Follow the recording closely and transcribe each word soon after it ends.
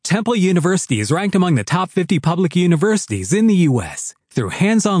Temple University is ranked among the top 50 public universities in the U.S. Through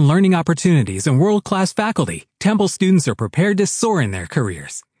hands-on learning opportunities and world-class faculty, Temple students are prepared to soar in their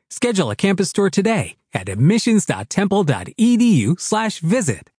careers. Schedule a campus tour today at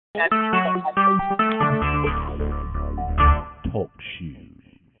admissions.temple.edu/visit. Talk shoes.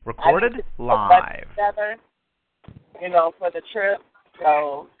 Recorded live. Together, for the trip.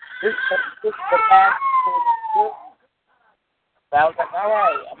 So this is the last trip. So I was like, all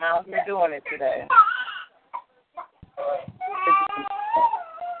right, I'm out here doing it today.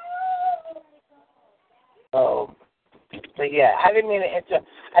 So, but yeah, I didn't mean to enter.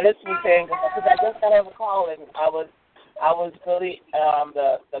 I just was saying because I just got on the call and I was really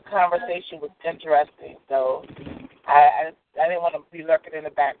the conversation was interesting. So I didn't want to be lurking in the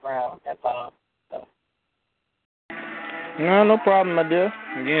background. That's all. So. No problem, my dear.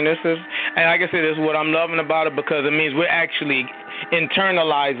 Again, this is, and like I said, this is what I'm loving about it because it means we're actually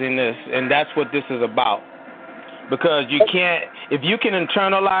internalizing this, and that's what this is about. Because you can't, if you can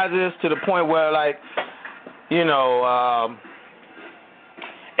internalize this to the point where, like, A,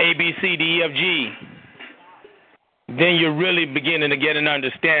 B, C, D, E, F, G, then you're really beginning to get an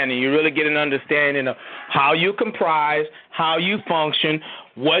understanding. You really get an understanding of how you comprise, how you function,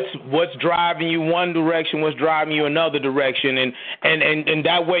 what's driving you one direction, what's driving you another direction, and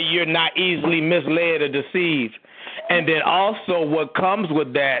that way you're not easily misled or deceived. And then also what comes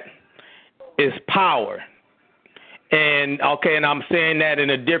with that is power. And I'm saying that in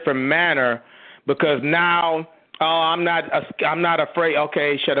a different manner because now I'm not afraid.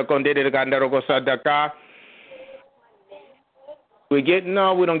 Okay, we don't get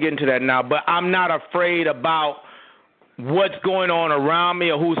into that now. But I'm not afraid about what's going on around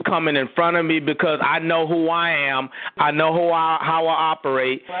me or who's coming in front of me because I know who I am. I know how I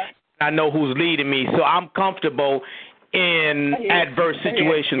operate. I know who's leading me. So I'm comfortable in adverse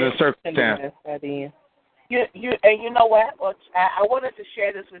situations and circumstances. You know what? Well, I wanted to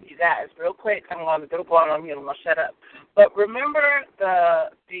share this with you guys real quick. I'm going to go on mute. I'm going to shut up. But remember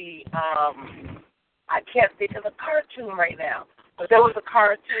the I can't think of the cartoon right now. But there was a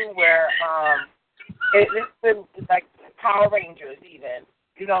cartoon where it's been like Power Rangers even.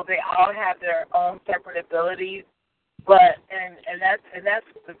 They all have their own separate abilities. But and that's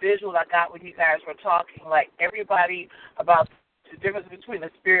the visual I got when you guys were talking, like everybody about the difference between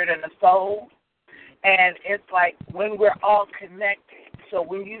the spirit and the soul. And it's like when we're all connected. So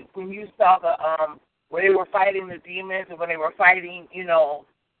when you saw the when they were fighting the demons and when they were fighting,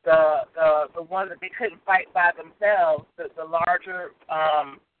 the ones that they couldn't fight by themselves, the larger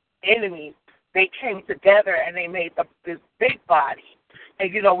enemies, they came together and they made this big body.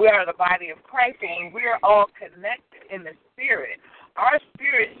 And we are the body of Christ, and we're all connected in the spirit. Our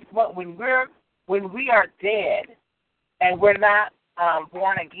spirit, when we are dead and we're not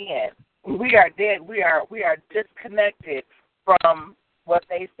born again, when we are dead, we are disconnected from what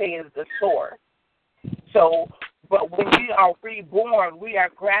they say is the source. So, but when we are reborn, we are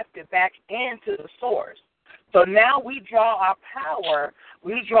grafted back into the source. So now we draw our power,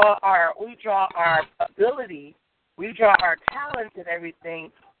 we draw our ability, we draw our talents and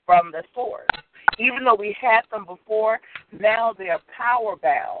everything from the source. Even though we had them before, now they are power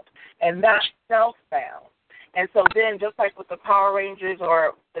bound and not self bound. And so then, just like with the Power Rangers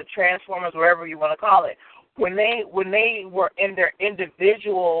or the Transformers, whatever you want to call it, when they were in their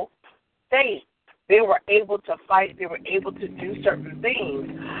individual state, they were able to fight. They were able to do certain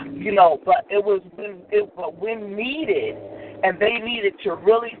things, But it was when needed, and they needed to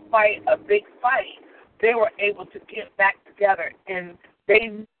really fight a big fight, they were able to get back together, and they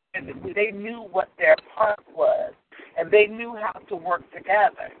knew what their part was, and they knew how to work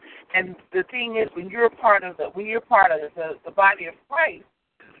together. And the thing is, when you're part of the body of Christ,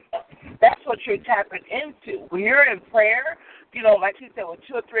 that's what you're tapping into. When you're in prayer, like he said, when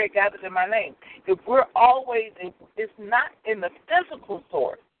 2 or 3 are gathered in my name, if we're always, it's not in the physical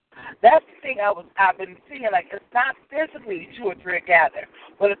source. That's the thing I've been seeing. Like, it's not physically 2 or 3 are gathered,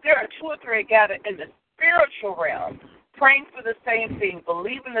 but if there are 2 or 3 are gathered in the spiritual realm, praying for the same thing,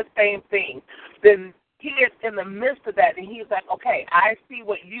 believing the same thing, then he is in the midst of that, and he's like, okay, I see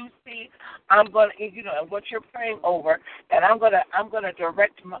what you see. I'm going to, and what you're praying over, and I'm going to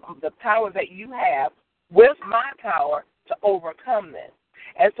direct the power that you have with my power to overcome this.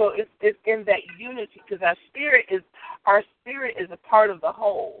 And so it's in that unity, because our spirit is a part of the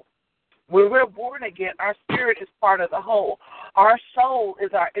whole. When we're born again, our spirit is part of the whole. Our soul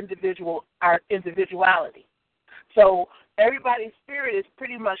is our individuality. So everybody's spirit is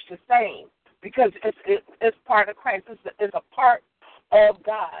pretty much the same because it's part of Christ. It's a part of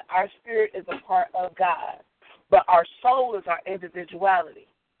God. Our spirit is a part of God. But our soul is our individuality.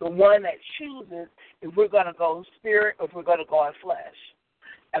 the one that chooses if we're going to go spirit or if we're going to go in flesh.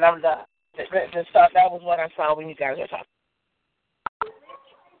 And I'm done. That was what I saw when you guys were talking.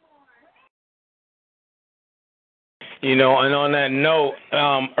 You know, and on that note,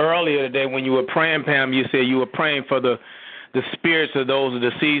 earlier today when you were praying, Pam, you said you were praying for the spirits of those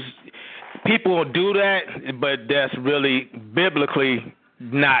deceased. People will do that, but that's really biblically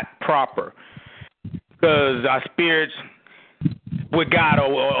not proper, because our spirits with God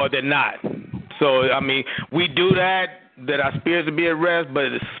or they're not. So, I mean, we do that our spirits will be at rest, but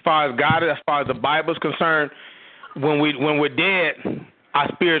as far as God, as far as the Bible is concerned, when we're dead, our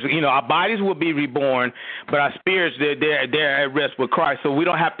spirits, you know, our bodies will be reborn, but our spirits, they're at rest with Christ. So we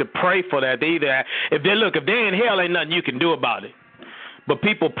don't have to pray for that either. If they're in hell, ain't nothing you can do about it. But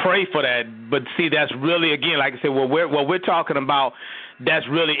people pray for that. But see, that's really, again, like I said, what we're talking about, that's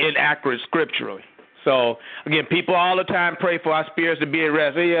really inaccurate scripturally. So again, people all the time pray for our spirits to be at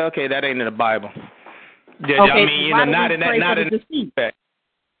rest. Yeah, okay, that ain't in the Bible. Okay, I mean, you know, not in that.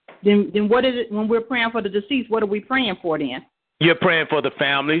 Then what is it when we're praying for the deceased? What are we praying for then? You're praying for the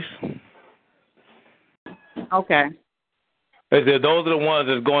families. Okay. Those are the ones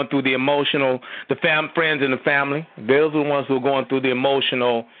that's going through the emotional, friends in the family. Those are the ones who are going through the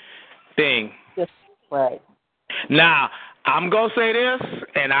emotional thing. Right. Now, I'm going to say this,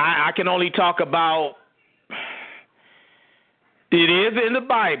 and I can only talk about, it is in the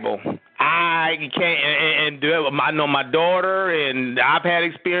Bible. I can't, and I know my daughter, and I've had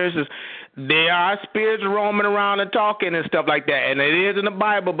experiences. There are spirits roaming around and talking and stuff like that, and it is in the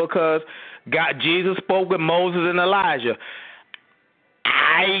Bible because Jesus spoke with Moses and Elijah.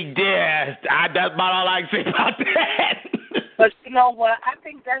 That's about all I can say about that. But you know what? I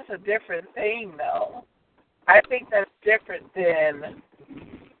think that's a different thing, though. I think that's different than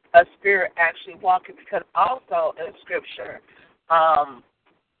a spirit actually walking, because also in Scripture,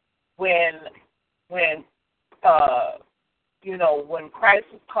 when Christ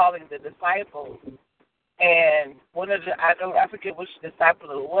was calling the disciples, and one of I forget which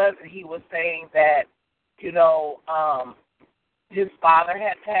disciple it was, and he was saying that, his father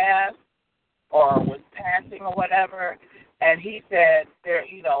had passed or was passing or whatever, and he said,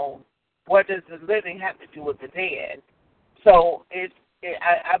 what does the living have to do with the dead? So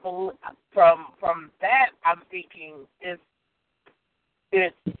I believe from that, I'm thinking it's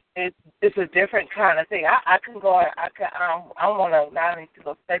a different kind of thing. I don't want to not need to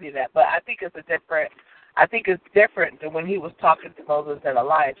go study that, but I think it's different than when he was talking to Moses and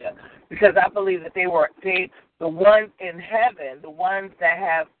Elijah, because I believe that the ones in heaven, the ones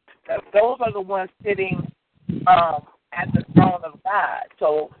that those are the ones sitting at the throne of God.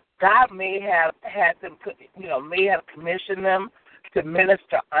 So God may have had them, may have commissioned them to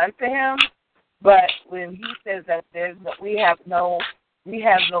minister unto him, but when he says that we have no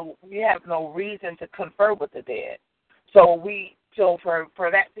reason to confer with the dead. So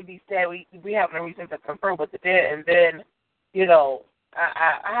for that to be said, we have no reason to confer with the dead, and then,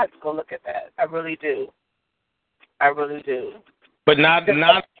 I have to go look at that. I really do. But not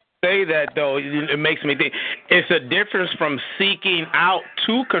say that, though. It makes me think it's a difference from seeking out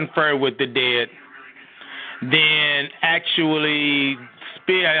to confer with the dead than actually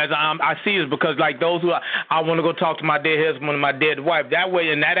spirit. I see this because, like, those who I want to go talk to my dead husband and my dead wife. That way,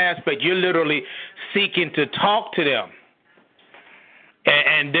 in that aspect, you're literally seeking to talk to them.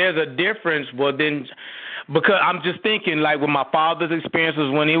 And there's a difference. Well, then, because I'm just thinking, like, with my father's experiences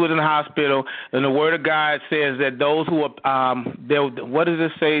when he was in the hospital, and the Word of God says that those who are, what does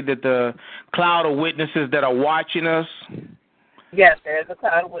it say, that the cloud of witnesses that are watching us? Yes, there's a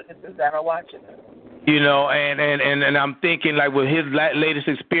cloud of witnesses that are watching us. And I'm thinking, like, with his latest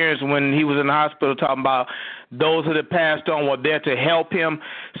experience when he was in the hospital, talking about those who had passed on were there to help him.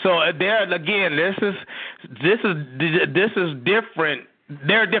 So there again, this is different.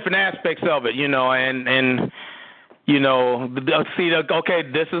 There are different aspects of it, and okay,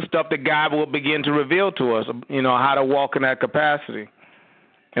 this is stuff that God will begin to reveal to us, how to walk in that capacity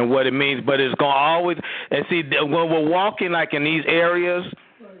and what it means. But it's going to always, and see, when we're walking, like, in these areas,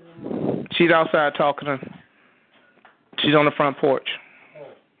 she's outside talking to her. She's on the front porch.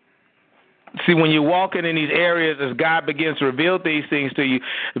 See, when you're walking in these areas, as God begins to reveal these things to you,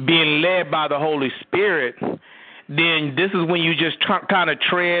 being led by the Holy Spirit, then this is when you just kind of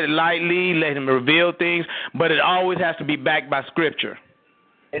tread lightly, let him reveal things, but it always has to be backed by Scripture.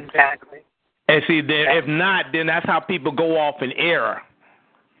 Exactly. And see, if not, then that's how people go off in error.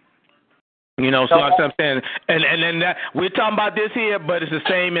 So that's what I'm saying. And then we're talking about this here, but it's the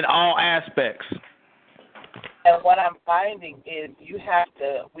same in all aspects. And what I'm finding is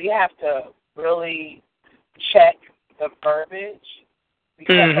we have to really check the verbiage,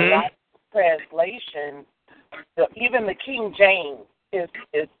 because a lot of translations, even the King James is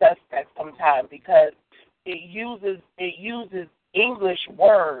suspect sometimes because it uses English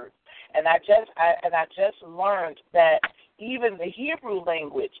words, and I just learned that even the Hebrew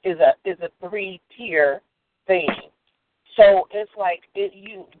language is a 3-tier thing. So it's like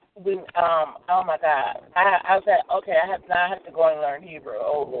oh my God, I said okay, I have to go and learn Hebrew.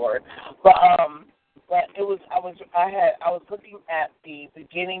 Oh Lord, but it was I was looking at the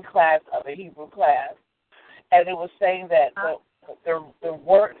beginning class of a Hebrew class, and it was saying that the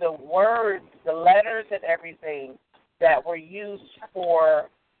words, the letters, and everything that were used for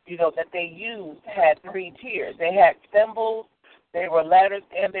that they used had 3 tiers. They had symbols, they were letters,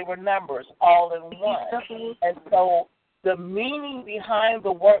 and they were numbers all in one. And so the meaning behind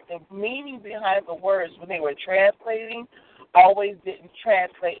the words when they were translating always didn't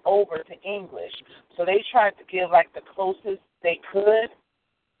translate over to English. So they tried to give like the closest they could,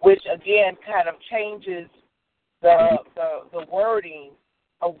 which again kind of changes the wording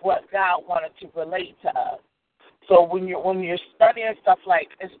of what God wanted to relate to us. So when you're studying stuff like,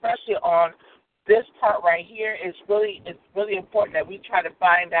 especially on this part right here, it's really important that we try to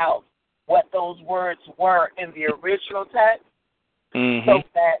find out what those words were in the original text, so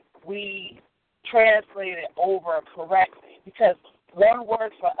that we translate it over correctly. Because one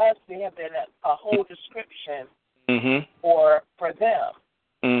word for us may have been a whole description for them.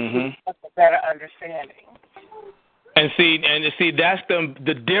 That's a better understanding. And see, that's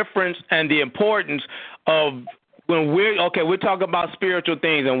the difference and the importance of when we're talking about spiritual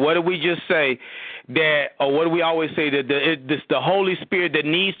things, and what do we just say or what do we always say that it's the Holy Spirit that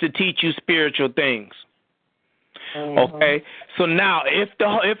needs to teach you spiritual things. Okay, so now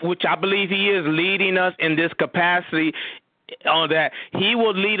if which I believe He is leading us in this capacity, on that He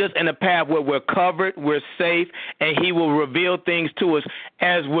will lead us in a path where we're covered, we're safe, and He will reveal things to us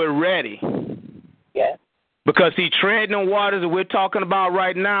as we're ready. Yes. Because treading on waters that we're talking about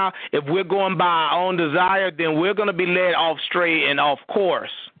right now, if we're going by our own desire, then we're going to be led off straight and off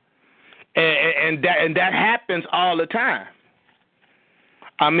course, and that happens all the time.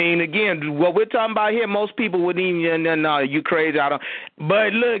 I mean, again, what we're talking about here, most people wouldn't even, no, you crazy. I don't.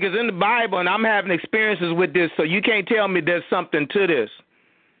 But look, it's in the Bible, and I'm having experiences with this, so you can't tell me there's something to this.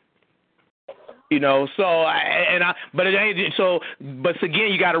 But it ain't so. But again,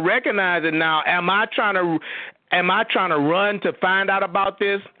 you got to recognize it now. Am I trying to run to find out about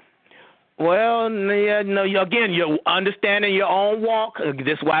this? Well, yeah, no. Again, you're understanding your own walk.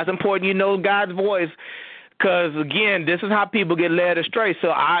 This is why it's important you know God's voice, because again, this is how people get led astray.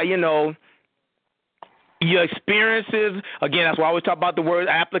 So your experiences, again, that's why I always talk about the word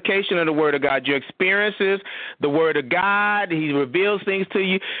application of the Word of God. Your experiences, the Word of God, He reveals things to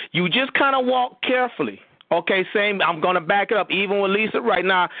you. You just kind of walk carefully. Okay, same. I'm going to back it up. Even with Lisa right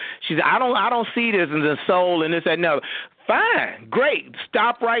now, she said, I don't see this in the soul and this and that. Fine, great.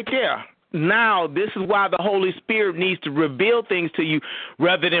 Stop right there. Now, this is why the Holy Spirit needs to reveal things to you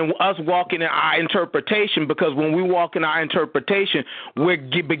rather than us walking in our interpretation, because when we walk in our interpretation, we're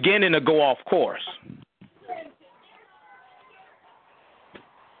beginning to go off course.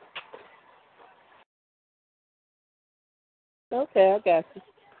 Okay, I got you.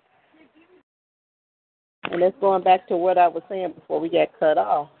 And that's going back to what I was saying before we got cut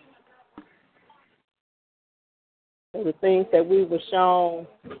off. The things that we were shown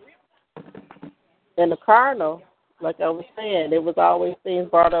in the carnal, like I was saying, there was always things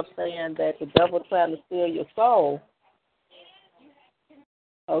brought up saying that the devil trying to steal your soul.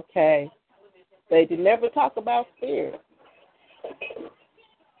 Okay. They did never talk about spirit.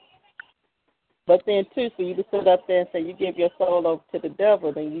 But then, too, for you to sit up there and say you give your soul over to the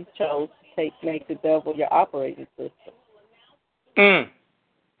devil, then you chose to make the devil your operating system.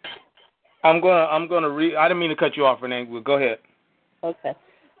 I'm gonna read. I didn't mean to cut you off, Renee. Go ahead. Okay,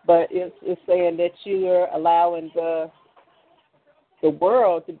 but it's saying that you are allowing the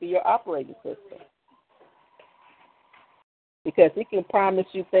world to be your operating system, because he can promise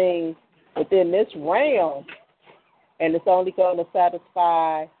you things within this realm, and it's only going to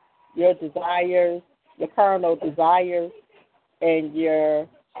satisfy your desires, your carnal desires, and your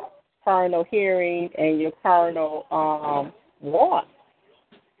carnal hearing, and your carnal wants.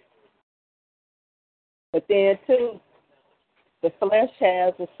 But then, too, the flesh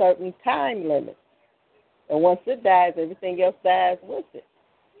has a certain time limit. And once it dies, everything else dies with it.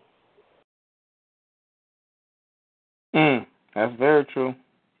 That's very true.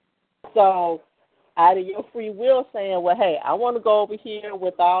 So, out of your free will saying, well, hey, I want to go over here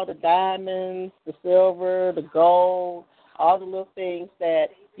with all the diamonds, the silver, the gold, all the little things that,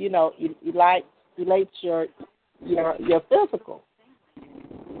 you like, relates your physical.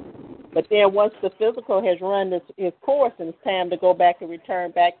 But then once the physical has run its course and it's time to go back and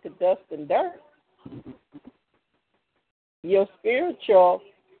return back to dust and dirt, your spiritual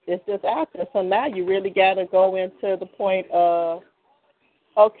is just out there. So now you really got to go into the point of,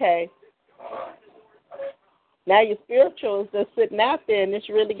 okay, now your spiritual is just sitting out there, and it's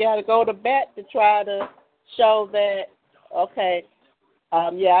really got to go to bat to try to show that, okay,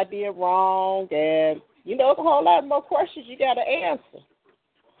 yeah, I did wrong, and, there's a whole lot more questions you got to answer.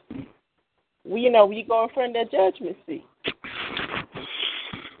 When you go in front of that judgment seat.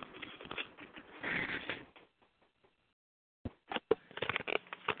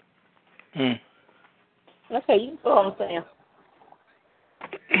 Okay, you know what I'm saying.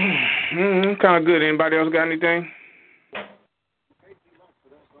 Kind of good. Anybody else got anything?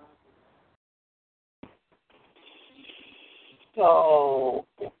 So,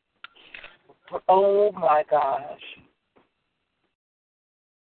 oh my gosh.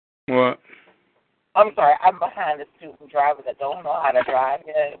 What? I'm sorry, I'm behind a student driver that don't know how to drive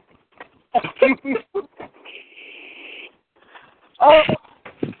yet. Oh,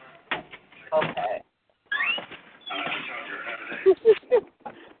 okay.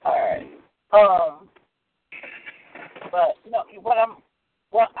 All right. But no,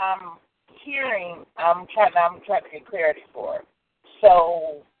 what I'm hearing, I'm trying to get clarity for.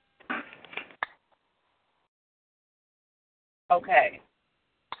 So, okay.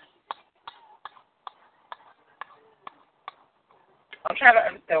 I'm trying to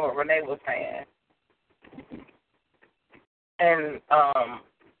understand what Renee was saying. And I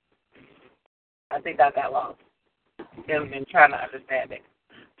think I got lost in trying to understand it.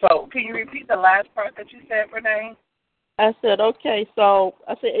 So can you repeat the last part that you said, Renee? I said, okay, so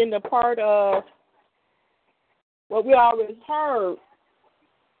I said in the part of what we always heard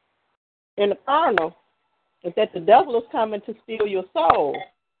in the carnal is that the devil is coming to steal your soul.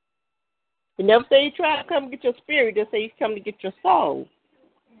 He never say he tried to come to get your spirit, just say he's coming to get your soul.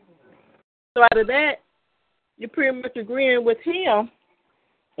 So out of that, you're pretty much agreeing with him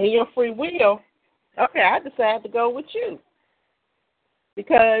and your free will. Okay, I decided to go with you.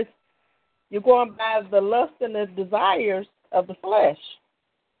 Because you're going by the lust and the desires of the flesh.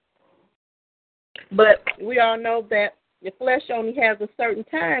 But we all know that the flesh only has a certain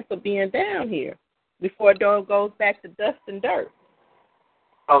time for being down here before it goes back to dust and dirt.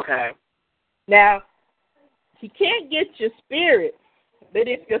 Okay. Now, he can't get your spirit, but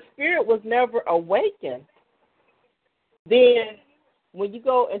if your spirit was never awakened, then when you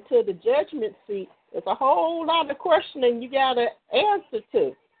go into the judgment seat, there's a whole lot of questioning you got to answer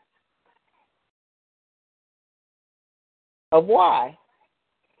to. Of why?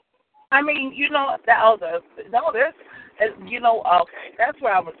 I mean, there's, okay, that's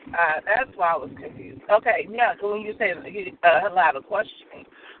why I was confused. Okay, yeah, so when you say a lot of questioning,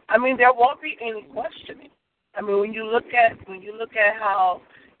 I mean, there won't be any questioning. I mean, when you look at how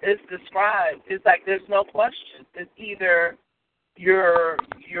it's described, it's like there's no question. It's either you're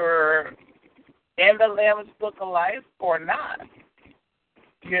in the Lamb's Book of Life or not.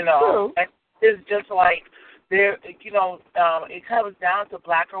 True. And it's just like there. It comes down to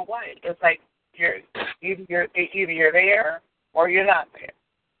black or white. It's like either you're there or you're not there.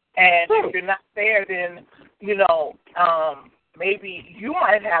 And True. if you're not there, then maybe you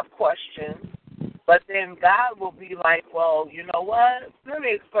might have questions, but then God will be like, well, you know what? Let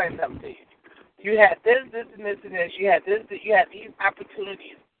me explain something to you. You had this, and this, and this. You had this. You had these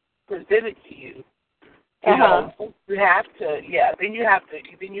opportunities presented to you. You have to.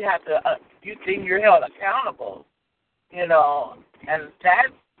 Then you're held accountable. And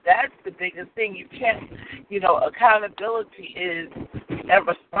that's the biggest thing. You can't. Accountability and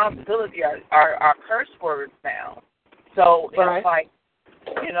responsibility are curse words now. So right. It's like,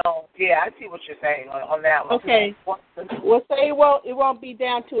 I see what you're saying on that one. Okay. Well, say it won't be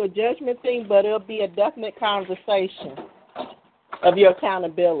down to a judgment thing, but it'll be a definite conversation of your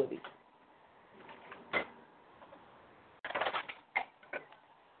accountability.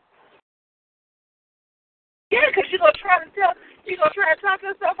 Yeah, because you're gonna try to talk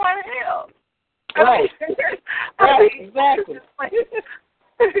yourself out of hell. Right. Right. Exactly.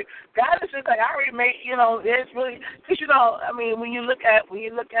 God is just like, I already made, it's really, because, when you look at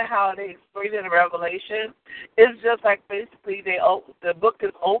how they explain it in Revelation, it's just like basically the book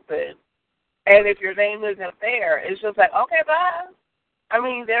is open, and if your name isn't there, it's just like, okay, bye. I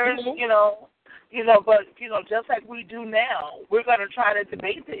mean, there is, but, just like we do now, we're going to try to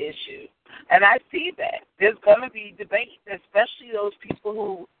debate the issue. And I see that. There's going to be debate, especially those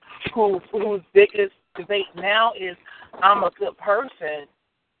people whose biggest debate now is, I'm a good person,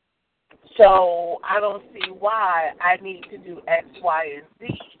 so I don't see why I need to do X, Y, and Z.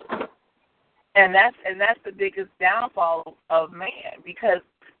 And that's the biggest downfall of man, because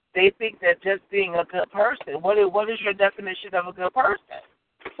they think that just being a good person. What is your definition of a good person?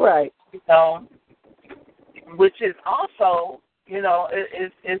 Right. Which is also,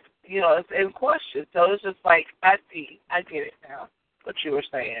 it's in question. So it's just like, I get it now. What you were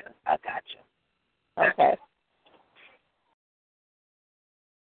saying, I got you. Okay.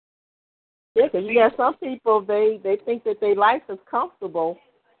 Yeah, because you got some people, they think that their life is comfortable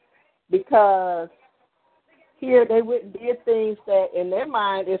because here they went and did things that in their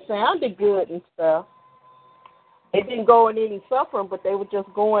mind it sounded good and stuff. They didn't go in any suffering, but they were just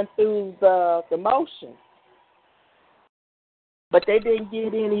going through the motion. But they didn't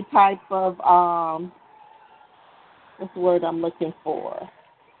get any type of, what's the word I'm looking for?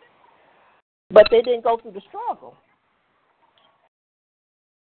 But they didn't go through the struggle.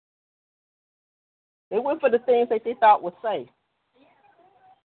 They went for the things that they thought was safe.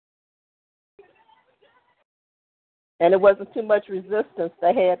 And it wasn't too much resistance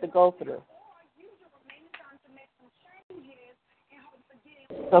they had to go through.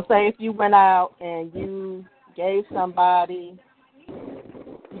 So say if you went out and you gave somebody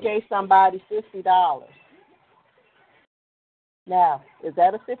 $50. Now, is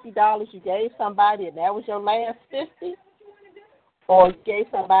that a $50 you gave somebody and that was your last $50? Or you gave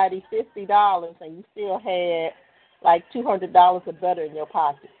somebody $50 and you still had like $200 or better in your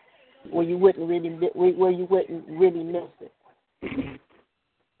pocket, where you wouldn't really miss it.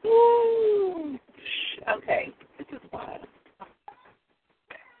 Okay, this is wild.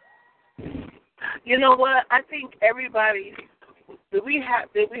 You know what? I think everybody we have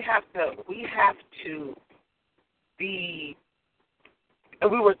to be.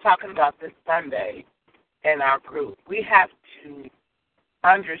 And we were talking about this Sunday in our group. We have to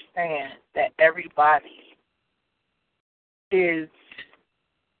understand that everybody is.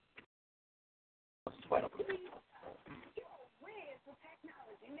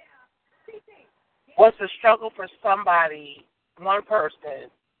 What's a struggle for somebody, one person,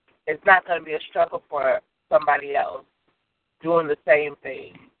 it's not going to be a struggle for somebody else doing the same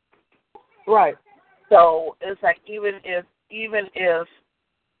thing. Right. So it's like even if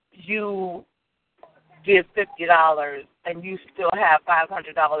you give $50 and you still have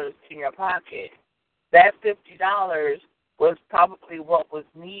 $500 in your pocket, that $50 was probably what was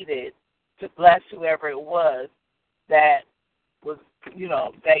needed to bless whoever it was that was,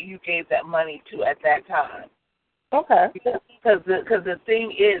 that you gave that money to at that time. Okay. Because the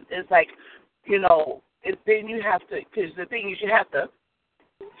thing is, it's like, then you have to, because the thing is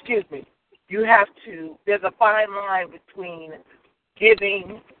you have to, there's a fine line between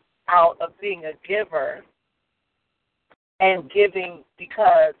giving out of being a giver and giving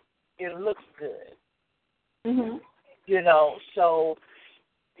because it looks good. Mm-hmm. So,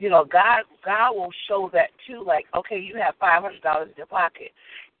 God will show that too, like, okay, you have $500 in your pocket.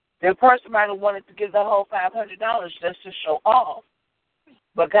 The person might have wanted to give the whole $500 just to show off,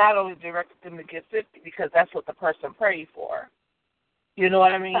 but God only directed them to give $50 because that's what the person prayed for. You know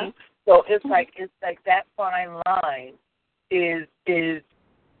what I mean? So it's like that fine line is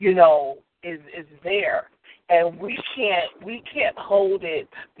there, and we can't hold it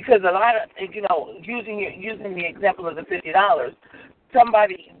because a lot of using the example of the $50,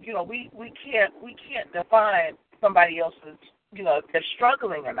 somebody we can't define somebody else's if they're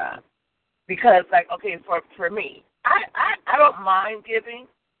struggling or not, because like okay for me I don't mind giving.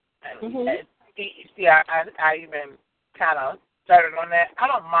 Mm-hmm. See, I even kind of started on that. I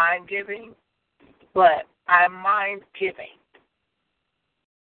don't mind giving, but I mind giving.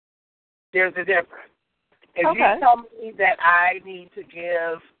 There's a difference. If you tell me that I need to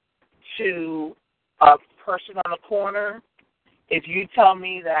give to a person on the corner, if you tell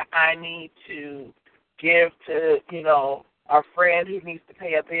me that I need to give to, a friend who needs to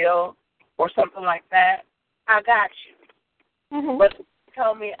pay a bill or something like that, I got you. Mm-hmm. But if you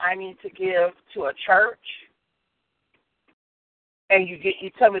tell me I need to give to a church and you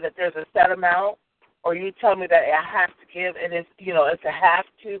tell me that there's a set amount, or you tell me that I have to give and it's it's a have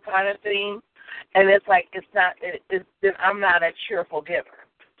to kind of thing, and it's like then I'm not a cheerful giver.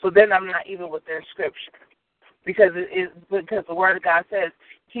 So then I'm not even within Scripture, because the Word of God says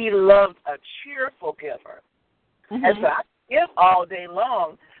He loves a cheerful giver. Mm-hmm. And so I give all day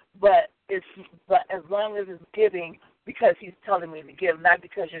long, but as long as it's giving because He's telling me to give, not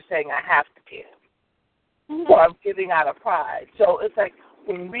because you're saying I have to give. Mm-hmm. So I'm giving out of pride. So it's like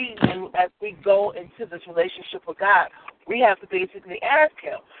as we go into this relationship with God, we have to basically ask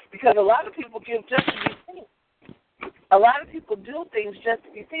Him, because a lot of people give just to be seen. A lot of people do things just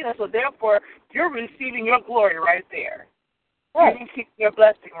to be seen, and so therefore you're receiving your glory right there. You can keep your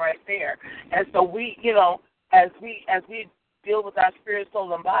blessing right there. And so we, as we deal with our spirit,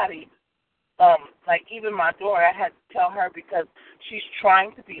 soul, and body, like even my daughter, I had to tell her because she's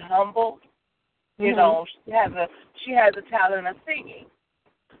trying to be humble. You know, she has a talent of singing,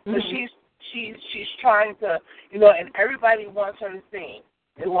 so she's trying to, and everybody wants her to sing.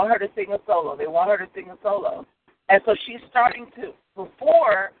 They want her to sing a solo. And so she's starting to.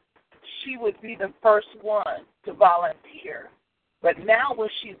 Before, she would be the first one to volunteer, but now when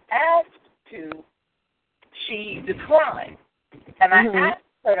she's asked to, she declined. And I asked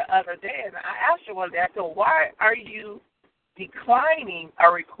her the other day, and I asked her one day, I said, why are you declining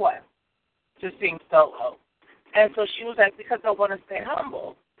a request to sing solo? And so she was like, because I want to stay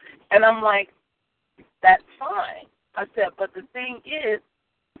humble. And I'm like, that's fine. I said, but the thing is,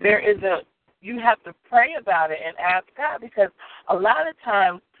 you have to pray about it and ask God, because a lot of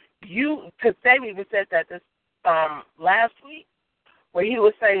times because Sam even said that this last week, where he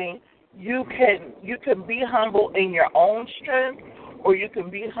was saying you can be humble in your own strength, or you can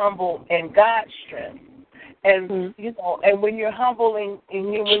be humble in God's strength. And and when you're humbling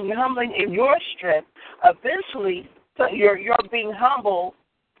in your strength, eventually, so you're being humble.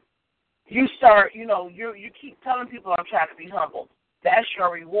 You start, you keep telling people, I'm trying to be humble. That's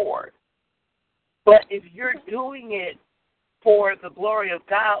your reward. But if you're doing it for the glory of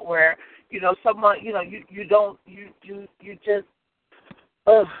God, where someone, you just,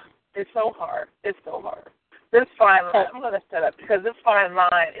 it's so hard. It's so hard. This fine line, I'm going to set up, because this fine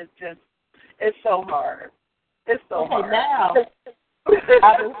line is just, it's so hard. It's so hard. Now,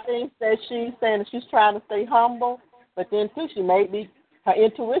 I just think that she's saying that she's trying to stay humble, but then too, her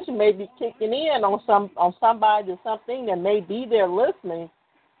intuition may be kicking in on somebody or something that may be there listening,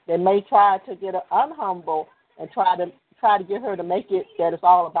 that may try to get her unhumble and try to get her to make it that it's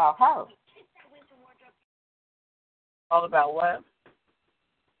all about her. All about what?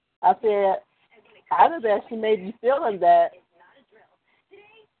 I said, out of that, she may be feeling that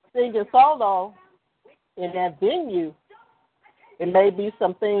singing solo in that venue, it may be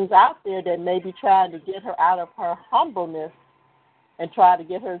some things out there that may be trying to get her out of her humbleness and try to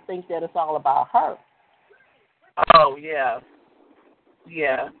get her to think that it's all about her. Oh, yeah.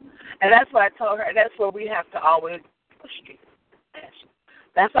 Yeah. And that's what I told her. That's where we have to always,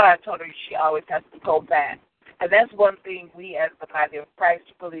 that's why I told her she always has to go back. And that's one thing we as the body of Christ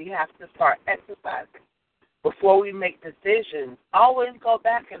really have to start exercising. Before we make decisions, always go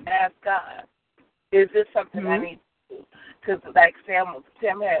back and ask God, is this something I need to do? Because like Sam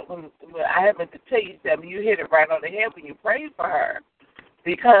had, when I haven't to tell you, Sam, you hit it right on the head when you prayed for her,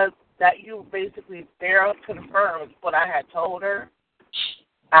 because that you basically there confirms what I had told her.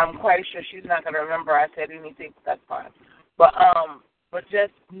 I'm quite sure she's not going to remember I said anything, but that's fine. But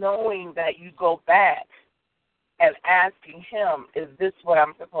just knowing that you go back and asking him, is this what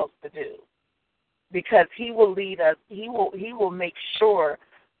I'm supposed to do? Because he will lead us, he will make sure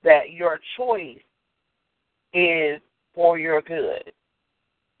that your choice is for your good,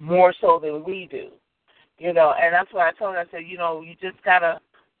 more so than we do. And that's what I told her. I said, you just got to,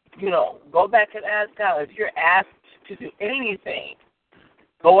 go back and ask God. If you're asked to do anything,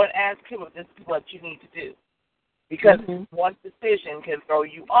 go and ask him if this is what you need to do. Because one decision can throw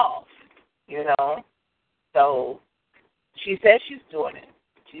you off, So she says she's doing it.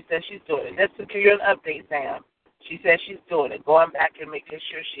 Just to give you an update, Sam. She says she's doing it, going back and making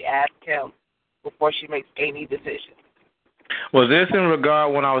sure she asks him before she makes any decision. Was this in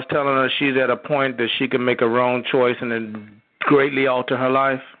regard when I was telling her she's at a point that she can make her own choice and then greatly alter her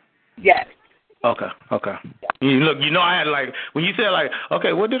life? Yes. Okay. Yeah. I had when you said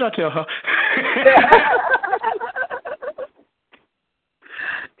okay, what did I tell her?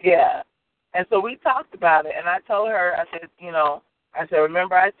 Yeah. And so we talked about it, and I told her, I said,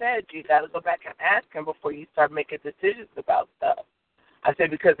 remember I said you got to go back and ask him before you start making decisions about stuff. I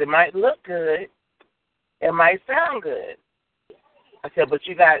said, because it might look good, it might sound good. I said, but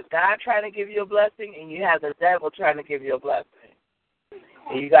you got God trying to give you a blessing, and you have the devil trying to give you a blessing.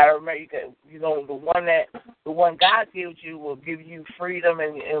 And you got to remember, the one God gives you will give you freedom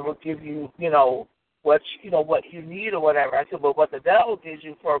and will give you, what you need or whatever. I said, but what the devil gives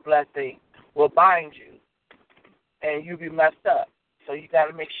you for a blessing will bind you, and you'll be messed up. So you got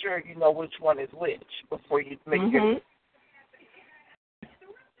to make sure you know which one is which before you make your,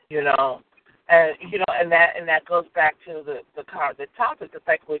 and that goes back to the topic. It's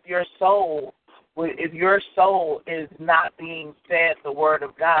like with your soul, if your soul is not being fed the word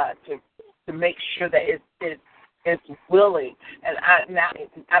of God to make sure that it's willing, and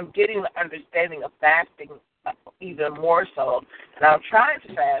I'm getting the understanding of fasting even more so. And I'm trying to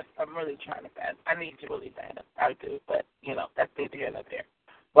fast. I'm really trying to fast. I need to really fast. I do, but, that's neither here nor there.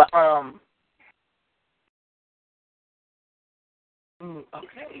 But,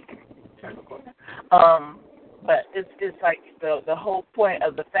 okay. Turn the corner. But it's like the whole point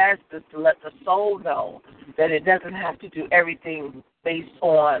of the fast is to let the soul know that it doesn't have to do everything based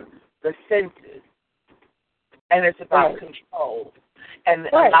on the senses. And it's about control. And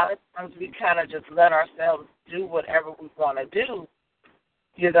a lot of times we kind of just let ourselves do whatever we want to do,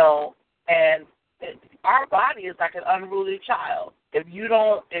 and our body is like an unruly child. If you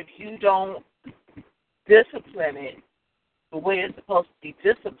don't discipline it the way it's supposed to be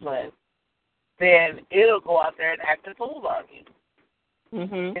disciplined, then it'll go out there and act a fool on you.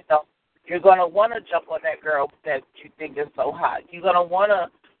 Mm-hmm. You're going to want to jump on that girl that you think is so hot. You're going to want to,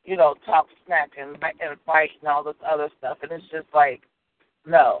 talk smack and fight and all this other stuff. And it's just like,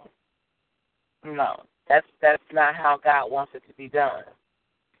 no, that's not how God wants it to be done.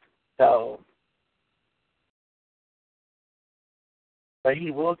 So, but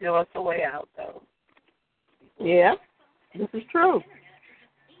He will give us a way out, though. Yeah, this is true.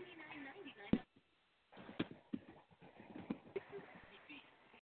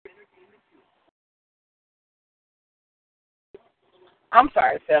 I'm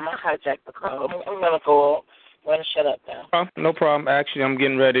sorry, Sam. I hijacked the call. I'm going to go. I'm going to shut up now. No problem. Actually, I'm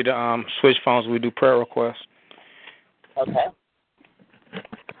getting ready to switch phones. We do prayer requests. Okay.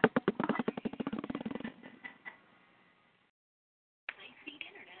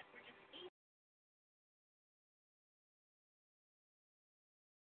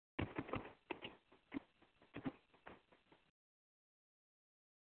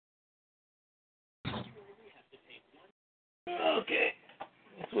 Okay.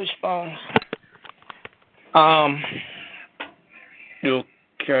 Switch phones.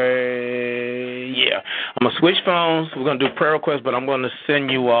 Okay. Yeah. I'm going to switch phones. We're going to do prayer requests, but I'm going to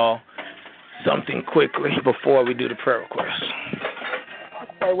send you all something quickly before we do the prayer requests.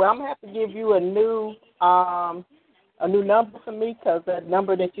 Okay, well, I'm going to have to give you a new number for me because that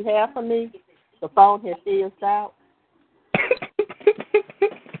number that you have for me, the phone has fizzed out.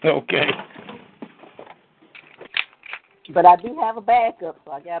 Okay. But I do have a backup,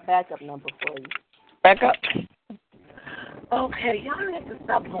 so I got a backup number for you. Backup. Okay, y'all need to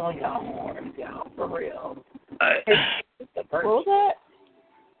stop blowing y'all horns, y'all, for real. What was that?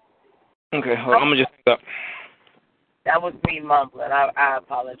 Okay, hold on. I'm going to just hang up. That was me mumbling. I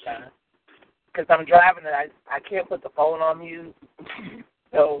apologize. Because I'm driving and I can't put the phone on mute.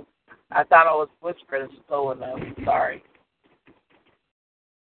 So I thought I was whispering slow enough. Sorry.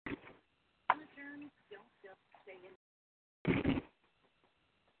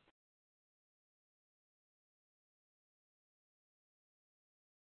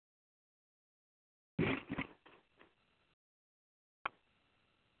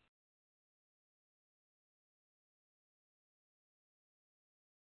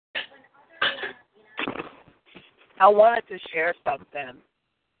 I wanted to share something.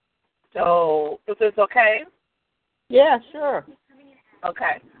 So, if it's okay? Yeah, sure.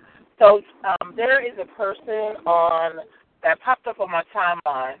 Okay. So, there is a person that popped up on my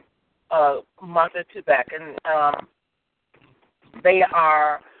timeline a month or two back, and they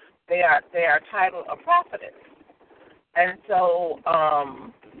are titled a prophetess. And so,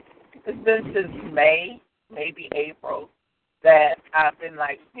 it's been since May, maybe April, that I've been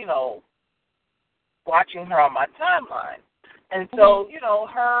watching her on my timeline. And so,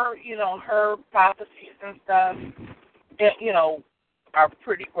 her prophecies and stuff,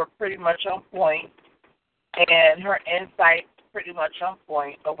 were pretty much on point, and her insights pretty much on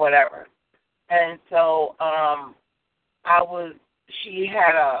point or whatever. And so, she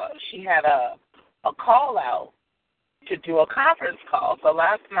had a call out to do a conference call. So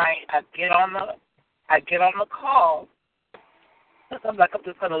last night I get on the call. I'm like, I'm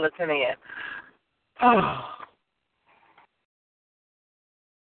just gonna listen in. Oh.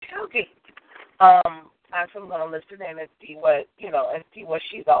 Okay. I'm gonna listen in and see what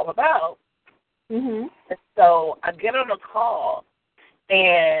she's all about. Mhm. And so I get on the call,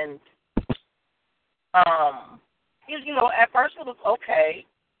 and at first it was okay,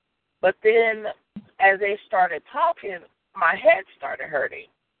 but then as they started talking, my head started hurting.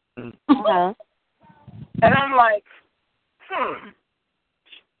 Uh-huh. And I'm like, I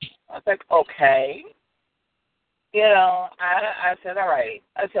was like, okay. I said, all right.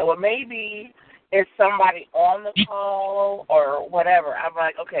 I said, well, maybe it's somebody on the call or whatever. I'm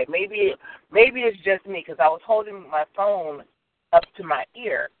like, okay, maybe it's just me, because I was holding my phone up to my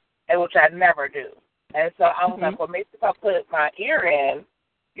ear, which I never do. And so I was like, well, maybe if I put my ear in,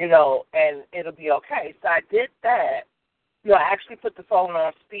 and it'll be okay. So I did that. I actually put the phone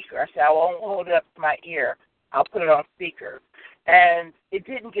on speaker. I said, I won't hold it up to my ear. I'll put it on speaker. And it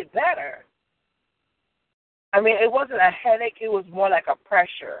didn't get better. I mean, it wasn't a headache. It was more like a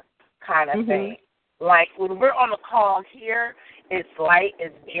pressure kind of thing. Like when we're on a call here, it's light,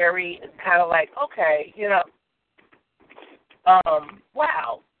 it's airy, it's kind of like, okay,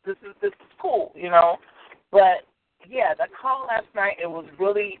 wow, this is cool, But yeah, the call last night, it was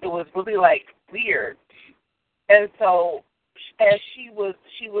really like weird. And so as she was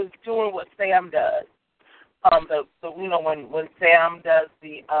doing what Sam does, when Sam does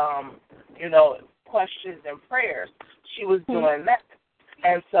the questions and prayers, she was doing that.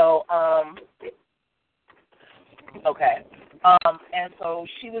 And so and so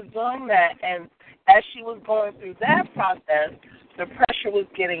she was doing that, and as she was going through that process, the pressure was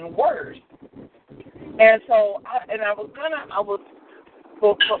getting worse. And so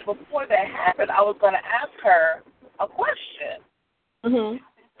before that happened, I was going to ask her a question.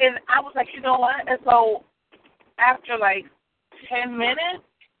 And I was like, you know what? And so after like 10 minutes,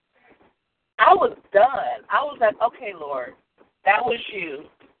 I was done. I was like, okay, Lord, that was you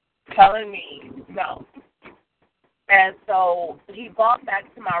telling me no. And so he brought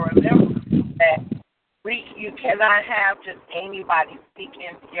back to my remembrance that you cannot have just anybody speak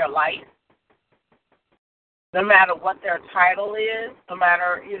into your life, no matter what their title is, no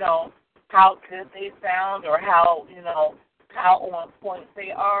matter, how good they sound or how on point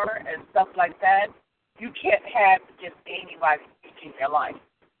they are and stuff like that. You can't have just anybody speaking your life.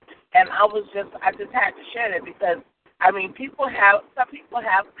 And I just had to share that because, I mean, some people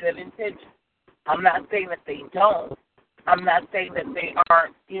have good intentions. I'm not saying that they don't. I'm not saying that they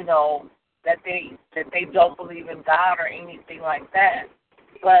aren't, that they don't believe in God or anything like that.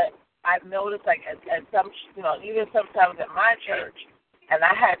 But I've noticed, like, at some, even sometimes at my church, and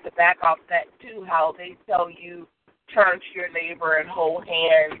I had to back off that too, how they tell you turn to your neighbor and hold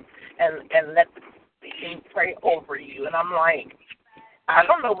hands and let the king pray over you. And I'm like, I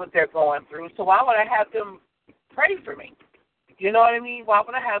don't know what they're going through, so why would I have them pray for me? You know what I mean? Why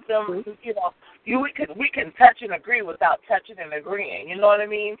would I have them, we can touch and agree without touching and agreeing. You know what I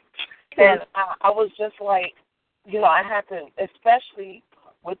mean? And I was just like, I had to, especially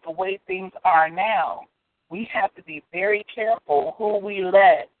with the way things are now, we have to be very careful who we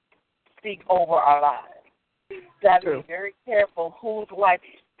let speak over our lives. Got to be very careful whose life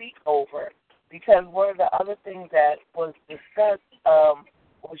you speak over, because one of the other things that was discussed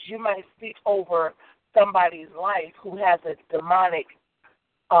was you might speak over somebody's life who has a demonic,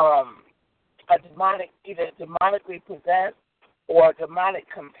 either demonically possessed or a demonic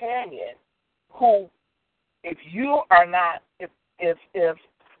companion, who, if you are not, if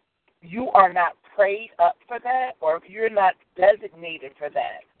you are not prayed up for that, or if you're not designated for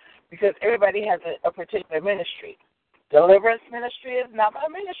that, because everybody has a particular ministry. Deliverance ministry is not my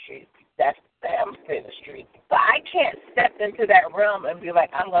ministry. That's Sam's ministry. So I can't step into that realm and be like,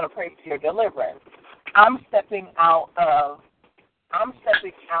 I'm going to pray for your deliverance. I'm stepping out of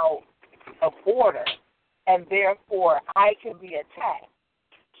order, and therefore I can be attacked.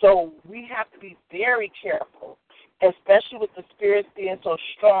 So we have to be very careful, especially with the spirits being so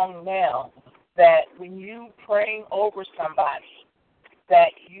strong now, that when you praying over somebody,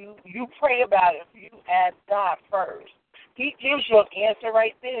 that you pray about it. You ask God first. He gives you an answer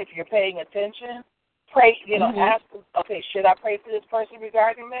right there if you're paying attention. Pray, ask him, okay, should I pray for this person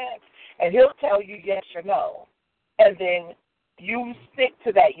regarding that? And he'll tell you yes or no. And then you stick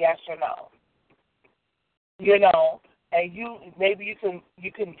to that yes or no. And maybe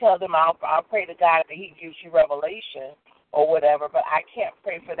you can tell them I'll pray to God that he gives you revelation or whatever, but I can't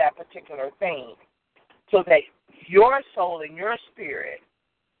pray for that particular thing, so that your soul and your spirit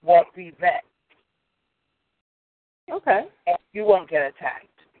won't be vexed. Okay. And you won't get attacked.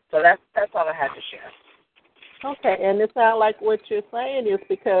 So that's all I had to share. Okay, and it sounds like what you're saying is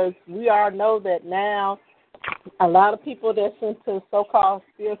because we all know that now a lot of people that's into so-called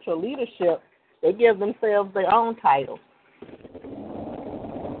spiritual leadership, they give themselves their own titles.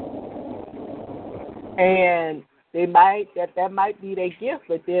 And that might be their gift,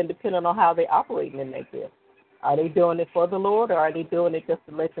 but then depending on how they operate in their gift. Are they doing it for the Lord, or are they doing it just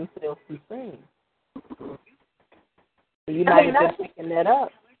to let themselves be seen? So you might have been picking that up.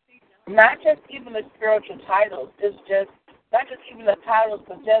 Not just even the spiritual titles. It's just not just even the titles,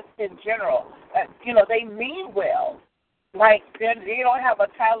 but just in general. They mean well. Like they don't have a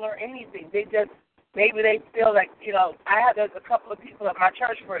title or anything. They just maybe they feel like there's a couple of people at my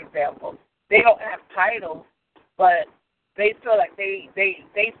church, for example. They don't have titles, but they feel like they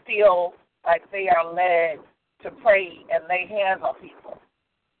feel like they are led to pray and lay hands on people.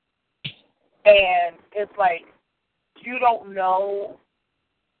 And it's like you don't know.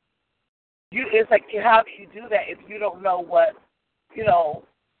 It's like, how do you do that if you don't know what, you know,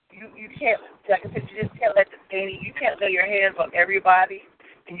 you can't, like I said, you just can't you can't lay your hands on everybody,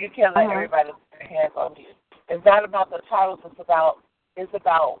 and you can't let everybody lay their hands on you. It's not about the titles, it's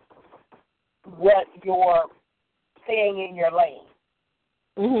about what you're staying in your lane.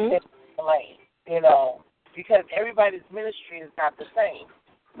 Mm-hmm. In your lane, you know, because everybody's ministry is not the same.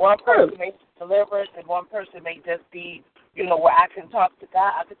 One person may be deliverance, and one person may just be, you know, where I can talk to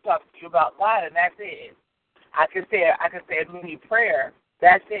God. I can talk to you about God, and that's it. I can say a mini prayer.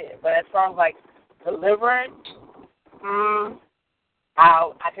 That's it. But as far as like deliverance,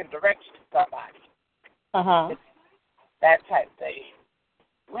 I can direct you to somebody. That type thing.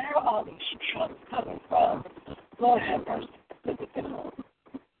 Where are all these trucks coming from? Lord have mercy.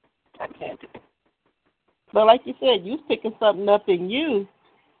 I can't do it. But like you said, you was picking something up in you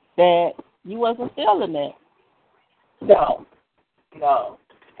that you wasn't feeling that. No.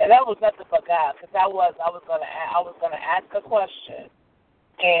 And that was nothing but God, because I was gonna ask a question,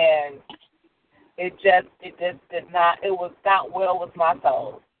 and it was not well with my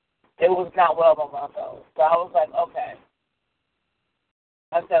soul. It was not well with my soul. So I was like, okay.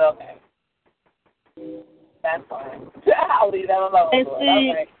 I said, okay. That's fine. I'll leave that alone. And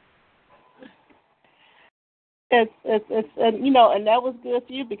see, it's you know, and that was good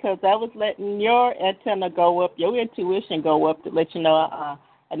for you because that was letting your antenna go up, your intuition go up to let you know,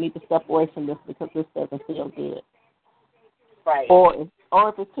 I need to step away from this because this doesn't feel good. Right. Or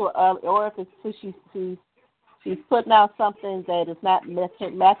if it's too early, or if it's too she's putting out something that is not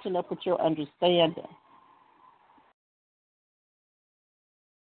matching up with your understanding.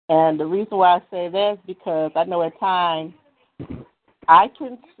 And the reason why I say that is because I know at times I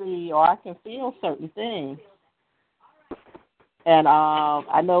can see or I can feel certain things. And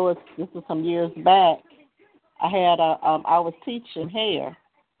I know this was some years back. I was teaching hair,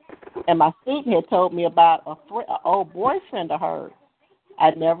 and my student had told me about an old boyfriend of hers.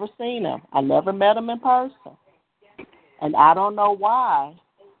 I'd never seen him. I never met him in person. And I don't know why.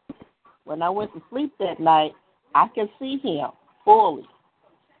 When I went to sleep that night, I could see him fully.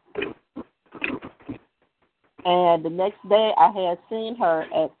 And the next day, I had seen her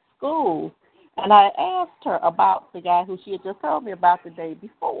at school, and I asked her about the guy who she had just told me about the day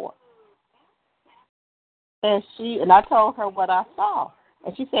before. And I told her what I saw.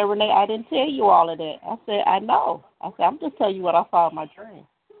 And she said, Renee, I didn't tell you all of that. I said, I know. I said, I'm just telling you what I saw in my dream.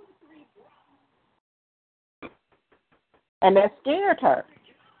 And that scared her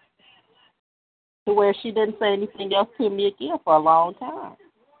to where she didn't say anything else to me again for a long time.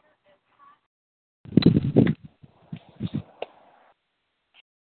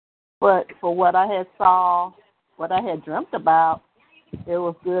 But for what I had saw, what I had dreamt about, it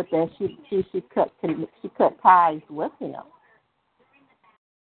was good that she cut ties with him.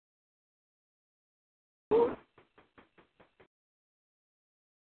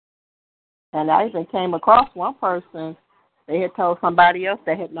 And I even came across one person. They had told somebody else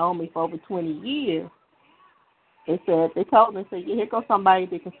that had known me for over 20 years. They told me, here goes somebody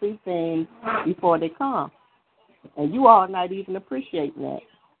that can see things before they come. And you all not even appreciating that.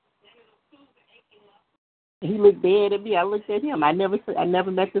 He looked dead at me. I looked at him. I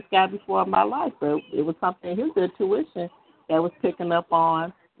never met this guy before in my life, but it was something in his intuition that was picking up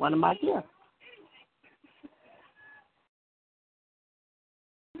on one of my gifts.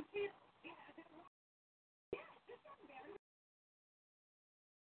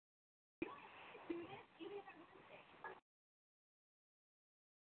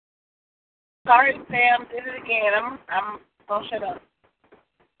 Sorry, Sam, did it again. I'm gonna shut up.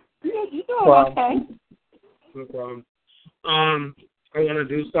 Yeah, you doing okay? No problem. I'm going to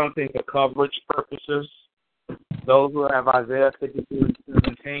do something for coverage purposes. Those who have Isaiah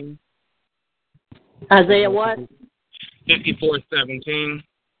 54:17. Isaiah what? 54:17.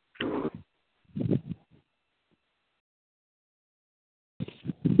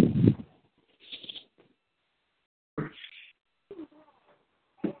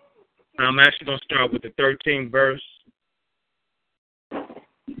 I'm actually going to start with the 13th verse.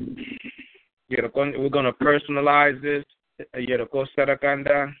 We're going to personalize this.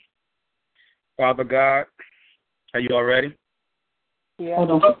 Father God, are you all ready? Yeah.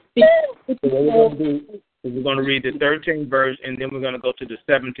 Hold on. So what we're going to do is we're going to read the 13th verse, and then we're going to go to the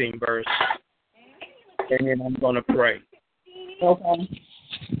 17th verse, and then I'm going to pray. Okay.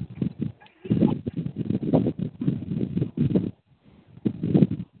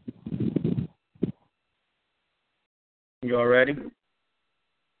 You all ready?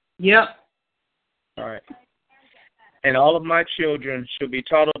 Yep. All right. And all of my children shall be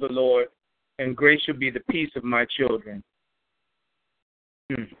taught of the Lord, and great shall be the peace of my children.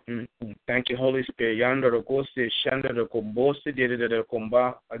 Thank you, Holy Spirit.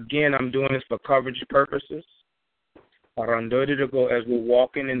 Again, I'm doing this for coverage purposes. As we're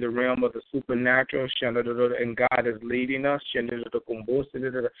walking in the realm of the supernatural, and God is leading us.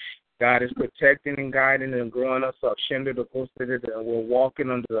 God is protecting and guiding and growing us up. And we're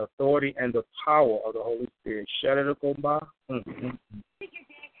walking under the authority and the power of the Holy Spirit.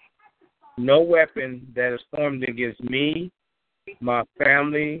 No weapon that is formed against me, my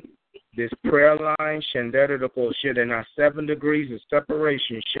family, this prayer line, and our 7 degrees of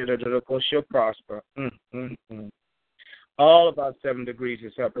separation shall prosper. All of our 7 degrees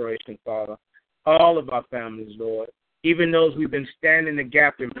of separation, Father. All of our families, Lord. Even those we've been standing in the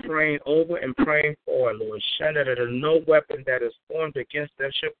gap and praying over and praying for, Lord. No weapon that is formed against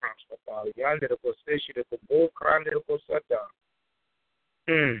them shall prosper, Father.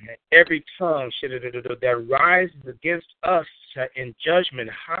 Every tongue that rises against us in judgment,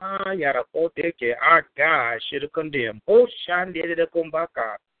 our God should have condemned.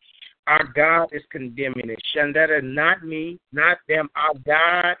 Our God is condemning it. Shandara, not me, not them. Our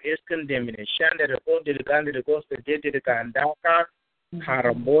God is condemning it. Shandara,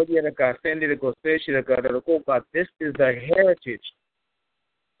 this is the heritage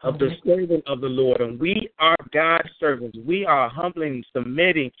of the servant of the Lord, and we are God's servants. We are humbling,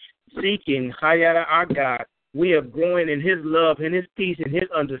 submitting, seeking our God. We are growing in His love, in His peace, in His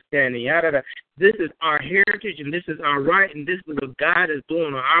understanding. This is our heritage, and this is our right, and this is what God is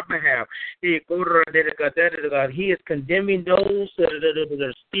doing on our behalf. He is condemning those that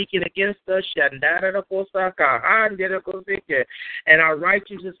are speaking against us. And our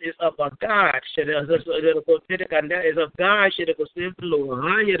righteousness is of our God. Is of God.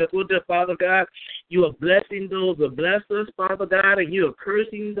 Father God, you are blessing those that bless us, Father God, and you are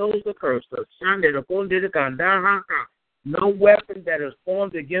cursing those that curse us. No weapon that is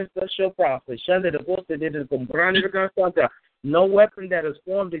formed against us shall prosper. No weapon that is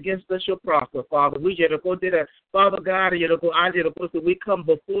formed against us shall prosper, Father. We Father God, we come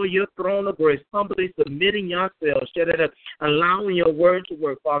before your throne of grace, humbly submitting ourselves, allowing your word to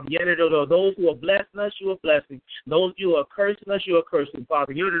work, Father. Those who are blessing us, you are blessing. Those who are cursing us, you are cursing,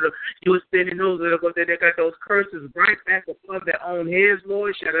 Father. You are sending those that got those curses right back upon their own heads,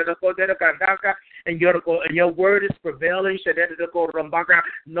 Lord. And your word is prevailing.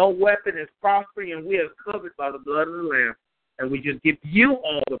 No weapon is prospering, and we are covered by the blood of the Lamb. And we just give you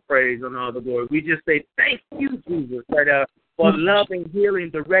all the praise and all the glory. We just say thank you, Jesus, for loving, healing,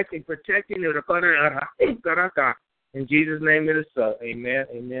 directing, protecting. In Jesus' name it is so. Amen,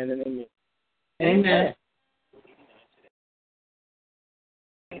 amen, and amen. Amen.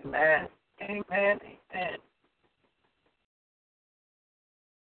 Amen. Amen. Amen.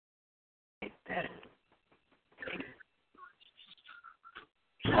 Amen.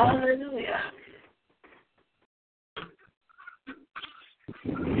 Hallelujah.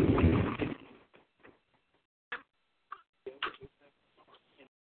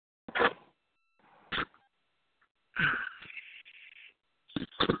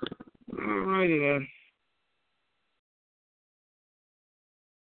 All righty then.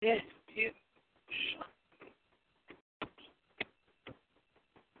 Yes, you.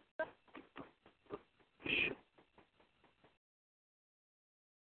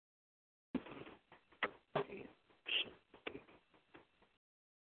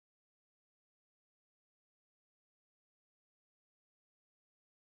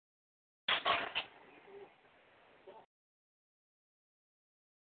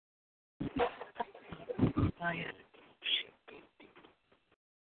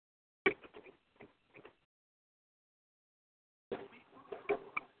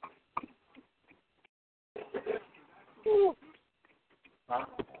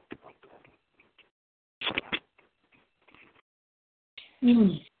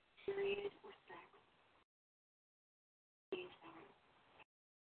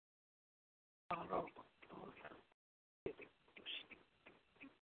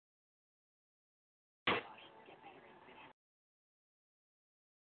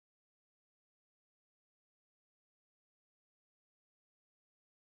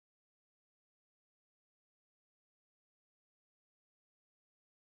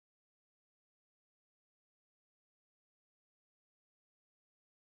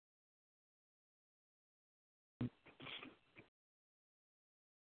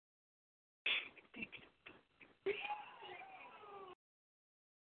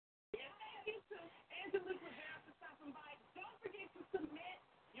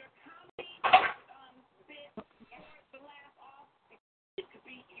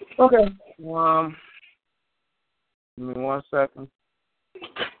 Okay. Give me 1 second.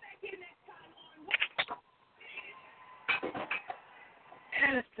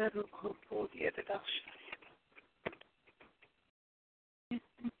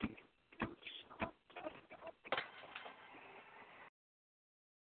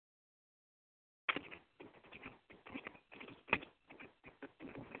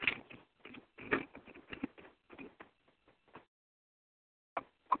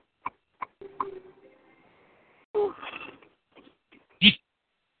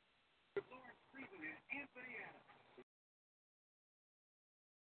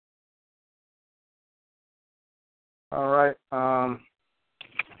 All right.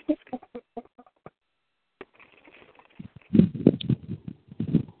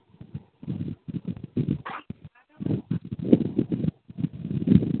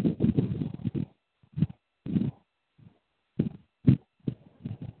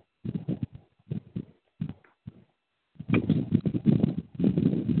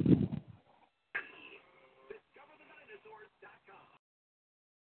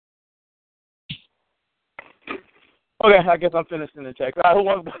 Okay, I guess I'm finishing the text. Who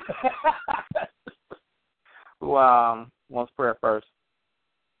wants wants prayer first?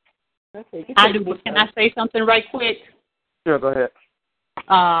 I do. Can I say something right quick? Sure, go ahead.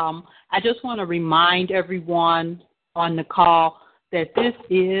 I just want to remind everyone on the call that this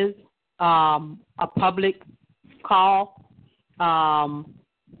is a public call, and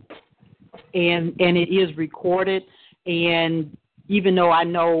it is recorded. And even though I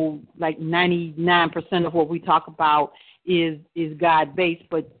know like 99% of what we talk about is God-based,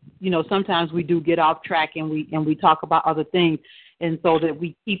 but sometimes we do get off track and we talk about other things, and so that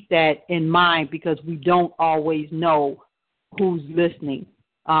we keep that in mind because we don't always know who's listening.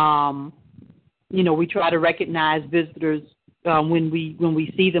 We try to recognize visitors when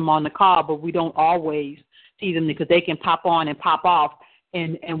we see them on the call, but we don't always see them because they can pop on and pop off,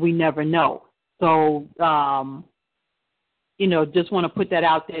 and we never know. So, just want to put that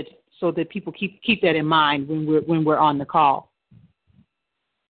out there so that people keep that in mind when we're on the call.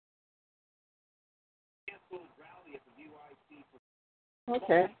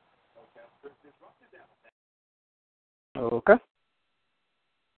 Okay. Okay.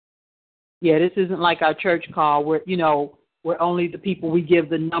 Yeah, this isn't like our church call where where only the people we give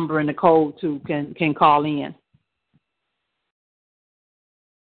the number and the code to can call in.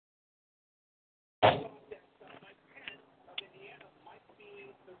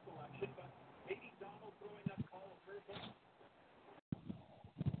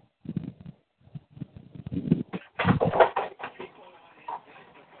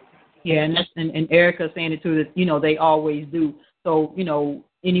 Yeah, and Erica saying it too that they always do. So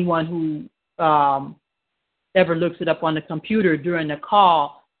anyone who ever looks it up on the computer during the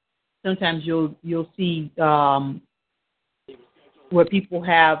call, sometimes you'll see where people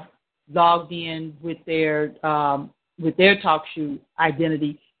have logged in with their talk show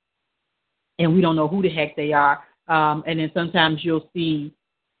identity, and we don't know who the heck they are. And then sometimes you'll see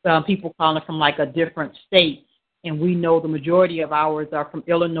people calling from like a different state. And we know the majority of ours are from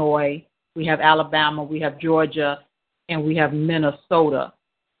Illinois. We have Alabama, we have Georgia, and we have Minnesota.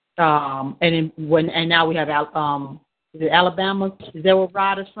 And now we have is it Alabama? Is that where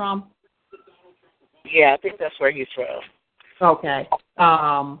Rod is from? Yeah, I think that's where he's from. Okay.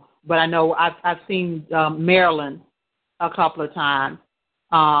 But I know I've seen Maryland a couple of times.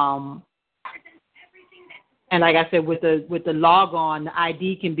 And like I said, with the log on, the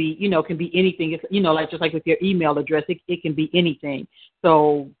ID can be anything. It's, like just like with your email address, it can be anything.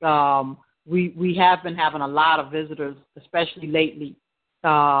 So we have been having a lot of visitors, especially lately,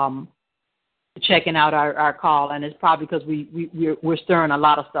 checking out our call, and it's probably because we're stirring a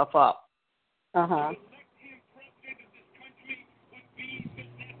lot of stuff up. Uh-huh.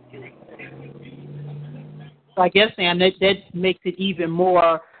 So I guess, Sam, that makes it even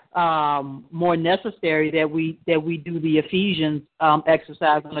more necessary that we do the Ephesians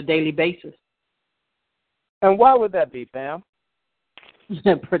exercise on a daily basis. And why would that be, Pam?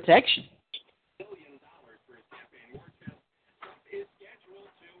 Protection.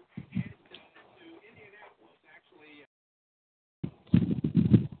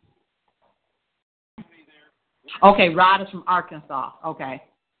 Okay, Rod is from Arkansas. Okay.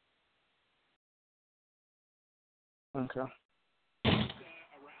 Okay.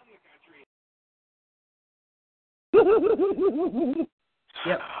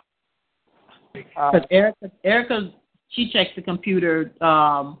 Yep. Because Erica, she checks the computer,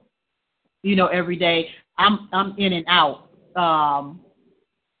 every day. I'm in and out,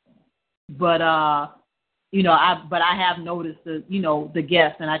 but but I have noticed the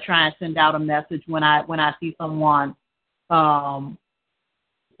guests, and I try and send out a message when I see someone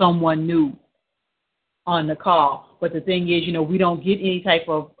new on the call. But the thing is, we don't get any type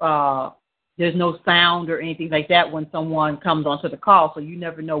of there's no sound or anything like that when someone comes onto the call, so you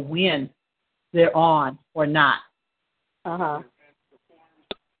never know when they're on or not.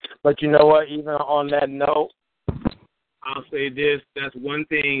 But you know what? Even on that note, I'll say this: that's one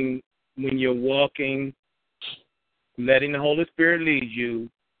thing when you're walking, letting the Holy Spirit lead you.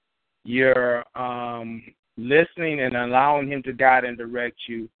 You're listening and allowing Him to guide and direct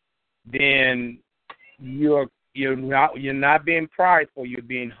you. Then you're not being prideful. You're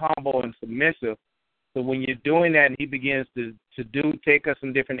being humble and submissive. So when you're doing that, and He begins to take us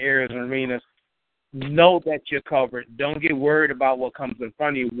in different areas and arenas, know that you're covered. Don't get worried about what comes in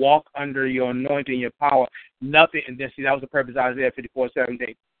front of you. Walk under your anointing, your power. Nothing, and then see, that was the purpose of Isaiah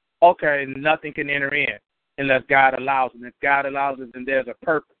 54:17. Okay, nothing can enter in unless God allows it. And if God allows it, then there's a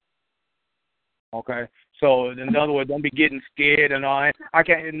purpose. Okay? So, in other words, don't be getting scared and all that. I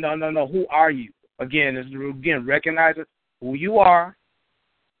can't, no. Who are you? Again, recognize who you are,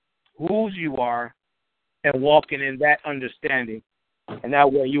 whose you are, and walking in that understanding. And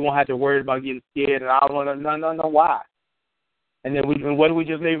that way you won't have to worry about getting scared. And I don't want to, no, why? And then what do we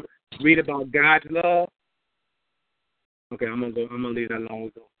just read about God's love? Okay, I'm gonna leave that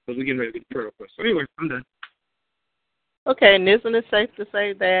alone because we're getting ready to get prayer first. So anyway, I'm done. Okay, and isn't it safe to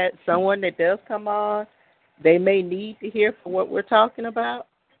say that someone that does come on, they may need to hear for what we're talking about?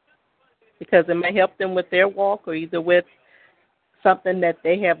 Because it may help them with their walk or either with something that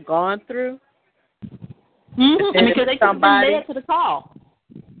they have gone through. And because they could have been led to the call.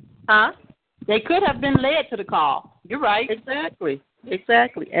 Huh? They could have been led to the call. You're right. Exactly.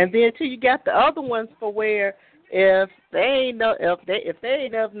 And then too, you got the other ones for where if they ain't no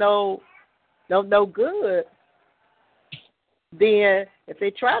good, then if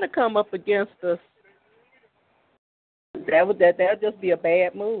they try to come up against us, that'll just be a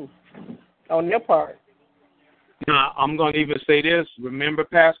bad move on their part. Now, I'm going to even say this. Remember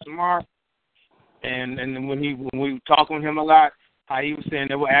Pastor Mark? And when we were talking with him a lot, how he was saying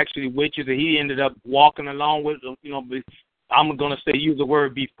there were actually witches that he ended up walking along with, I'm going to use the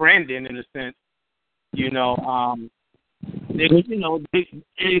word befriending in a sense, and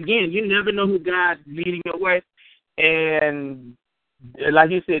again, you never know who God's leading your way. And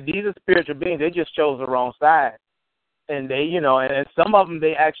like you said, these are spiritual beings. They just chose the wrong side. And they, and some of them,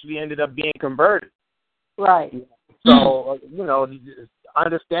 they actually ended up being converted. Right. So,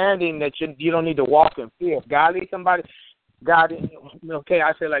 understanding that you don't need to walk in fear. If God leads somebody, I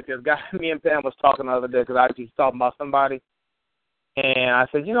say like this. Me and Pam was talking the other day because I was talking about somebody. And I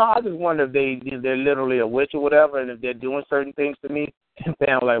said, I just wonder if they're literally a witch or whatever, and if they're doing certain things to me. And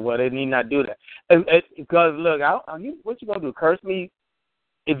Pam was like, well, they need not do that. Because, look, what you going to do, curse me?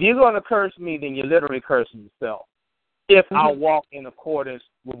 If you're going to curse me, then you're literally cursing yourself. If I walk in accordance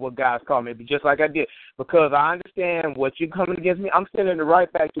with what God's called me, just like I did. Because I understand what you're coming against me, I'm sending it right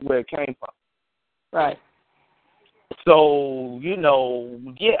back to where it came from. Right. So,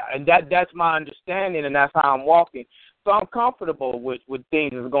 and that's my understanding, and that's how I'm walking. So I'm comfortable with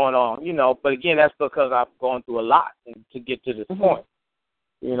things that's going on, But again, that's because I've gone through a lot to get to this point,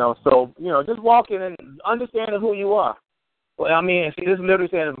 So, just walking and understanding who you are. Well, I mean, see, this is literally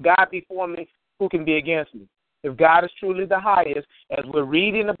saying, if God be for me, who can be against me? If God is truly the highest, as we're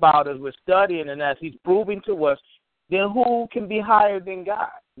reading about, as we're studying, and as He's proving to us, then who can be higher than God?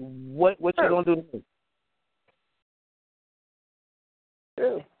 What you going to do to me?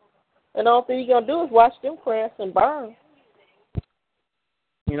 True. And all thing you're going to do is watch them crash and burn.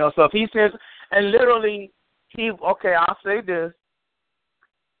 So if He says, and literally, I'll say this.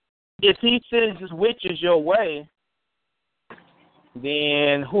 If He sends His witches your way,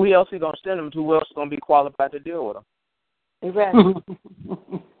 then who else is going to send them to? Who else is going to be qualified to deal with them? Exactly.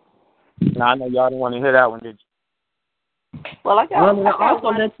 Now, I know y'all didn't want to hear that one, did you? Well, I also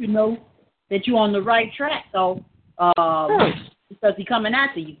let you know that you're on the right track, though, because He's coming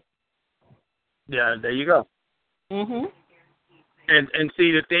after you. Yeah, there you go. Mhm. And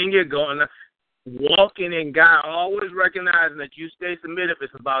see, the thing you're going, walking in God, always recognizing that you stay submitted.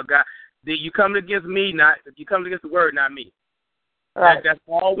 It's about God. That you come against me, you come against the word, not me. Right. That's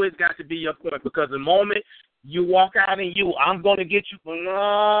always got to be your point, because the moment you walk out in you, I'm going to get you.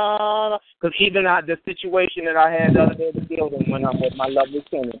 No, because even the situation that I had the other day to deal with when I'm with my lovely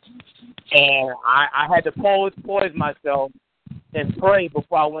tenant, and I had to poise myself and pray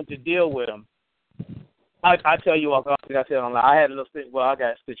before I went to deal with him. I tell you what, I said online, I had I got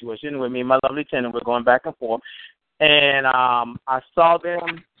a situation with me and my lovely tenant. We're going back and forth, and I saw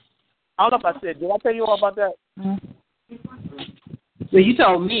them. I don't know if I said, did I tell you all about that? Well, you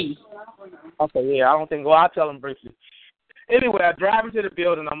told me. Okay, yeah, I don't think, well, I'll tell them briefly. Anyway, I drive into the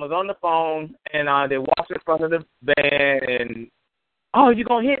building. I was on the phone, and they walked in front of the van, and, oh, you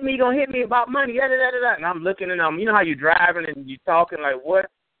going to hit me? You going to hit me about money? Da-da-da-da-da. And I'm looking, and you know how you driving, and you talking like, what?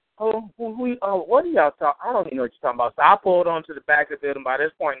 What are y'all talking? I don't even know what you're talking about. So I pulled onto the back of the building. By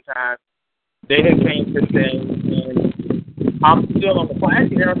this point in time, they had came to the thing, and I'm still on the phone.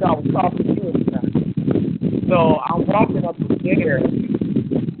 Actually, Erica, I was talking to you at the time. So I'm walking up the stairs,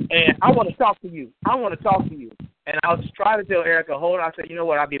 and I want to talk to you. And I was trying to tell Erica, hold on. I said, you know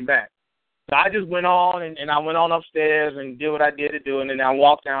what, I'll be back. So I just went on, and I went on upstairs and did what I did to do, and then I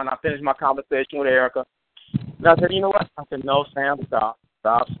walked down, and I finished my conversation with Erica. And I said, you know what? I said, no, Sam, stop.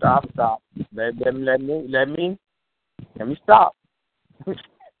 Let me stop.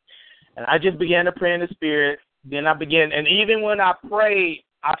 And I just began to pray in the Spirit. Then I began, and even when I prayed,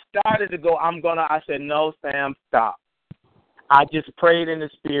 I started to go, I said, no, Sam, stop. I just prayed in the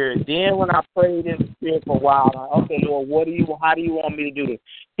Spirit. Then when I prayed in the Spirit for a while, okay, Lord, how do you want me to do this?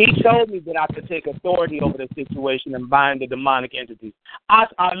 He told me that I could take authority over the situation and bind the demonic entities. I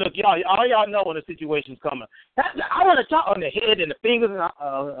look, y'all, all y'all know when the situation's coming. I want to talk on the head and the fingers. And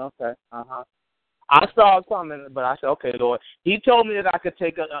okay, I saw it coming, but I said, okay, Lord. He told me that I could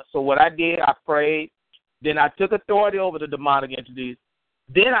take so what I did, I prayed. Then I took authority over the demonic entities.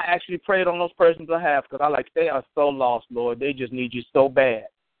 Then I actually prayed on those persons I have because they are so lost, Lord. They just need you so bad.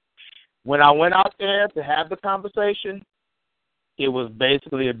 When I went out there to have the conversation, it was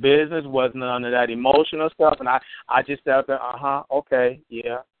basically a business, wasn't none of that emotional stuff. And I just sat there, okay,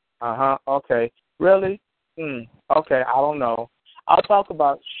 yeah, okay. Really? Okay, I don't know. I'll talk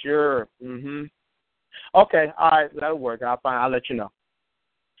about it. Sure. Okay, all right, that'll work. I'll let you know.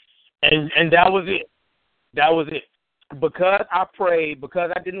 And that was it. Because I prayed,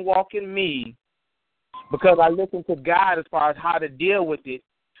 because I didn't walk in me, because I listened to God as far as how to deal with it,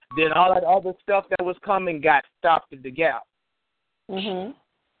 then all that other stuff that was coming got stopped at the gap.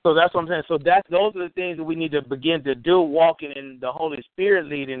 So that's what I'm saying. So those are the things that we need to begin to do, walking in the Holy Spirit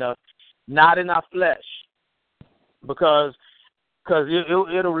leading us, not in our flesh, because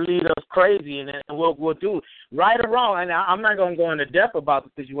it'll lead us crazy, and then we'll do right or wrong. And I'm not going to go into depth about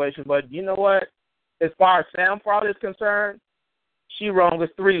the situation, but you know what? As far as Sam Fraud is concerned, she wrong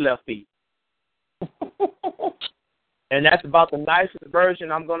with 3 left feet. And that's about the nicest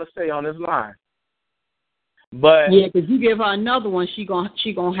version I'm going to say on this line. But yeah, because you give her another one,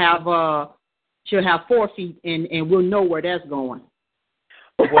 she'll have 4 feet, and we'll know where that's going.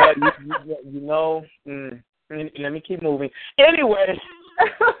 Well, you know, let me keep moving. Anyway,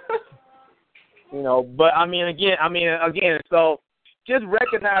 but I mean, again, so. Just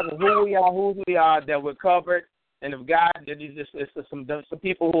recognizing who we are, that we're covered, and if God, it's some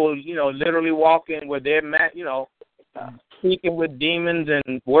people who literally walking where they're speaking with demons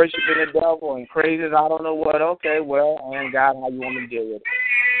and worshiping the devil and crazies. I don't know what. Okay, well, and God, how you want me to deal with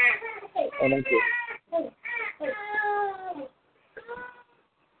it? And that's it.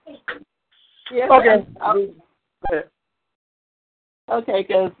 Yes, okay. Okay,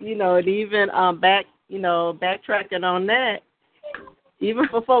 because even backtracking on that. Even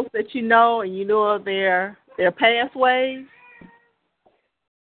for folks that you know and you know of their past ways,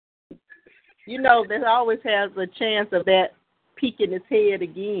 there always has a chance of that peeking its head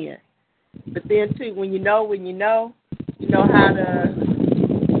again. But then, too, when you know how to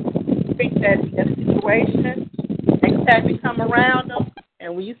fix that situation. Next time you come around them,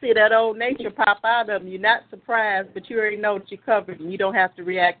 and when you see that old nature pop out of them, you're not surprised, but you already know that you're covered, and you don't have to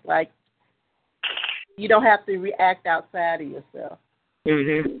react outside of yourself.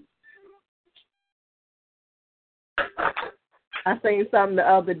 I seen something the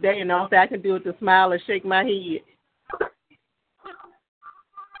other day, and all I can do is to smile and shake my head.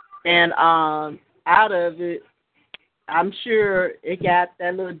 And out of it, I'm sure it got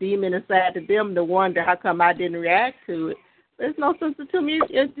that little demon inside of them to wonder how come I didn't react to it. There's no sense to me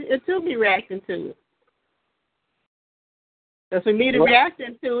reacting to it. Because for me to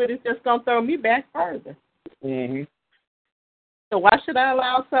reacting to it, it's just going to throw me back further. So why should I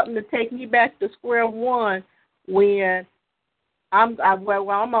allow something to take me back to square one when I'm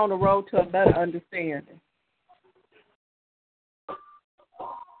on the road to a better understanding?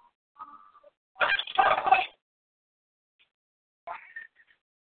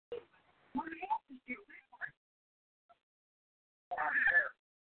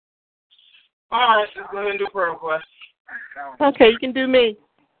 All right, let's go ahead and do prayer request. Okay, you can do me.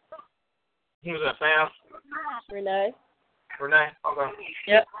 Who's that, Sam? Renee. Okay.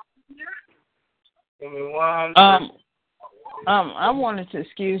 Yep. Give me one. I wanted to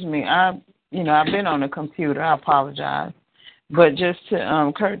excuse me. I've been on the computer. I apologize, but just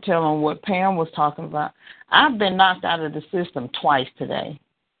to curtail on what Pam was talking about, I've been knocked out of the system twice today.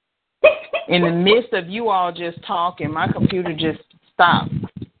 In the midst of you all just talking, my computer just stopped.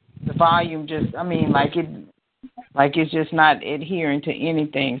 The volume just, like it's just not adhering to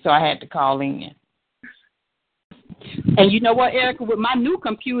anything. So I had to call in. And you know what, Erica? With my new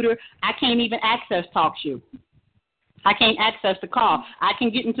computer, I can't even access TalkShoe. I can't access the call. I can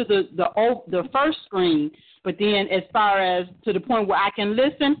get into the first screen, but then as far as to the point where I can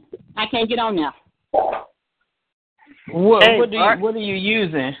listen, I can't get on now. What are you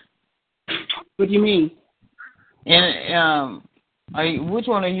using? What do you mean? And which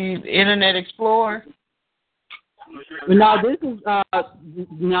one are you using? Internet Explorer? No, this is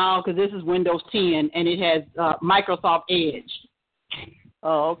because this is Windows 10 and it has Microsoft Edge.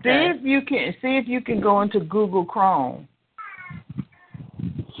 Oh, okay. See if you can go into Google Chrome.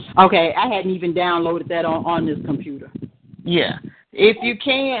 Okay, I hadn't even downloaded that on this computer. Yeah. If you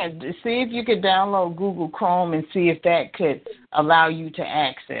can, see if you could download Google Chrome and see if that could allow you to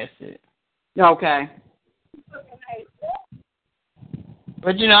access it. Okay.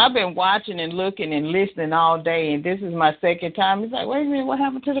 But, I've been watching and looking and listening all day, and this is my second time. It's like, wait a minute, what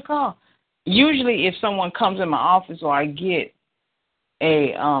happened to the call? Usually if someone comes in my office or I get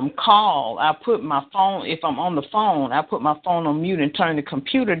a call, I put my phone, if I'm on the phone, I put my phone on mute and turn the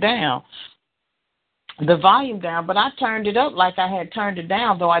computer down, the volume down, but I turned it up like I had turned it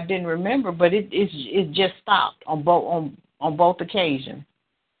down, though I didn't remember, but it just stopped on both occasions.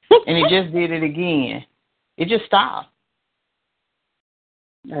 And it just did it again. It just stopped.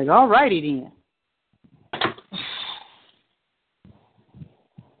 Like, all righty then.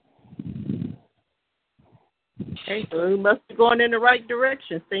 Okay, so we must be going in the right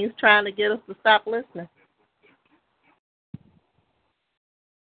direction. Things trying to get us to stop listening.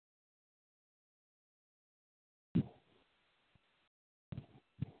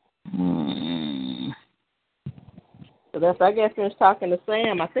 So that's, I guess, finished talking to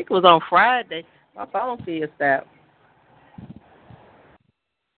Sam. I think it was on Friday. My phone fee is that.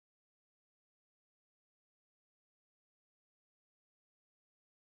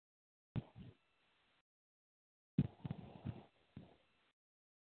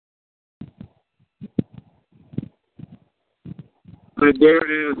 But there it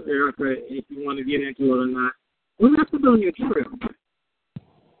is, Erica, if you want to get into it or not. What happened on your trip?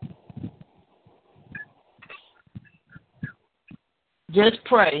 Just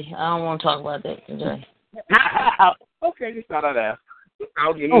pray. I don't want to talk about that today. Okay, just thought I'd ask.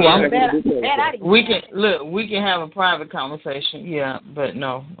 We can have a private conversation. Yeah, but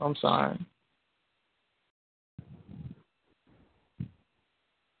no, I'm sorry.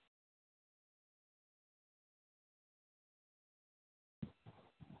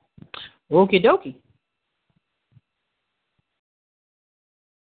 Okie dokie.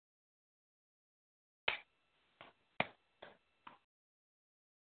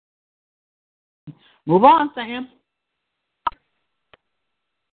 Move on, Sam.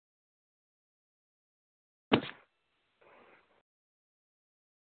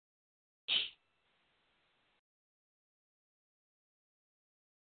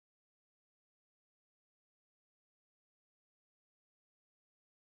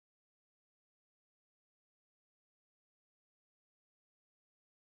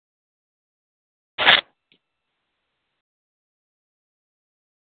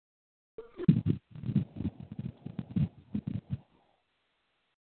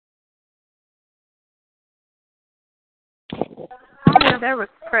 Is there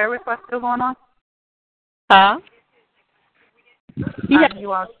prayer request still going on? Huh?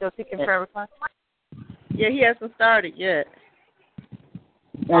 You all still taking prayer requests? Yeah, he hasn't started yet.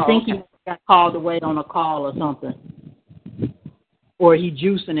 I think he got called away on a call or something. Or he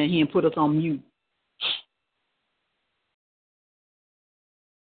juicing and he put us on mute.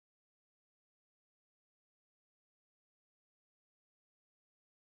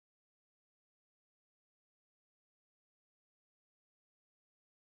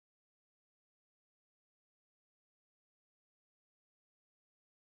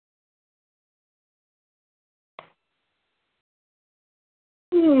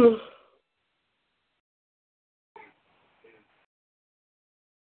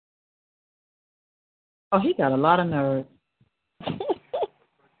 Oh, he got a lot of nerve.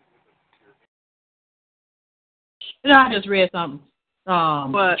 I just read something.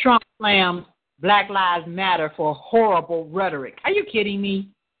 Trump slams Black Lives Matter for horrible rhetoric. Are you kidding me?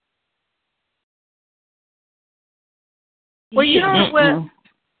 Well, you heard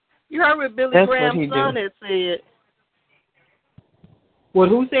what Billy Graham's son had said. What?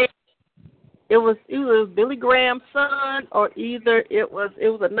 Who said? It was Billy Graham's son, or either it was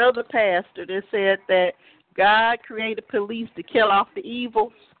another pastor that said that God created police to kill off the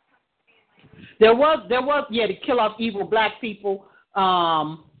evil. There was to kill off evil black people.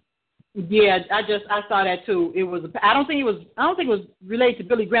 Yeah, I saw that too. It was I don't think it was related to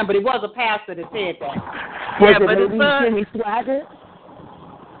Billy Graham, but it was a pastor that said that. Yeah, but his son, Jimmy Swaggart.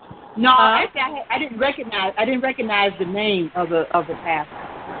 No, actually, I didn't recognize the name of the pastor.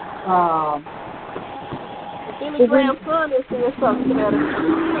 Billy Graham's son is saying something to that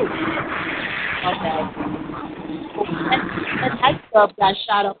effect. Okay. That nightclub got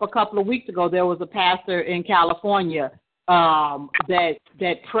shot up a couple of weeks ago. There was a pastor in California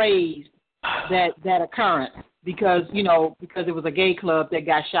that praised that occurrence because it was a gay club that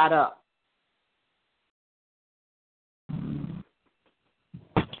got shot up.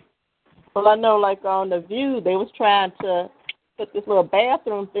 Well, I know, like on The View, they was trying to put this little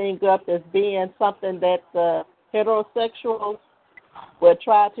bathroom thing up as being something that the heterosexuals would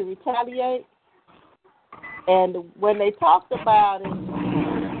try to retaliate. And when they talked about it,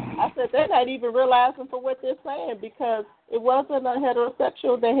 I said they're not even realizing for what they're saying, because it wasn't a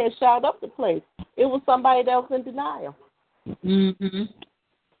heterosexual that had shot up the place. It was somebody that was in denial. Mm-hmm.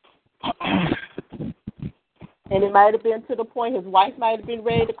 And it might have been to the point his wife might have been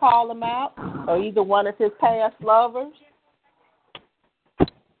ready to call him out, or either one of his past lovers.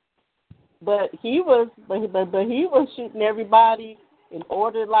 But he was shooting everybody in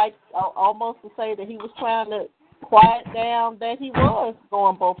order, like almost to say that he was trying to quiet down that he was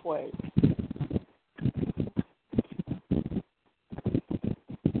going both ways.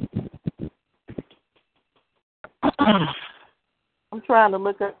 I'm trying to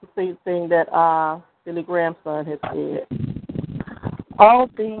look up the same thing that Billy Graham's son has said. All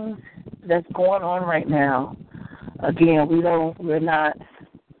things that's going on right now, again, we don't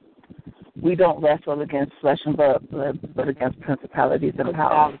wrestle against flesh and blood, but against principalities and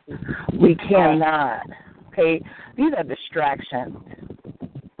powers. We cannot. Okay, these are distractions.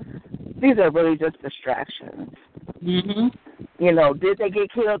 These are really just distractions. Mm-hmm. You know, did they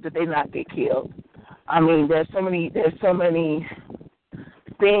get killed? Did they not get killed? I mean, there's so many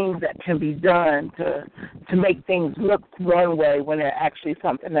things that can be done to make things look one way when they're actually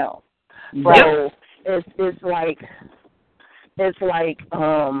something else. Right. So it's like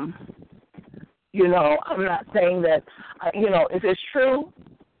you know, I'm not saying that if it's true,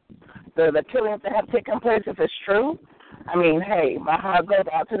 the killings that have taken place, if it's true, I mean, hey, my heart goes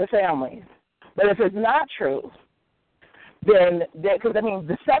out to the families. But if it's not true, then because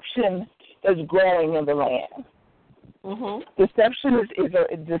deception is growing in the land. Mm-hmm. Deception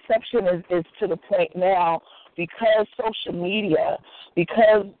is to the point now, because social media,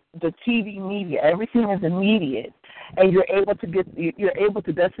 because the TV media, everything is immediate, and you're able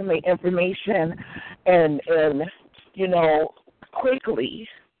to disseminate information and quickly,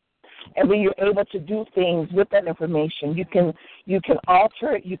 and when you're able to do things with that information, you can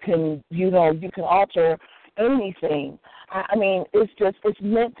alter it. You can alter anything. I mean, it's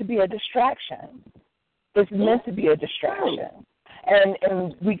meant to be a distraction. It's meant to be a distraction,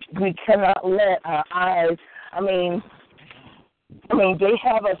 and we cannot let our eyes. I mean, they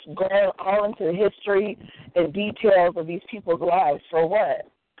have us going all into the history and details of these people's lives. For what?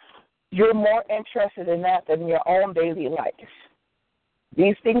 You're more interested in that than your own daily life.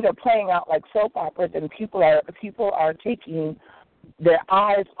 These things are playing out like soap operas, and people are taking their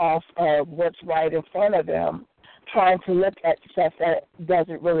eyes off of what's right in front of them, trying to look at stuff that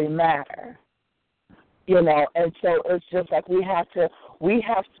doesn't really matter. And so it's just like we have to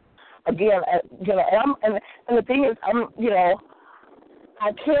again, and the thing is,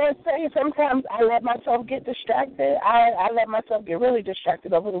 I can't say sometimes I let myself get distracted. I let myself get really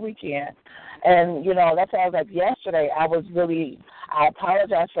distracted over the weekend. And, that's why I was like yesterday, I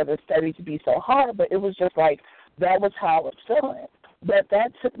apologize for the study to be so hard, but it was just like that was how I was feeling. But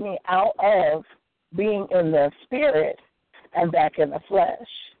that took me out of being in the spirit and back in the flesh.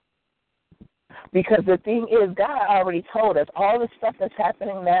 Because the thing is, God already told us all the stuff that's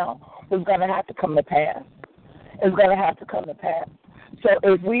happening now is going to have to come to pass. It's going to have to come to pass. So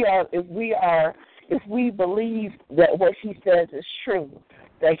if we believe that what He says is true,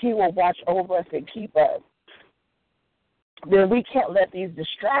 that He will watch over us and keep us, then we can't let these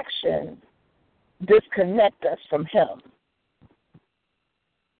distractions disconnect us from Him.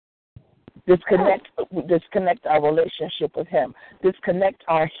 Disconnect our relationship with Him. Disconnect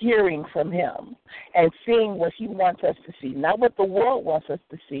our hearing from Him and seeing what He wants us to see. Not what the world wants us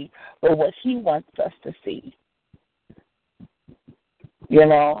to see, but what He wants us to see.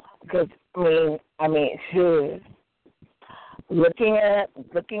 Because, looking at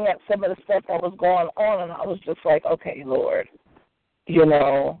some of the stuff that was going on, and I was just like, okay, Lord, you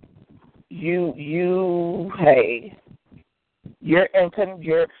know, hey,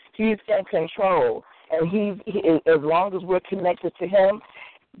 he's in control, and as long as we're connected to him,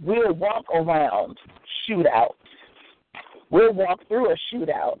 we'll walk around shootouts. We'll walk through a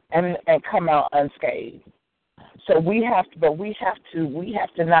shootout and come out unscathed. So we have to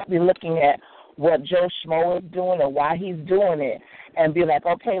not be looking at what Joe Schmo is doing and why he's doing it, and be like,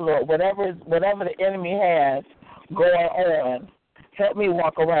 okay, Lord, whatever the enemy has going on, help me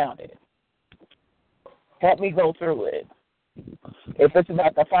walk around it. Help me go through it. If it's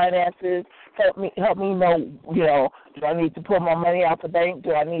about the finances, help me know, you know, do I need to pull my money out the bank?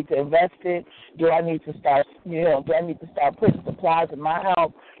 Do I need to invest it? Do I need to start putting supplies in my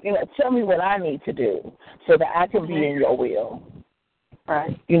house? You know, tell me what I need to do so that I can be in your will.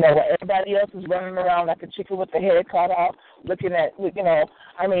 Right. You know, where everybody else is running around like a chicken with the head cut off, looking at, you know,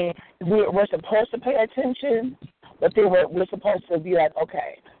 I mean, we're supposed to pay attention, but then we're supposed to be like,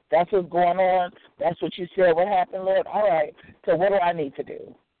 okay, that's what's going on. That's what you said. What happened, Lord? All right. So what do I need to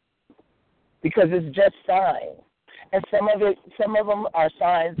do? Because it's just signs, and some of them are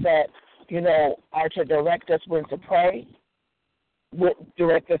signs that, you know, are to direct us when to pray,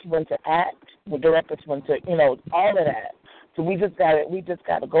 direct us when to act, direct us when to, you know, all of that. So we just got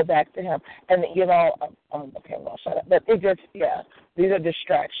to go back to him, and you know, okay, well, shut up. But these are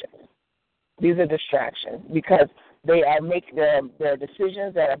distractions. These are distractions because they are making their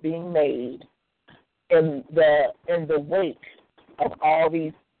decisions that are being made in the wake of all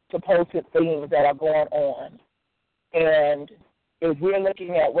these supposed things that are going on. And if we're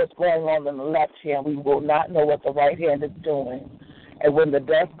looking at what's going on in the left hand, we will not know what the right hand is doing. And when the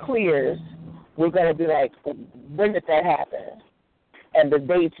dust clears, we're going to be like, when did that happen? And the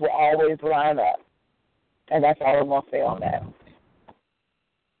dates will always line up. And that's all I'm going to say on that.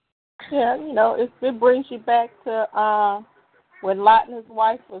 Yeah, you know, it brings you back to when Lot and his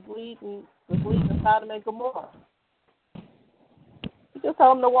wife was leading Sodom and Gomorrah. He just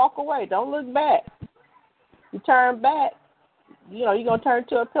told them to walk away. Don't look back. You turn back, you know, you're going to turn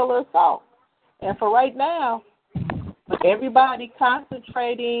to a pillar of salt. And for right now, everybody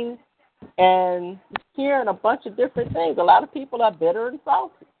concentrating and hearing a bunch of different things. A lot of people are bitter and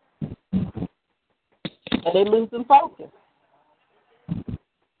salty. And they're losing focus.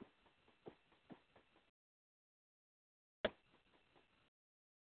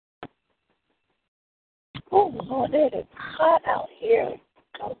 Oh, Lord, it is hot out here.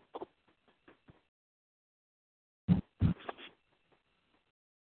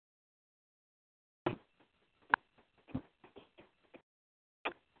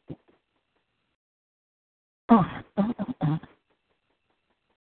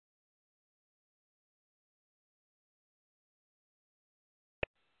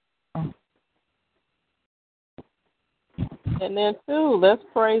 And then, too, let's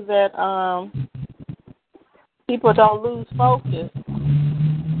pray that people don't lose focus,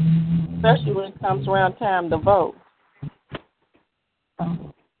 especially when it comes around time to vote.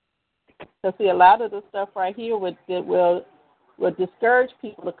 Because, see, a lot of the stuff right here will discourage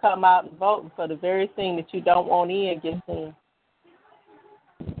people to come out and vote for the very thing that you don't want in gets in.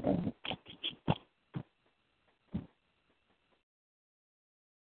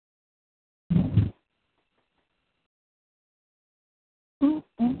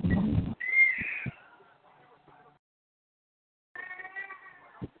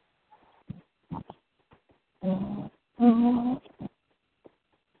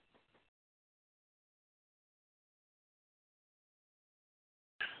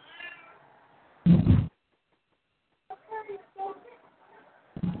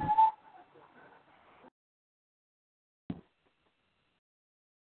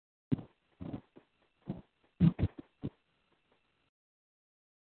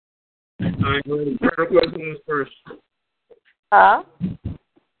 All right, ready. Prayer questions first. Huh?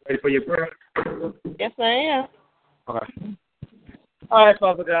 Ready for your prayer? Yes, I am. Okay. All right,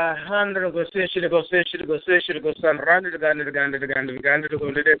 Father God.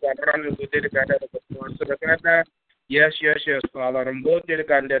 Yes, Father. I'm both the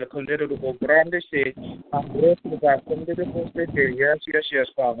candidate to go brand say, yes,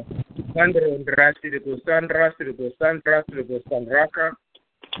 Father. And Rasti to go San Rasti to go San Rasti to go San Raka.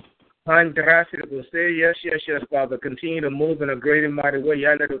 And Rasti to go say, yes, Father. Continue to move in a great and mighty way.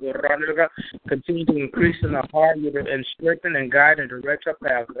 Continue to increase in our heart and strengthen and guide and direct our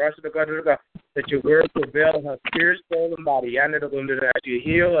path. That your word prevail in our spirit, soul, and body. As you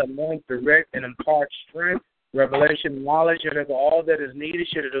heal, anoint, direct, and impart strength revelation, knowledge, all that is needed,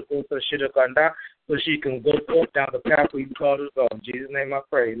 so she can go forth down the path where you called her to go. In Jesus' name I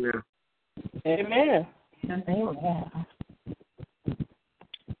pray. Amen. Amen.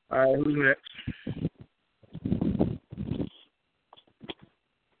 All right, who's next?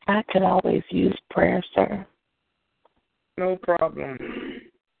 I could always use prayer, sir. No problem.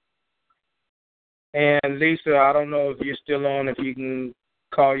 And Lisa, I don't know if you're still on, if you can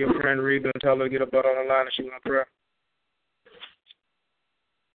call your friend Reba and tell her to get up on the line and she want prayer.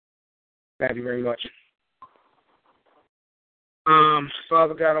 Thank you very much.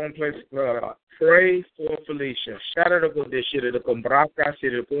 Father God, I want to pray for Felicia.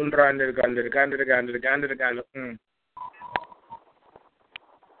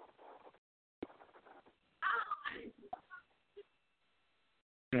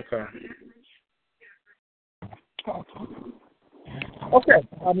 Okay.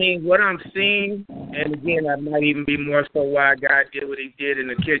 I mean, what I'm seeing, and again, that might even be more so why God did what he did in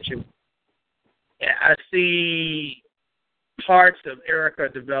the kitchen. I see parts of Erica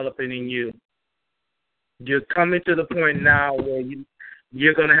developing in you. You're coming to the point now where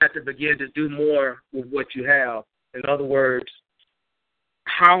you're going to have to begin to do more with what you have. In other words,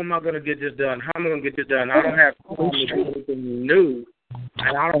 how am I going to get this done? How am I going to get this done? I don't have time to do anything new,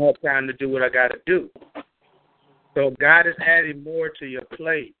 and I don't have time to do what I got to do. So God is adding more to your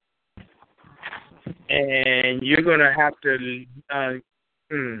plate, and you're going to have to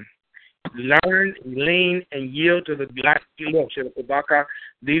learn, lean, and yield to the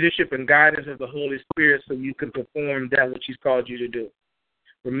leadership and guidance of the Holy Spirit so you can perform that which he's called you to do.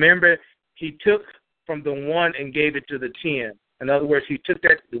 Remember, he took from the one and gave it to the 10. In other words, he took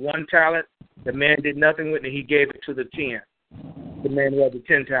the 1 talent, the man did nothing with it, he gave it to the 10, the man who had the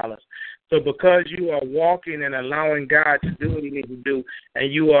 10 talents. So because you are walking and allowing God to do what he needs to do,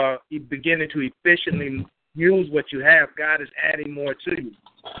 and you are beginning to efficiently use what you have, God is adding more to you.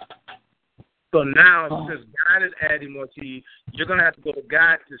 So now, since God is adding more to you, you're going to have to go to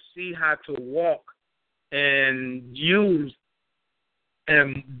God to see how to walk and use.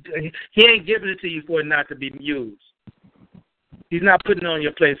 And he ain't giving it to you for it not to be used. He's not putting it on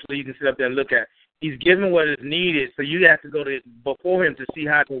your plate so you can sit up there and look at it. He's giving what is needed, so you have to go to before him to see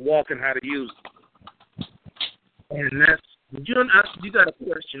how to walk and how to use it. And that's you got a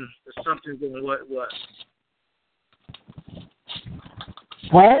question or something going what?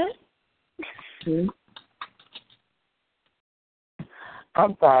 What?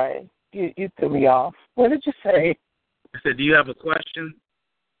 I'm sorry. You threw me off. What did you say? I said, do you have a question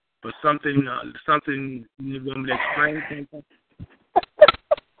or something? Something you want me to explain? Something?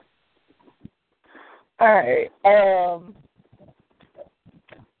 All right.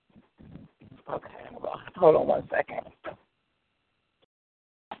 Okay. Hold on 1 second.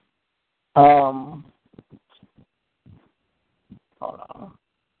 Hold on.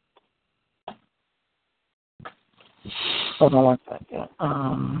 Hold on 1 second.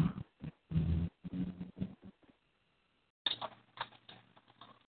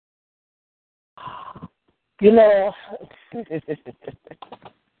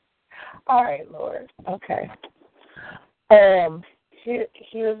 All right, Lord. Okay.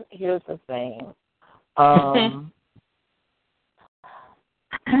 Here's the thing. I'm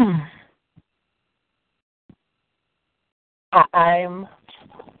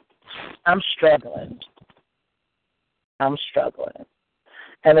struggling. I'm struggling,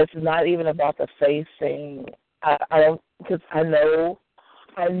 and it's not even about the faith thing. I don't, because I know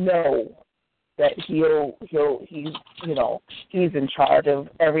that he's in charge of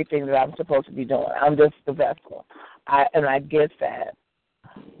everything that I'm supposed to be doing. I'm just the vessel, and I get that,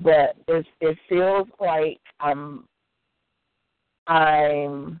 but it feels like I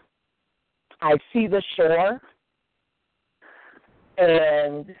see the shore,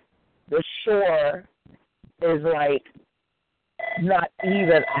 and the shore is like not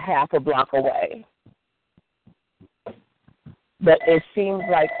even a half a block away. But it seems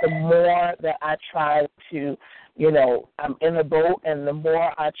like the more that I try to, I'm in a boat, and the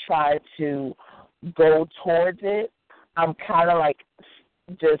more I try to go towards it, I'm kind of like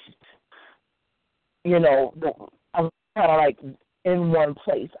just, I'm kind of like in one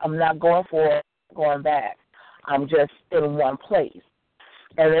place. I'm not going forward, going back. I'm just in one place.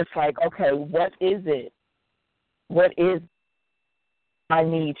 And it's like, okay, what is it? What is I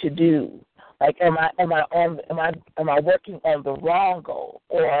need to do? Like, am I working on the wrong goal,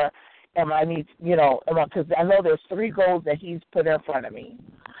 or because I know there's 3 goals that he's put in front of me.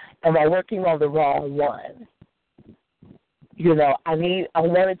 Am I working on the wrong one? That's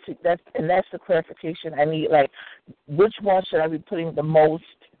the clarification I need. Like, which one should I be putting the most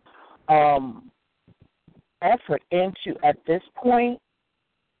effort into at this point,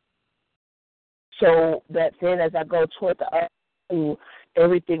 so that then as I go toward the other,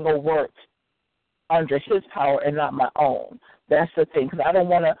 everything will work under his power and not my own. That's the thing, because I don't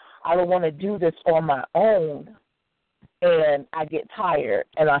want to do this on my own, and I get tired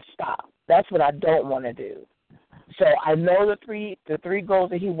and I stop. That's what I don't want to do. So I know the three goals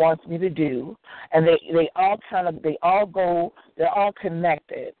that he wants me to do, and they're all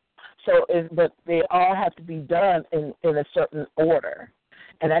connected. So, but they all have to be done in a certain order,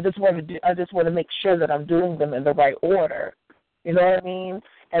 and I just want to make sure that I'm doing them in the right order. You know what I mean?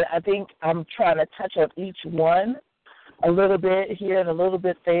 And I think I'm trying to touch on each one a little bit here and a little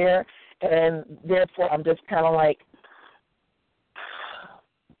bit there, and therefore I'm just kind of like,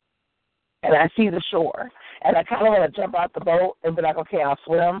 and I see the shore, and I kind of want to jump out the boat and be like, okay, I'll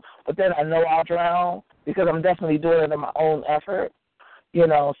swim, but then I know I'll drown because I'm definitely doing it in my own effort, you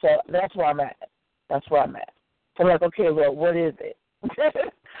know. So that's where I'm at. So I'm like, okay, well, what is it?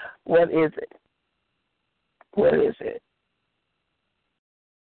 What is it? What is it?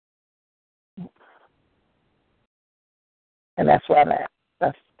 And that's where I'm at.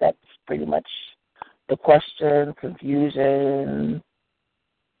 That's pretty much the question, confusion,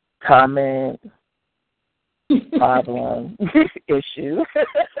 comment, problem, issue.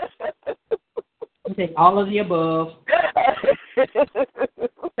 Okay, all of the above.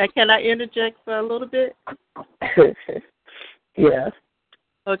 Now, can I interject for a little bit? Yes.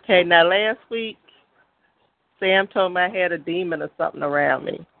 Okay, now last week, Sam told me I had a demon or something around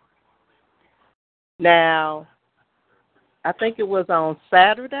me. Now, I think it was on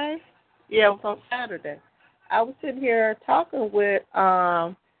Saturday. Yeah, it was on Saturday. I was sitting here talking with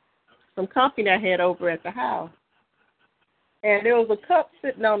some company I had over at the house, and there was a cup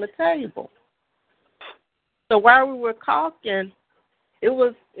sitting on the table. So while we were talking, it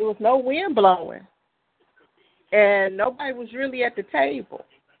was no wind blowing, and nobody was really at the table.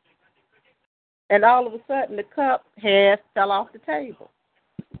 And all of a sudden, the cup fell off the table.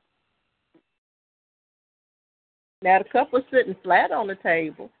 Now, the cup was sitting flat on the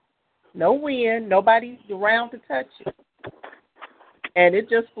table, no wind, nobody around to touch it, and it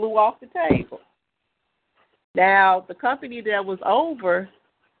just flew off the table. Now, the company that was over,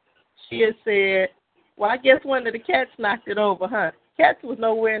 she had said, well, I guess one of the cats knocked it over, huh? Cats was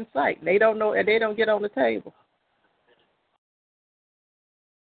nowhere in sight. They don't know, and they don't get on the table.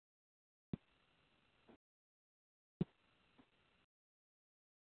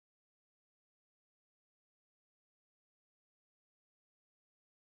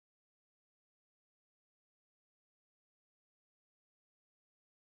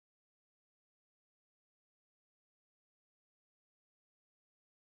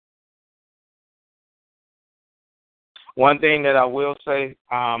 One thing that I will say,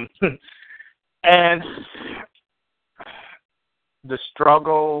 and the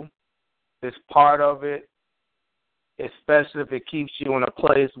struggle is part of it, especially if it keeps you in a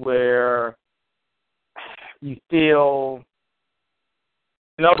place where you feel,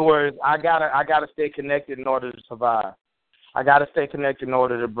 in other words, I gotta stay connected in order to survive. I gotta stay connected in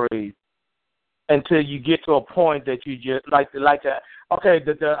order to breathe. Until you get to a point that you just the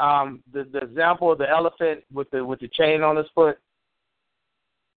example of the elephant with the chain on his foot.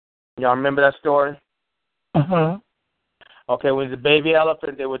 Y'all remember that story? Uh-huh. Okay, when the baby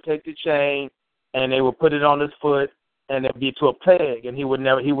elephant, they would take the chain and they would put it on his foot, and it'd be to a peg, and he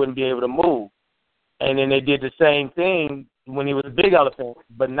wouldn't be able to move. And then they did the same thing when he was a big elephant,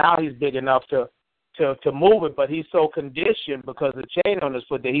 but now he's big enough to move it, but he's so conditioned because of the chain on his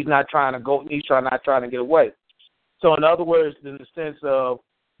foot that he's not trying to go. He's not trying to get away. So, in other words, in the sense of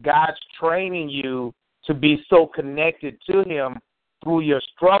God's training you to be so connected to Him through your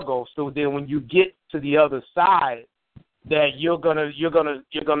struggle, so then when you get to the other side, that you're gonna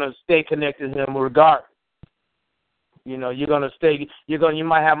stay connected to Him regardless. You know, you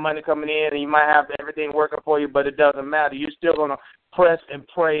might have money coming in and you might have everything working for you, but it doesn't matter. You're still gonna press and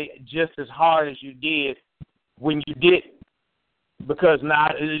pray just as hard as you did when you did it, because now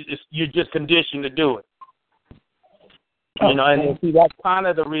you're just conditioned to do it. You know, and see, that's kind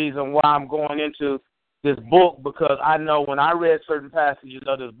of the reason why I'm going into this book, because I know when I read certain passages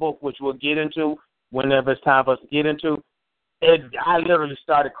of this book, which we'll get into whenever it's time for us to get into, I literally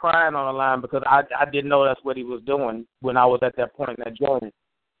started crying on the line because I didn't know that's what he was doing when I was at that point in that journey.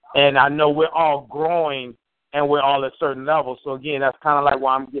 And I know we're all growing and we're all at certain levels. So, again, that's kind of like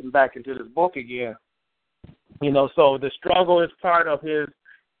why I'm getting back into this book again. You know, so the struggle is part of his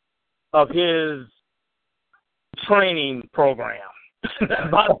training program. That's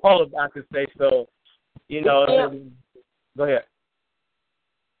about all I can say. So, you know, go ahead.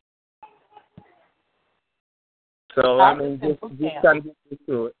 So, I mean, just kind of get used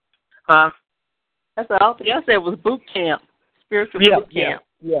to it. That's all y'all said was boot camp, spiritual boot camp.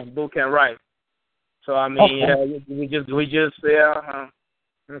 Yeah, boot camp, right. So, I mean, we just,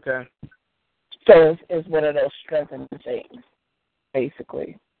 okay. So it's one of those strengthening things,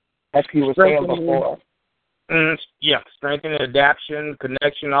 basically, as you were saying before. Yeah, strengthening, adaptation,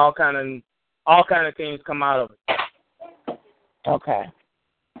 connection, all kind of things come out of it. Okay.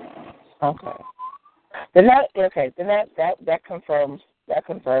 Then that confirms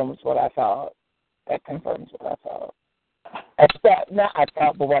what I thought. That confirms what I thought. Not I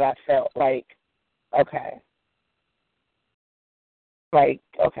thought, but what I felt. Like, okay.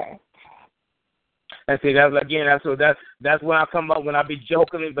 And see, that's when I come up when I be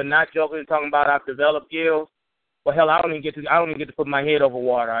joking, but not joking, talking about I've developed skills. Well, hell, I don't even get to put my head over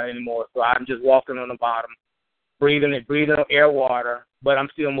water anymore. So I'm just walking on the bottom, breathing air, water, but I'm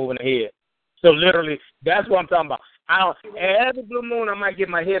still moving ahead. So literally, that's what I'm talking about. Every blue moon, I might get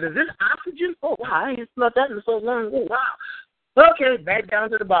my head. Is this oxygen? Oh wow, I ain't smelled that in so long. Oh, wow. Okay, back down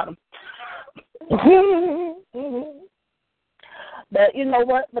to the bottom. But you know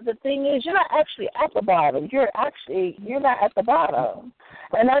what? But the thing is, you're not actually at the bottom. You're not at the bottom.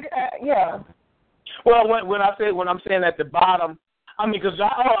 And yeah. Well, when I'm saying at the bottom, I mean, because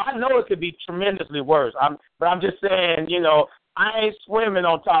I know it could be tremendously worse. But I'm just saying, you know, I ain't swimming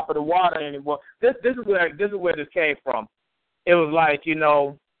on top of the water anymore. This is where this came from. It was like, you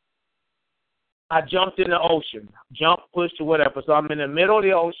know, I jumped in the ocean, pushed or whatever. So I'm in the middle of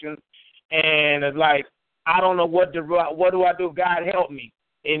the ocean, and it's like I don't know what do I do? God help me!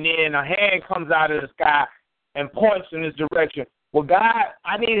 And then a hand comes out of the sky and points in this direction. Well, God,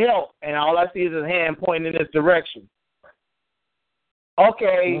 I need help, and all I see is his hand pointing in this direction.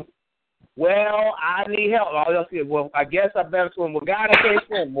 Okay. Well, I need help. All else is, well, I guess I better swim. Well, God, I can't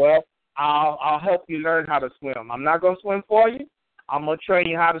swim. Well, I'll help you learn how to swim. I'm not going to swim for you. I'm going to train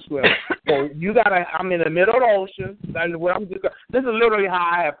you how to swim. So I'm in the middle of the ocean. This is literally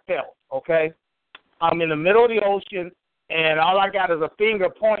how I have felt, okay? I'm in the middle of the ocean, and all I got is a finger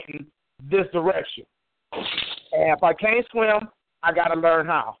pointing this direction. And if I can't swim, I got to learn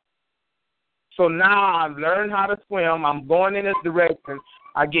how. So now I've learned how to swim. I'm going in this direction.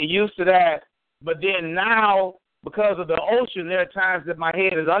 I get used to that. But then now, because of the ocean, there are times that my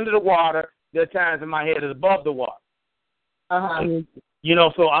head is under the water. There are times that my head is above the water. You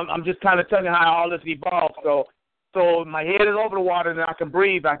know, so I'm just kind of telling you how all this evolves. So my head is over the water, and I can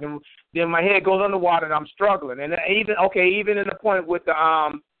breathe. Then my head goes underwater, and I'm struggling. And even in the point with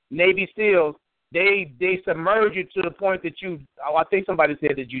the Navy SEALs, they submerge you to the point that I think somebody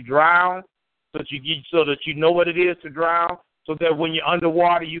said that you drown, so that you know what it is to drown, so that when you're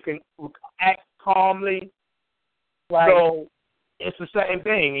underwater you can act calmly. Right. So it's the same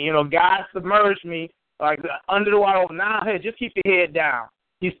thing. You know, God submerged me like under the water. Now, hey, just keep your head down.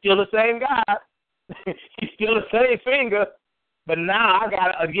 He's still the same God. He's still the same finger. But now I got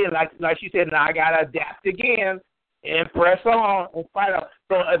to, again, like she said, now I got to adapt again and press on and fight up.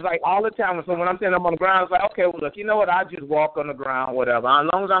 So it's like all the time. So when I'm saying I'm on the ground, it's like, okay, well, look, you know what? I just walk on the ground, whatever. As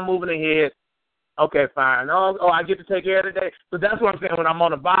long as I'm moving ahead, okay, fine. Oh, I get to take care of the day. So that's what I'm saying when I'm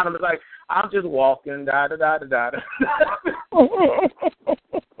on the bottom. It's like, I'm just walking, da-da-da-da-da.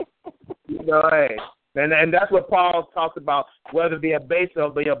 You know, hey. And that's what Paul talks about, whether it be a base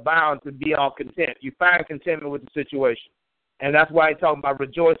or be abound, to be all content. You find contentment with the situation. And that's why he's talking about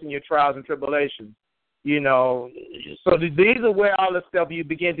rejoicing your trials and tribulations. You know, so these are where all this stuff you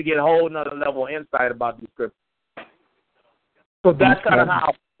begin to get a whole nother level of insight about the scripture. So that's kind of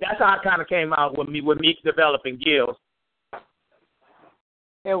how it kind of came out with me developing skills.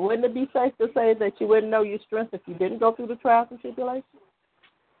 And wouldn't it be safe to say that you wouldn't know your strength if you didn't go through the trials and tribulations?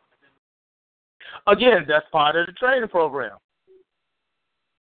 Again, that's part of the training program.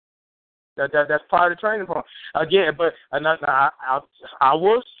 That's part of the training program. Again, but I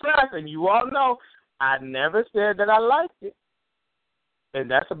will stress, and you all know, I never said that I liked it. And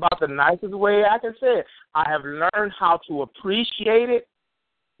that's about the nicest way I can say it. I have learned how to appreciate it,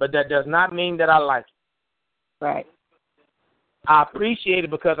 but that does not mean that I like it. Right. I appreciate it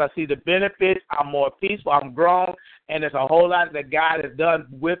because I see the benefits. I'm more peaceful. I'm grown. And there's a whole lot that God has done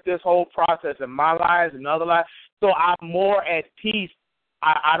with this whole process in my lives and other lives. So I'm more at peace.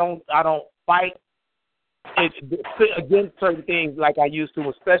 I don't fight against certain things like I used to,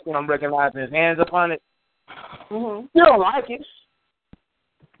 especially when I'm recognizing his hands upon it. Mm-hmm. You don't like it.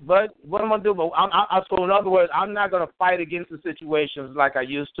 But what I'm going to do, so in other words, I'm not going to fight against the situations like I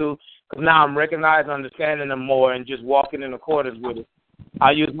used to, because now I'm recognizing, understanding them more, and just walking in accordance with it. I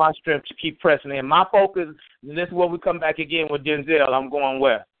use my strength to keep pressing in. My focus, and this is where we come back again with Denzel, I'm going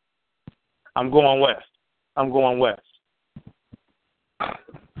west. I'm going west.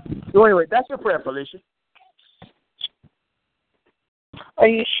 So anyway, that's your prayer, Felicia. Are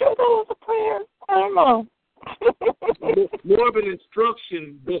you sure that was a prayer? I don't know. More of an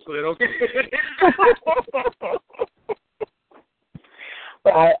instruction booklet, okay?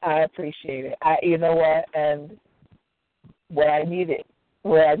 But I appreciate it. You know what? And what I needed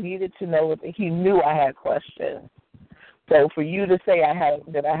to know was that he knew I had questions. So for you to say I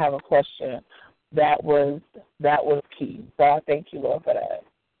have a question, that was key. So I thank you, Lord, for that.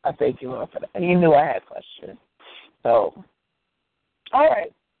 I thank you, Lord, for that. He knew I had questions. So, all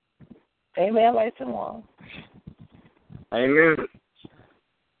right. Amen, lights and long. Amen.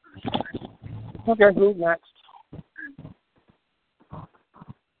 Okay, who's next?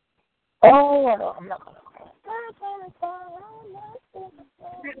 Oh, I'm not going to call.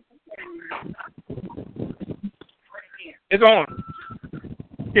 It's on.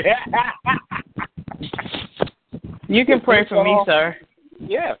 You can pray for me, sir.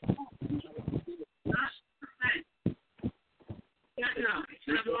 Yeah.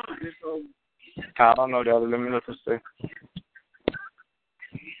 I don't know, Daddy. Let me look and see.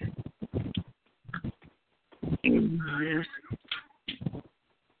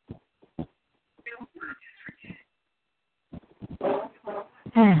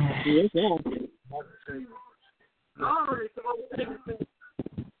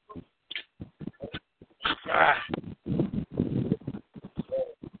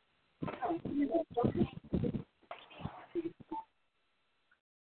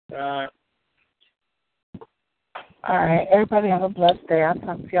 All right. Everybody have a blessed day. I'll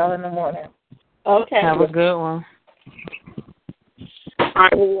talk to y'all in the morning. Okay. Have a good one. All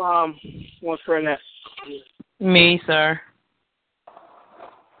right. Who wants for next? Me, sir.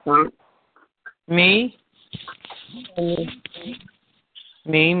 Huh? Me.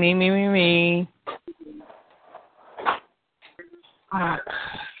 Me.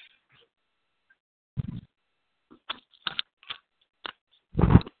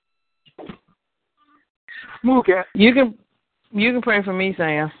 Okay. You can pray for me,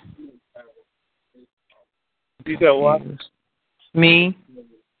 Sam. You said what? Me.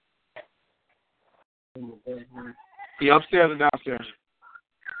 You upstairs or downstairs?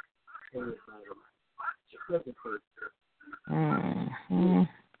 Mm-hmm.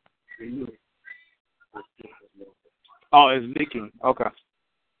 Oh, it's leaking. Okay.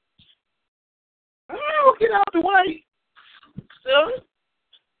 Oh, get out the way.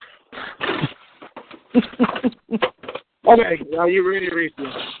 Okay, are you ready, Reese?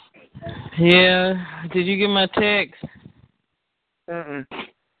 Yeah. Did you get my text?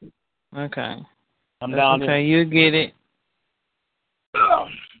 Okay. I'm down okay, there. you get it. I'll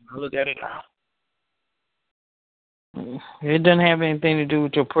look at it now. It doesn't have anything to do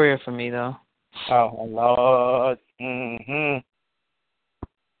with your prayer for me, though. Oh, Lord. Mm-hmm.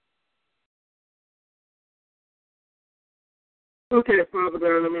 Okay, Father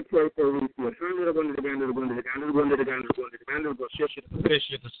God, let me pray for Ruth.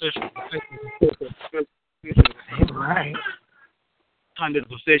 Right.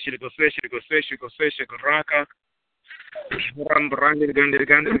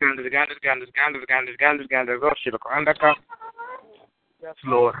 Yes,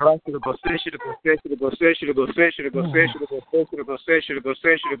 Lord.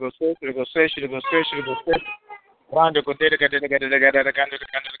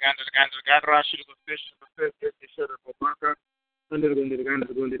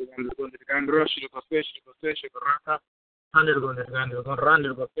 Yes,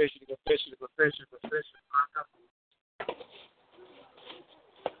 Father.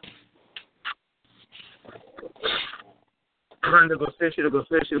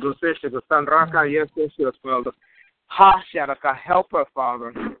 Help her,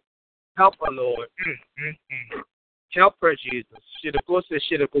 Father. Help her, Lord. Help her, Jesus.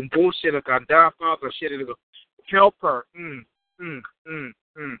 Father. Help her.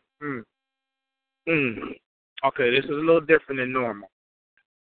 Okay, this is a little different than normal.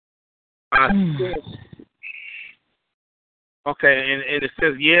 Okay, and it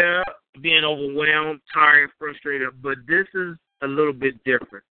says, yeah, being overwhelmed, tired, frustrated, but this is a little bit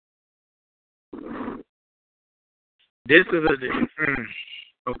different. This is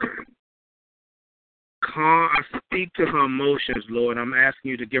okay. I speak to her emotions, Lord. I'm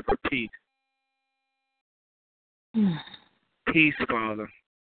asking you to give her peace. Peace, Father.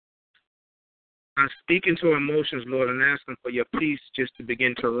 I'm speaking to her emotions, Lord, and asking for your peace just to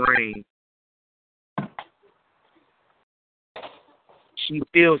begin to reign. She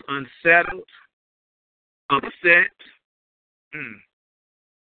feels unsettled, upset.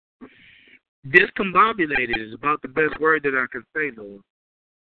 discombobulated is about the best word that I can say, Lord.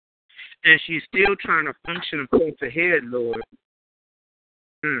 And she's still trying to function and press ahead, Lord.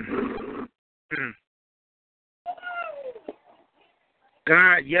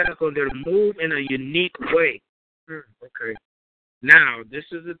 God, yet are going to move in a unique way. Okay. Now, this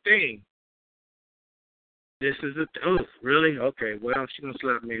is the thing. Oh, really? Okay, well, she's going to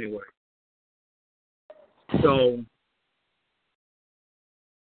slap me anyway. So,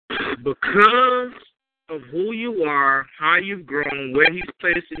 because of who you are, how you've grown, where he's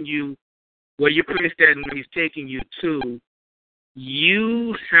placing you, where you placed that and where he's taking you to,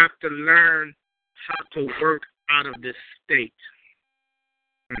 you have to learn how to work out of this state.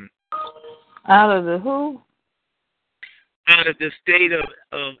 Out of the who? Out of the state of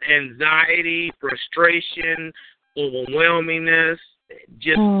anxiety, frustration, overwhelmingness,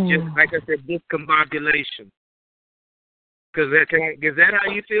 just like I said, discombobulation. Is that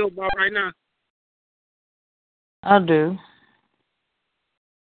how you feel about right now? I do.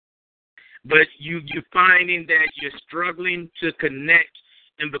 But you're finding that you're struggling to connect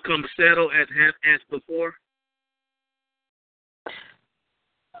and become settled as before?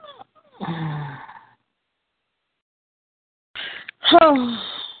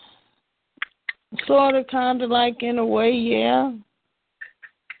 Sort of, kind of like in a way, yeah.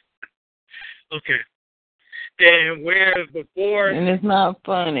 Okay. And whereas before... And it's not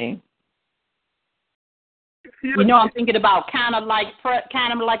funny. You know, I'm thinking about kind of like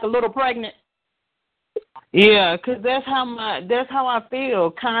a little pregnant. Yeah, 'cause that's how I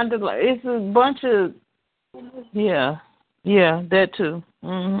feel. Kind of like it's a bunch of yeah, that too.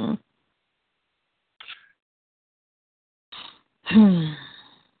 Mhm.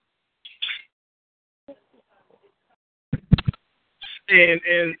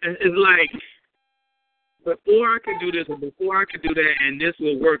 And it's like, before I could do this and before I could do that and this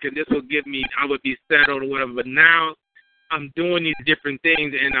will work and this will give me, I would be settled or whatever. But now I'm doing these different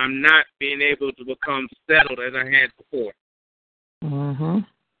things and I'm not being able to become settled as I had before. Mhm.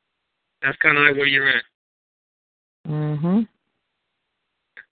 That's kind of like where you're at. Mhm.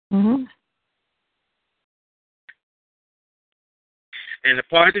 Mhm. And the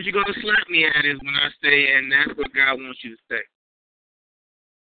part that you're going to slap me at is when I say, and that's what God wants you to say.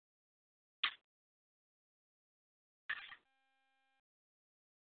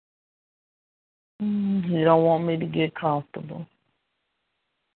 You don't want me to get comfortable.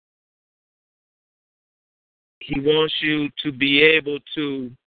 He wants you to be able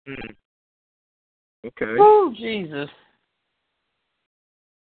to. Okay. Oh, Jesus.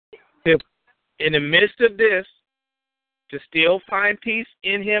 If in the midst of this, to still find peace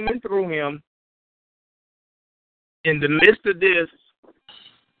in him and through him, in the midst of this,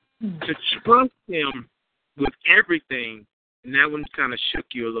 to trust him with everything, and that one kind of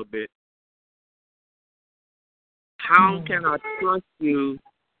shook you a little bit. How can I trust you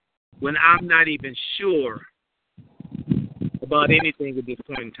when I'm not even sure about anything at this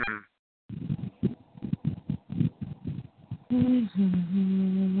point in time?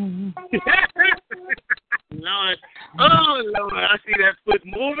 Lord, oh Lord, I see that foot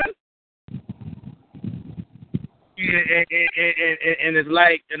moving. And it's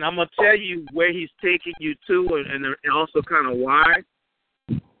like, and I'm gonna tell you where he's taking you to, and also kind of why.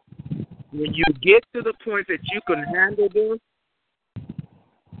 When you get to the point that you can handle this,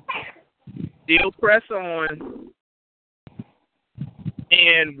 still press on.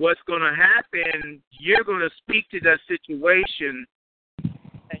 And what's going to happen, you're going to speak to that situation,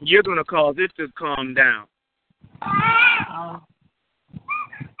 and you're going to cause it to calm down.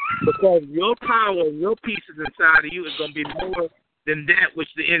 Because your power, your pieces inside of you is going to be more than that which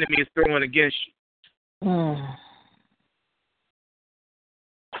the enemy is throwing against you.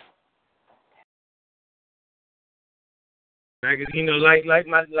 Like, you know, like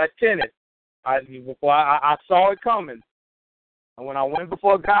tennis. Before I saw it coming. And when I went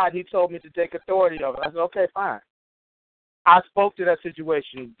before God, he told me to take authority of it. I said, okay, fine. I spoke to that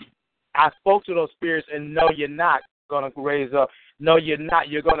situation. I spoke to those spirits, and no, you're not going to raise up. No, you're not.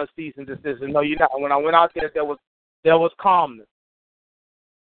 You're going to cease and desist. And no, you're not. And when I went out there was calmness.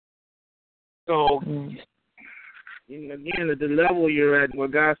 So, again, at the level you're at, where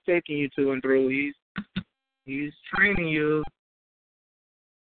God's taking you to and through, He's training you.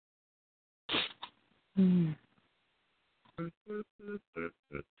 And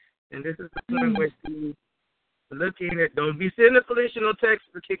this is the point where you looking at, don't be sending Felicia no text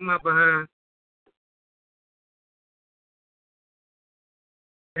to kick my behind.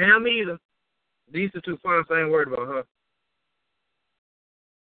 Damn either. These are two fun, so I ain't worried about her.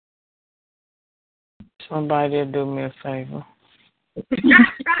 Somebody will do me a favor.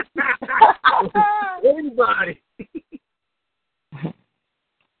 Anybody.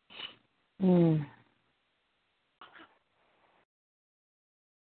 Mm.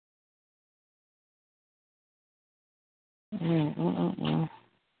 Mm.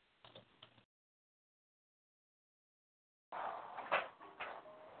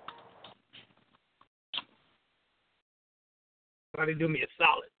 Somebody do me a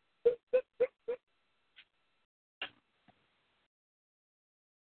solid.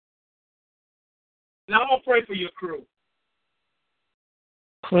 Now I'm going to pray for your crew.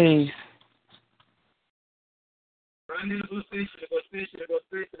 Please.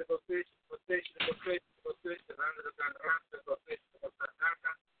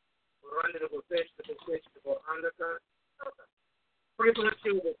 Pray for the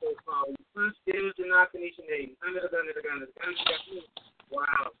children, so Father. First, deals in our nation name.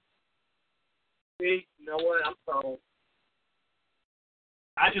 Wow. See, you know what? I'm sorry.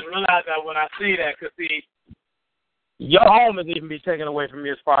 I just realized that when I see that, because, see, your home is even be taken away from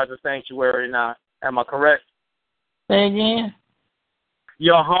you as far as the sanctuary now. Am I correct? Say again?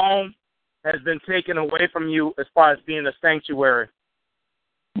 Your home has been taken away from you as far as being a sanctuary.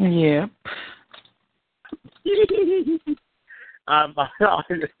 Yeah. I'm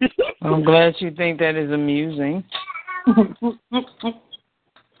glad you think that is amusing.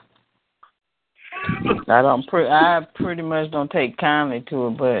 I pretty much don't take kindly to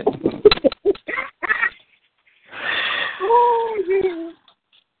it, but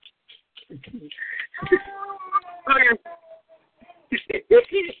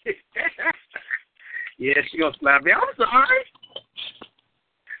yeah, she gonna slap me. I'm sorry.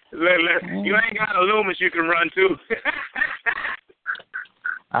 You ain't got a Loomis you can run to.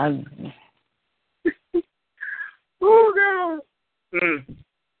 Oh, God.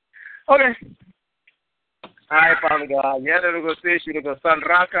 Okay. All right, Father God. Yada to go fish, you to go sun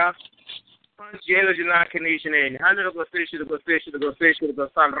raka. Punch yellow, you not condition in. Hundred to go fish, you to go fish, you to go fish, you to go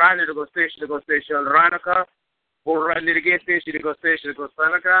sun rana to go fish, you to go fish on ranaka. Or run to get fish, you to go fish, you to go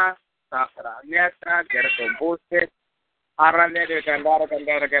sanaka. Yes, I get it from both fish. I run there,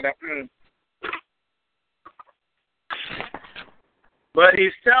 But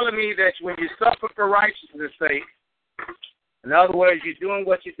he's telling me that when you suffer for righteousness' sake, in other words, you're doing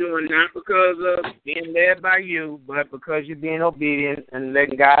what you're doing not because of being led by you, but because you're being obedient and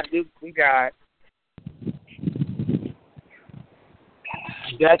letting God do God.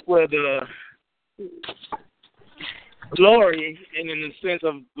 That's where the glory, and in the sense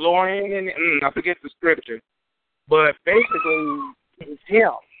of glorying, and I forget the scripture, but basically it's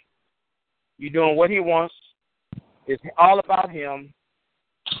Him. You're doing what He wants. It's all about Him,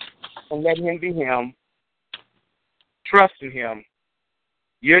 and let Him be Him. Trust in Him.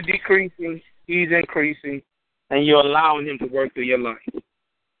 You're decreasing, He's increasing, and you're allowing Him to work through your life.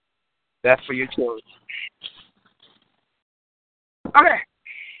 That's for your children. Okay.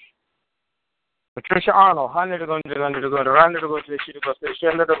 Patricia Arnold,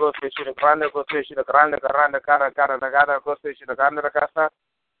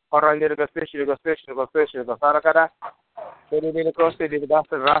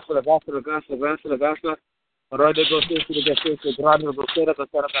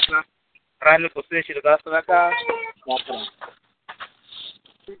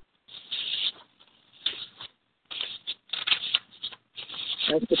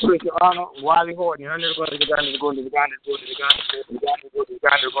 That's Patricia Arnold, Wiley Horton,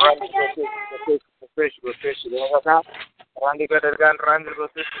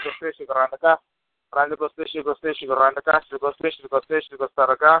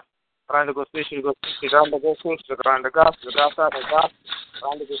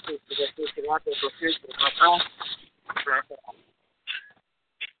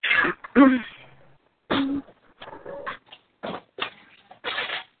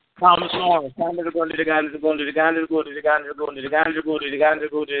 Thomas Lawrence, time to go to the Ghana, go to the Ghana, go to the Ghana, go to the Ghana, go to the Ghana,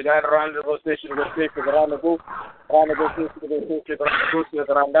 go to the Ghana, around the station, go station, around the book, around the station, go station,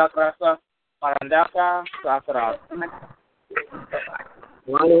 around that rasa, around that Sakara.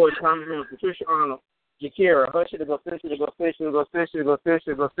 One word comes from Patricia Arnold, Yakira, Hush to go station, go station, go station, go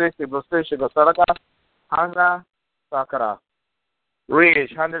station, go station, go station, go Saraka, Hanga, Sakara.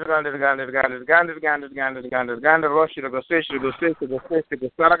 Ridge, 100 Ghana, Rush to go station, go station, go station, go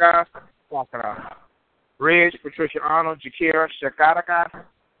Saraka, Sakara. Ridge, Patricia Arnold, Jakira, Shakaraka,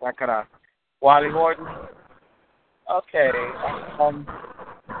 Sakara. Wally Horton. Okay.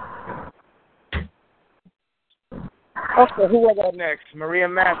 Okay, who was that next? Maria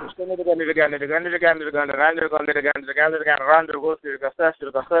Mathis.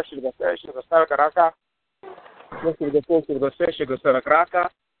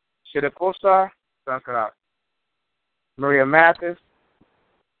 Maria Mathis,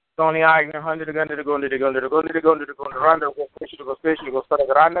 Tony Eigner, 100 to go to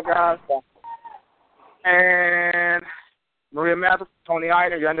and Maria Mathis, Tony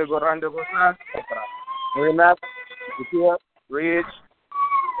Eigner, Yonder go Maria Mathis, Ridge.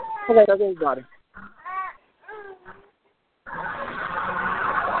 Okay, that's everybody.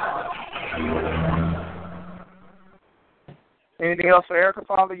 Anything else for Erica,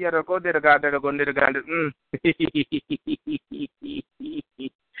 Father? Yeah, go did a guy.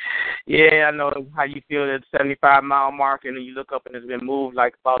 Yeah, I know how you feel at the 75-mile mark, and then you look up and it's been moved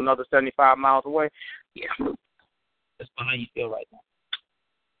like about another 75 miles away. Yeah, that's how you feel right now.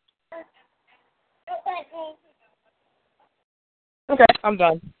 Okay, I'm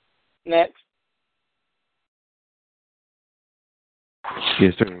done. Next.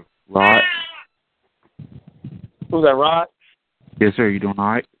 Yes, sir. Rod? Who's that, Rod? Yes, sir. You doing all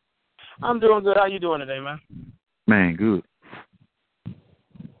right? I'm doing good. How you doing today, man? Man, good.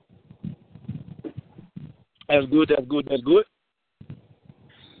 That's good.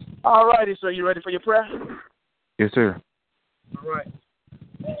 All righty, so you ready for your prayer? Yes, sir. All right.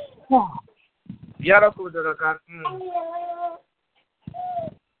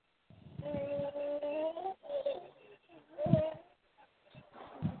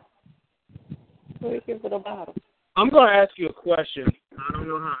 I'm going to ask you a question. I don't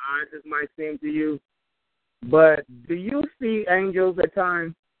know how odd this might seem to you, but do you see angels at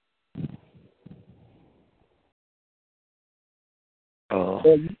times?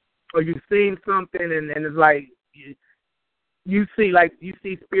 Or you've seen something and it's like you see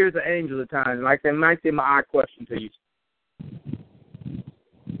spirits of angels at times. Like that might be my odd question to you.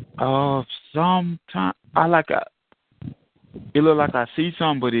 Sometimes it look like I see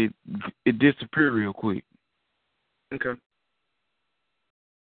something, but it disappear real quick. Okay.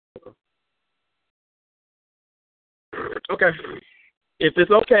 Okay. If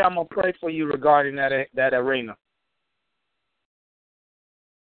it's okay, I'm gonna pray for you regarding that arena.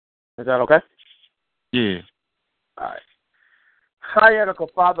 Is that okay? Yeah. All right. Hi, Erica,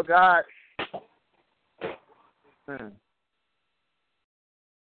 Father God. Okay.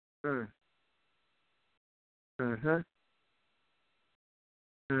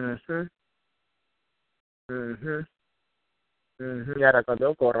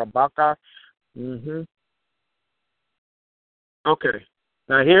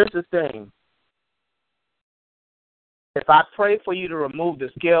 Now here's the thing. If I pray for you to remove the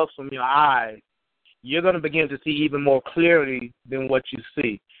scales from your eyes, you're going to begin to see even more clearly than what you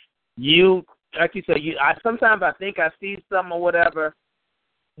see. You, like you said, sometimes I think I see something or whatever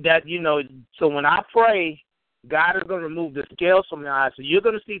that, so when I pray, God is going to remove the scales from your eyes, so you're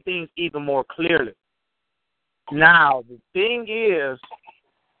going to see things even more clearly. Now, the thing is,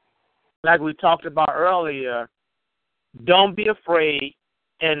 like we talked about earlier, don't be afraid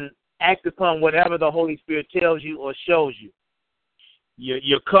and act upon whatever the Holy Spirit tells you or shows you.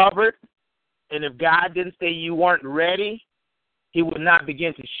 You're covered, and if God didn't say you weren't ready, He would not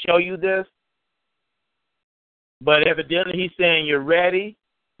begin to show you this. But evidently He's saying you're ready,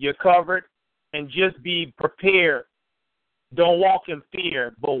 you're covered, and just be prepared. Don't walk in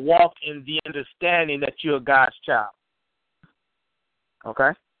fear, but walk in the understanding that you're God's child.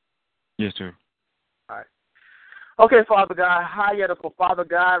 Okay? Yes, sir. All right. Okay, Father God, Father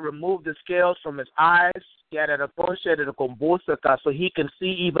God, remove the scales from his eyes, so he can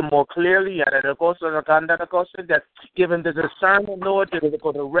see even more clearly, that given the discernment, Lord, to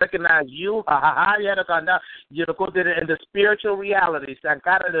recognize you, in the spiritual realities that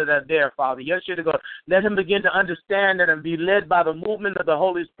are there, Father. Yes, let him begin to understand that and be led by the movement of the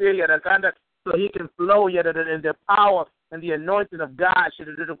Holy Spirit, so he can flow in the power and the anointing of God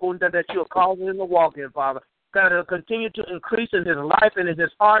that you are causing him to walk in, Father. God, to continue to increase in his life and in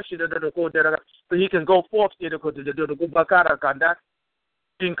his heart, so he can go forth,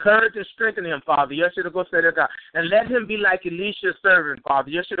 encourage and strengthen him, Father. Yes, and let him be like Elisha's servant, Father.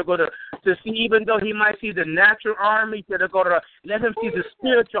 Yes, to see, even though he might see the natural army, let him see the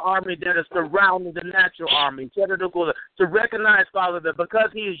spiritual army that is surrounding the natural army. To recognize, Father, that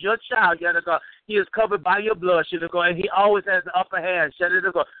because he is your child, he is covered by your blood, and he always has the upper hand.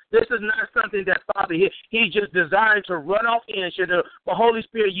 This is not something that, Father, he just desiring to run off in. But Holy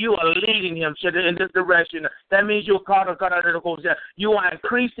Spirit, you are leading him in this direction. That means you are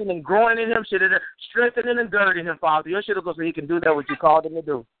increasing and growing in him, strengthening and girding him, Father. So he can do that what you called him to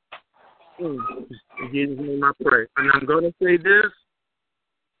do. In Jesus' name I pray. And I'm going to say this.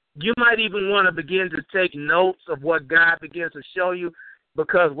 You might even want to begin to take notes of what God begins to show you.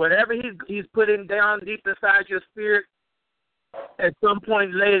 because whatever he's putting down deep inside your spirit, at some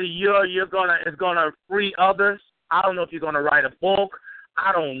point later, it's gonna free others. I don't know if you're gonna write a book.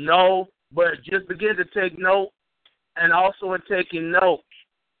 I don't know, but just begin to take note, and also in taking note,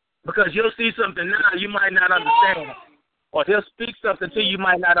 because you'll see something now you might not understand, or he'll speak something to you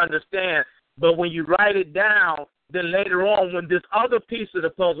might not understand. But when you write it down, then later on, when this other piece of the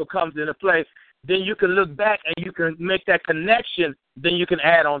puzzle comes into play, then you can look back and you can make that connection. Then you can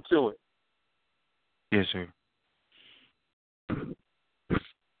add on to it. Yes, sir.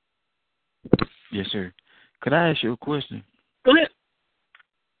 Yes, sir. Could I ask you a question? Go ahead.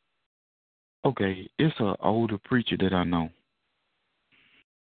 Okay, it's an older preacher that I know.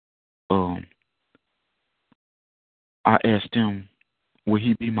 I asked him, would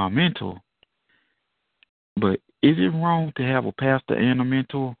he be my mentor? But is it wrong to have a pastor and a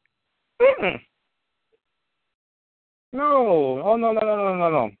mentor? Mm-mm. No. Oh,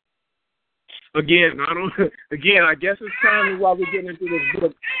 no. Again, I guess it's time while we're getting into this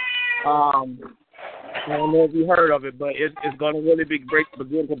book. I don't know if you heard of it, but it's going to really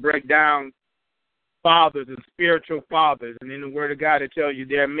begin to break down fathers and spiritual fathers. And in the Word of God, it tells you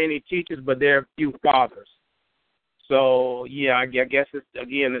there are many teachers, but there are few fathers. So, yeah, I guess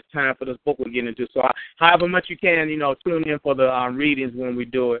it's time for this book we're getting into. So, however much you can, tune in for the readings when we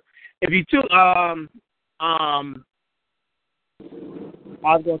do it. If you I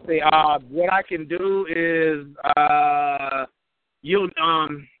was gonna say, what I can do is, I'm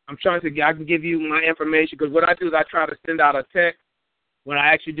trying to. I can give you my information, because what I do is I try to send out a text when I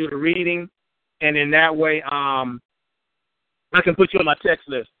actually do the reading, and in that way, I can put you on my text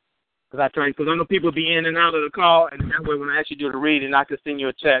list. Because I know people be in and out of the call, and that way when I actually do the reading, I can send you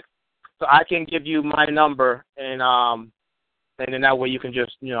a text. So I can give you my number, and then that way you can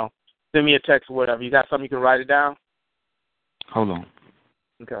just, send me a text or whatever. You got something you can write it down? Hold on.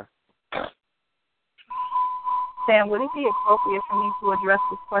 Okay. Sam, would it be appropriate for me to address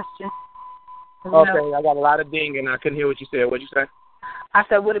this question? Okay, I got a lot of dinging. I couldn't hear what you said. What'd you say? I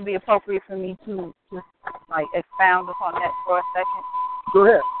said, would it be appropriate for me to just, expound upon that for a second? Go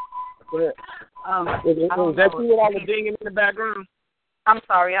ahead. Is that you with all the dinging in the background? I'm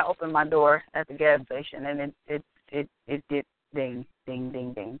sorry, I opened my door at the gas station and it did ding, ding,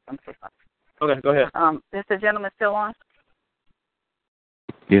 ding, ding. I'm so sorry. Okay, go ahead. Is the gentleman still on?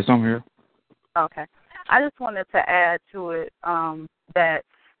 Yes, I'm here. Okay. I just wanted to add to it that,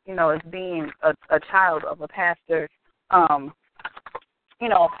 as being a child of a pastor, a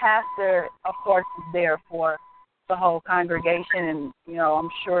pastor, of course, is there for the whole congregation, and, I'm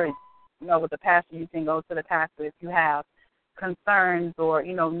sure, with the pastor, you can go to the pastor if you have concerns or,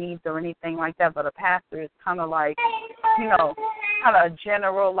 needs or anything like that, but a pastor is kind of like, kind of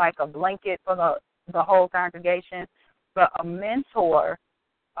general, like a blanket for the whole congregation, but a mentor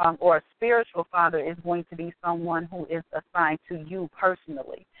or a spiritual father is going to be someone who is assigned to you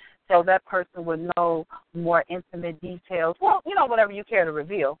personally. So that person would know more intimate details, whatever you care to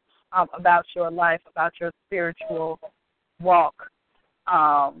reveal about your life, about your spiritual walk.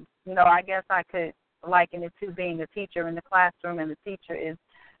 I guess I could liken it to being a teacher in the classroom, and the teacher is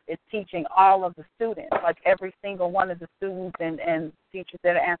teaching all of the students, like every single one of the students and teachers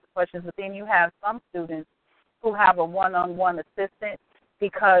that answer questions. But then you have some students who have a one-on-one assistant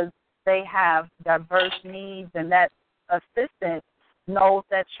because they have diverse needs, and that assistant knows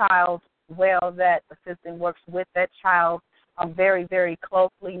that child well, that assistant works with that child very, very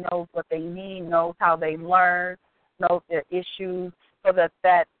closely, knows what they need, knows how they learn, knows their issues, so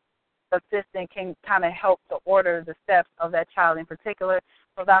that assistant can kind of help to order the steps of that child in particular.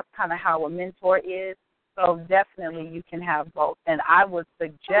 So that's kind of how a mentor is. So definitely you can have both. And I would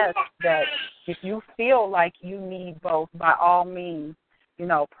suggest that if you feel like you need both, by all means,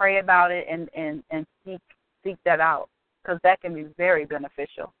 pray about it and seek that out, because that can be very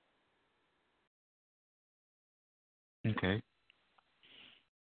beneficial. Okay.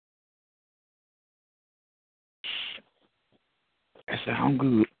 That sounds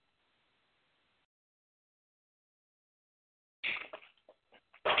good.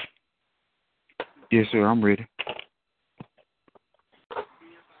 Yes, sir, I'm ready.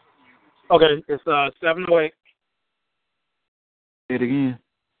 Okay, it's 708. Say it again.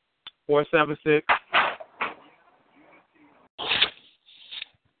 476.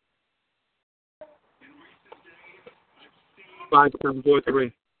 Five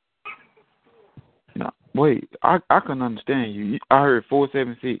 743. No, wait, I couldn't understand you. I heard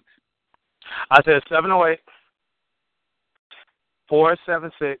 476. I said 708.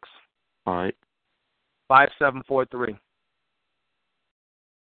 476. All right. 5743.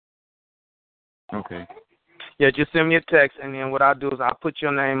 Okay. just send me a text, and then what I'll do is I'll put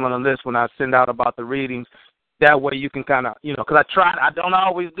your name on the list when I send out about the readings. That way you can kind of, because I don't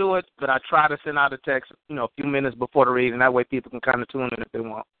always do it, but I try to send out a text, a few minutes before the reading. That way people can kind of tune in if they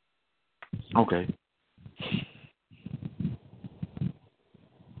want. Okay.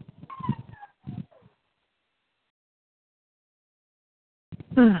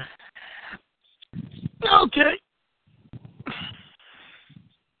 Okay.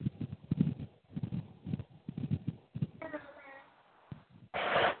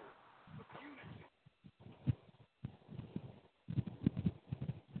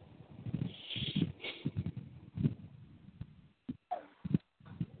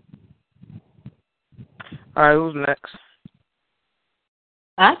 All right, who's next?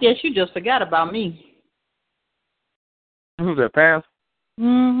 I guess you just forgot about me. Who's that, Pam?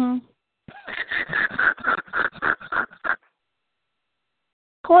 Mm-hmm.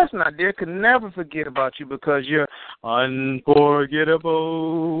 Of course not, dear. Could never forget about you because you're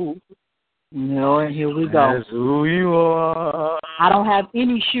unforgettable. No, and here we go. That's who you are. I don't have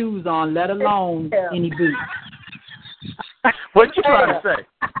any shoes on, let alone any boots. What you trying to say?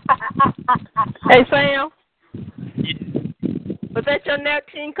 Hey, Sam. Was that your Nat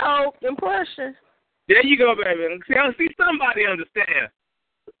King Cole impression? There you go, baby. See, somebody understand.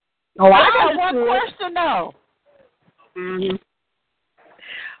 Oh, I got one question, though. Mm-hmm.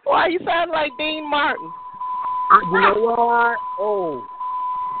 Why you sound like Dean Martin? You know what? Oh.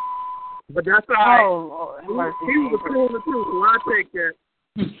 But that's all right. Oh, Lord. He was a cool too, so I'll take that.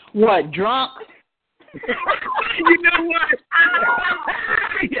 What, drunk? You know what?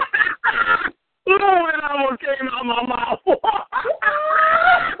 Oh, it almost came out my mouth.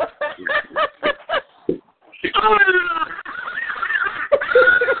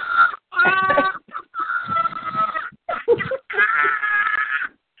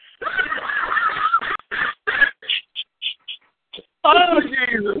 Oh,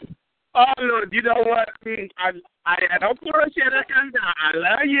 Jesus. Oh, Lord, you know what? I don't bullshit. I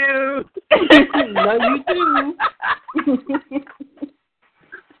love you. Love you too.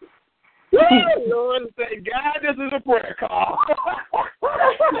 Oh, Lord, thank God this is a prayer call.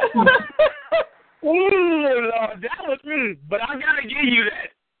 Oh, Lord, that was, but I got to give you that.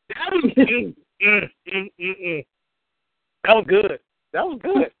 That was, That was good. That was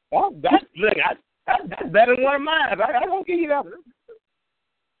good. That's better than one of mine. I don't give you that one.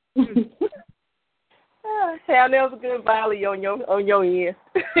 Hell, that was a good volley on your end.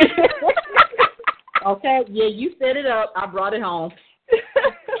 Okay, yeah, you set it up. I brought it home.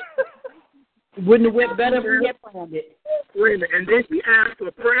 Wouldn't have went better if we had planned it. Wait a minute, and then she asked for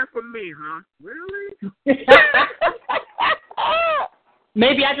a prayer for me, huh? Really?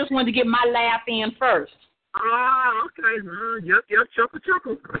 Maybe I just wanted to get my laugh in first. Ah, okay. Yep,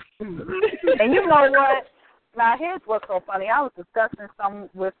 chuckle. And you know what? Now, here's what's so funny. I was discussing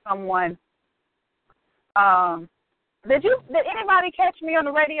with someone. Did anybody catch me on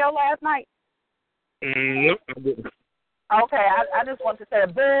the radio last night? Nope, I didn't. Okay, I just want to say a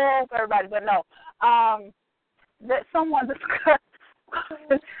boo for everybody, but no. That someone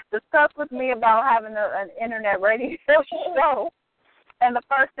discussed with me about having an internet radio show, and the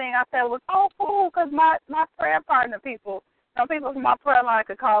first thing I said was, "Oh, cool," because my prayer partner some people from my prayer line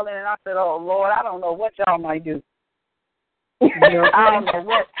could call in, and I said, "Oh Lord, I don't know what y'all might do." I don't know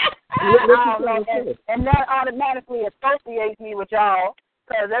what. And that automatically associates me with y'all.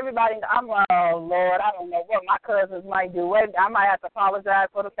 Because everybody, I'm like, oh, Lord, I don't know what my cousins might do. I might have to apologize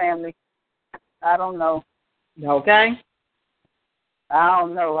for the family. I don't know. Okay. I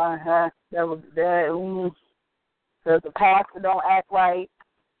don't know. Because the pastor don't act right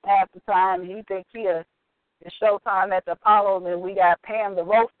half the time. He thinks it's showtime at the Apollo, and we got Pam the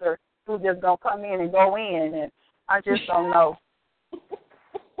roaster who just going to come in and go in. And I just don't know.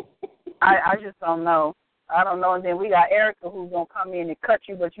 I just don't know. I don't know. And then we got Erica who's going to come in and cut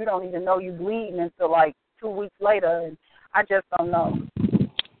you, but you don't even know you're bleeding until like 2 weeks later. And I just don't know.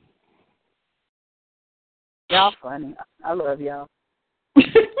 Y'all funny. I love y'all.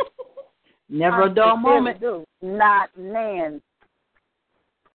 Never a dull moment. Do. Not Nan.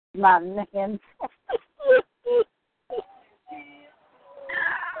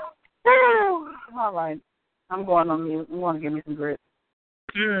 All right. I'm going on mute. I'm going to give me some grits.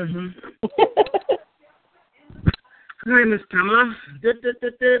 Mm-hmm. Hi, Miss Pamela.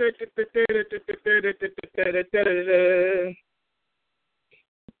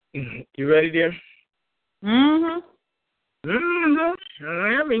 You ready, dear? Mm-hmm.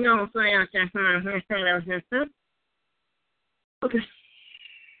 Let me know. Okay.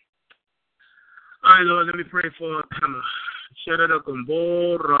 All right, Lord, let me pray for Pamela. Sharada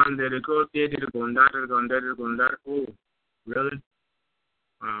Kumbo, Ronda de Cote, the Gondar. Oh, really?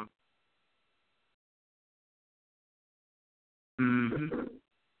 Wow.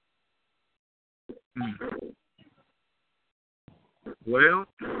 Well,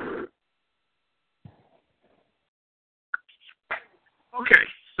 okay.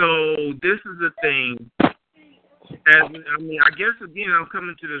 So this is the thing. I guess again, I'm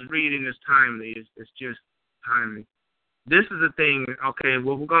coming to this reading is timely. It's just timely. This is the thing. Okay,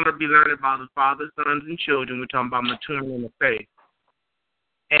 well, we're going to be learning about the fathers, sons, and children. We're talking about maturing in the faith.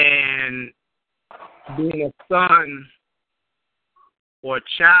 And being a son or a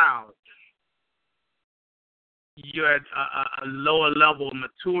child, you're at a lower level of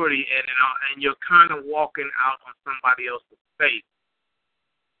maturity, and you're kind of walking out on somebody else's faith.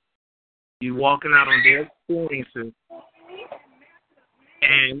 You're walking out on their experiences.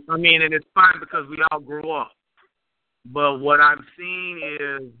 And, and it's fine because we all grew up. But what I'm seeing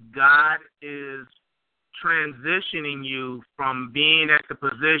is God is transitioning you from being at the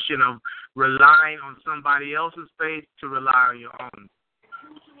position of relying on somebody else's faith to rely on your own.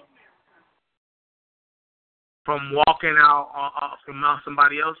 From walking out from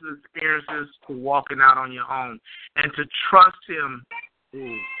somebody else's experiences to walking out on your own. And to trust Him.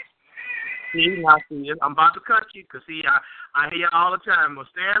 See, I'm about to cut you because, I hear you all the time. Well,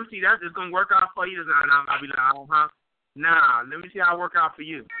 Sam, see, that's just going to work out for you. And I'll be like, Nah, let me see how it work out for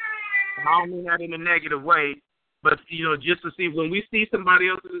you. I don't mean that in a negative way, but, just to see, when we see somebody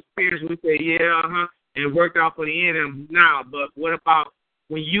else's experience, we say, and it worked out for the end. And but what about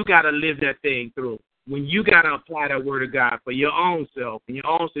when you got to live that thing through? When you got to apply that word of God for your own self, in your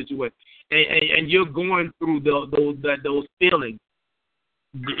own situation, and you're going through those feelings,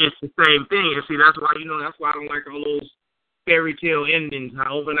 it's the same thing. And see, that's why I don't like all those fairy tale endings,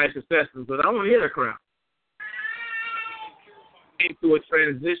 how overnight successes, because I don't want to hear that crap. Through a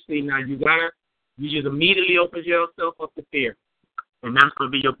transition, now you just immediately open yourself up to fear, and that's going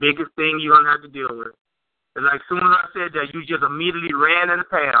to be your biggest thing you're going to have to deal with. It's like, as soon as I said that, you just immediately ran in the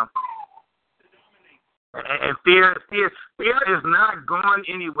path. And fear is not going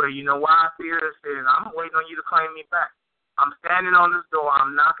anywhere. You know why? Fear is saying, I'm waiting on you to claim me back. I'm standing on this door,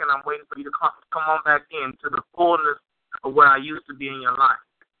 I'm knocking, I'm waiting for you to come on back into the fullness of where I used to be in your life.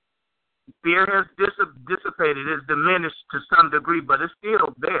 Fear has dissipated, it's diminished to some degree, but it's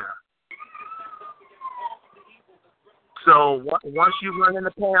still there. So once you run in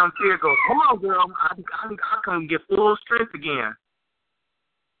the pound, fear goes, come on, girl, I can get full strength again.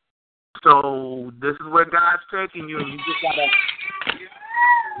 So this is where God's taking you, and you just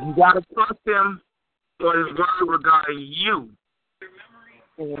gotta trust Him for His word regarding you,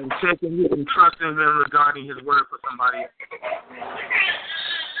 and taking you and trusting Him regarding His word for somebody else.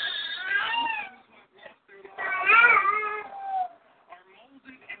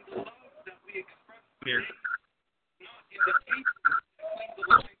 Yes.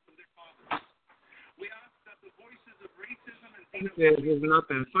 There's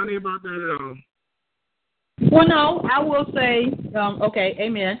nothing funny about that at all. Well, no, I will say, okay,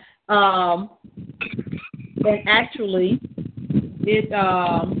 amen. And actually, it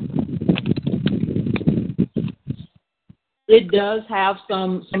does have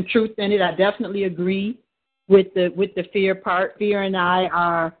some truth in it. I definitely agree with the fear part. Fear and I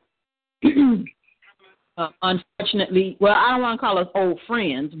are unfortunately, well, I don't want to call us old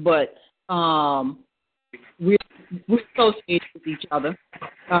friends, but we're associated with each other.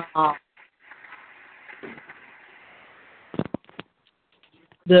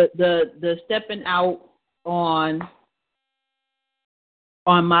 The stepping out on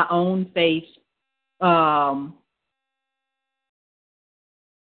my own faith, I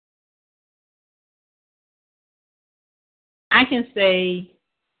can say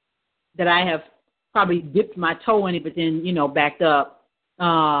that I have probably dipped my toe in it, but then, backed up.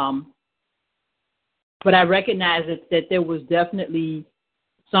 But I recognize that there was definitely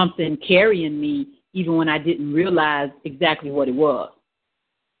something carrying me, even when I didn't realize exactly what it was.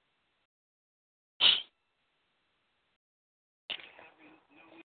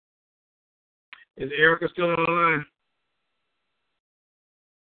 Is Erica still on the line?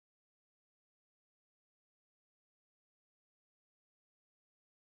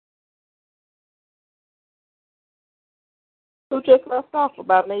 Who just left off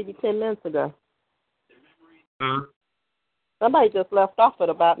about maybe 10 minutes ago? Huh? Somebody just left off at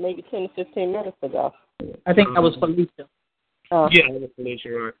about maybe 10 to 15 minutes ago. I think that was Felicia. Yeah, that was Felicia,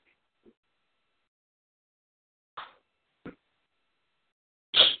 right.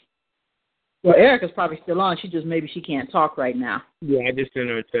 Well, Erica's probably still on. Maybe she can't talk right now. Yeah, I just sent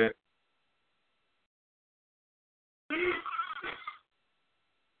her a text.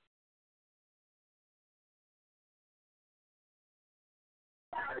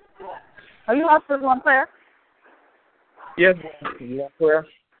 Are you up for one prayer? Yes, you want prayer?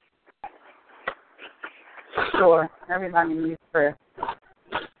 Sure. Everybody needs prayer.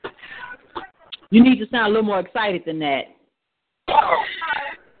 You need to sound a little more excited than that.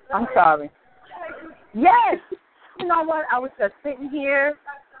 I'm sorry. Yes. You know what? I was just sitting here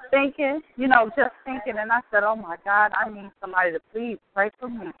thinking, and I said, oh, my God, I need somebody to please pray for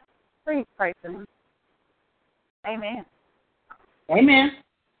me. Please pray for me. Amen. Amen.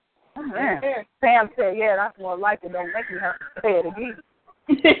 Amen. Sam said, yeah, that's more like it. Don't make me have to say it again.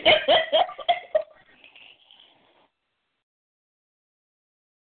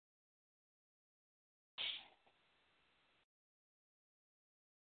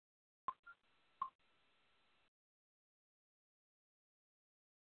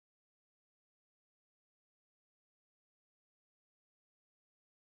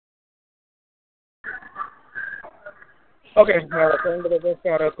 Okay, now I'm going to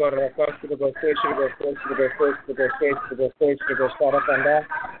start up on the first to go station, to go start up on that.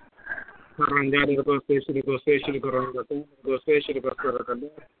 Rangari to go station, to go station, to go run the go station, to go start up on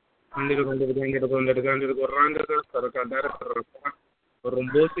that. And they're going to go run the start on that.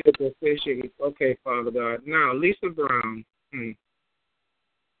 Rumbosi to go station. Okay, Father God. Now, Lisa Brown.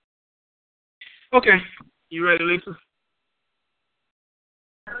 Okay, you ready, Lisa?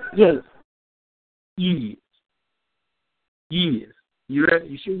 Yes. Yes. Yes. You ready?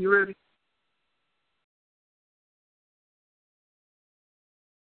 You sure you ready?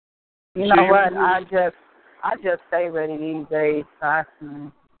 You know what? I just stay ready these days.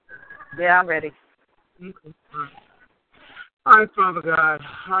 Yeah, I'm ready. Okay. All right, Father God.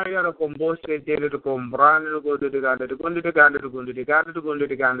 I got to compose it, to comprehend, to go to the Ganda, to go to the Ganda, to go to the Ganda, to go to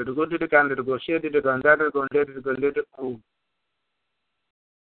the Ganda, to go to the Ganda, to go share the Ganda, to go to the Ganda.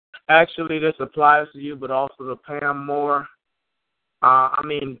 Actually, this applies to you, but also to Pam more.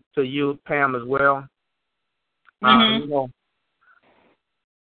 To you, Pam, as well. I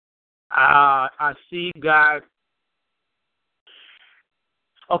see God.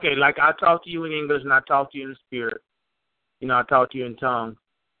 Okay, like I talk to you in English and I talk to you in spirit. I talk to you in tongues.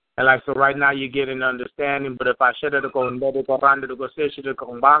 And so right now you're getting understanding, but if I share it,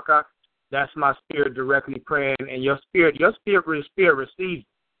 that's my spirit directly praying, and your spirit receives.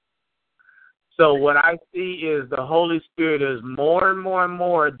 So what I see is the Holy Spirit is more and more and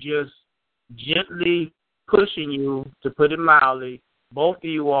more just gently pushing you, to put it mildly, both of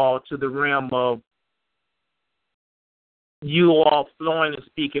you all to the realm of you all flowing and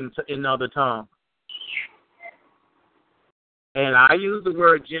speaking in other tongues. And I use the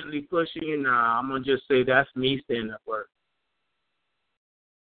word gently pushing, and I'm going to just say that's me saying that word.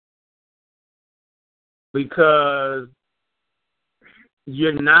 Because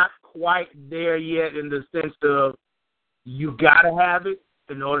you're not quite there yet in the sense of you got to have it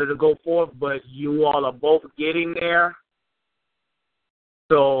in order to go forth, but you all are both getting there.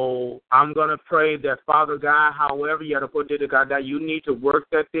 So I'm going to pray that, Father God, however you have to put it, God, that you need to work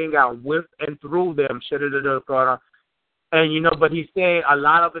that thing out with and through them. And, but he's saying a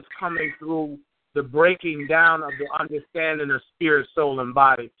lot of it's coming through the breaking down of the understanding of spirit, soul, and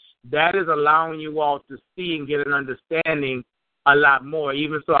body. That is allowing you all to see and get an understanding a lot more,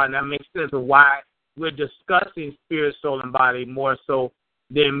 even so, and that makes sense of why we're discussing spirit, soul, and body more so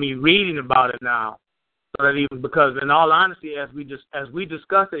than me reading about it now. So that even because, in all honesty, as we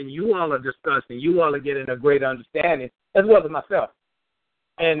discuss it, you all are discussing, you all are getting a great understanding, as well as myself,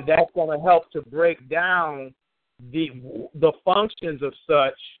 and that's going to help to break down the functions of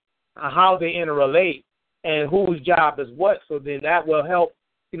such, how they interrelate, and whose job is what. So then that will help.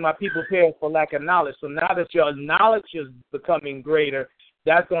 See, my people perish for lack of knowledge. So now that your knowledge is becoming greater,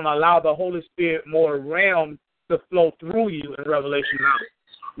 that's going to allow the Holy Spirit more realm to flow through you in revelation knowledge.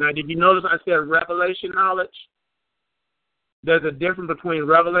 Now, did you notice I said revelation knowledge? There's a difference between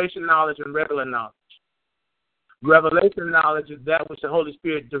revelation knowledge and regular knowledge. Revelation knowledge is that which the Holy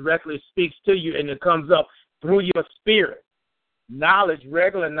Spirit directly speaks to you, and it comes up through your spirit. Knowledge,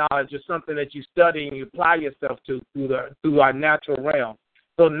 regular knowledge, is something that you study and you apply yourself to through our natural realm.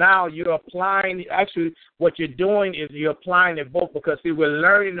 So now you're applying, actually what you're doing is you're applying it both, because, see, we're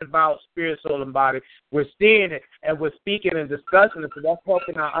learning about spirit, soul, and body. We're seeing it, and we're speaking and discussing it, so that's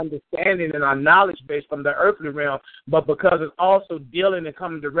helping our understanding and our knowledge base from the earthly realm. But because it's also dealing and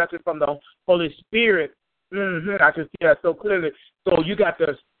coming directly from the Holy Spirit, I can see that so clearly. So you got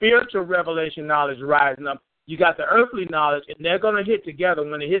the spiritual revelation knowledge rising up. You got the earthly knowledge, and they're going to hit together.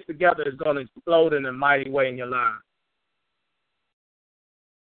 When it hits together, it's going to explode in a mighty way in your life.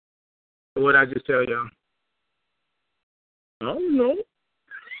 What I just tell y'all? I don't know.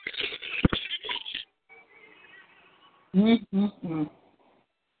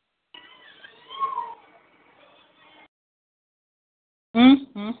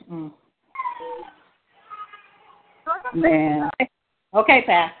 Man. Okay,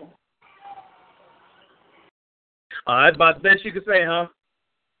 Pastor. That's about the best you can say, huh?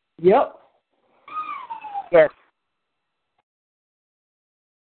 Yep. Yes.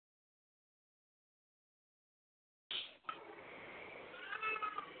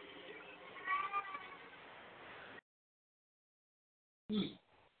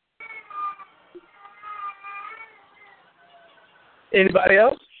 Anybody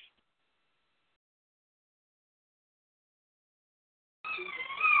else?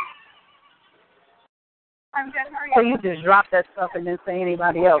 So you just drop that stuff and then say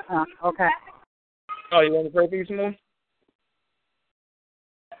anybody else, huh? Okay. Oh, you want to pray for you some more?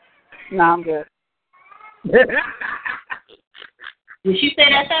 No, I'm good. Did she say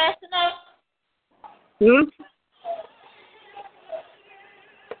that fast enough?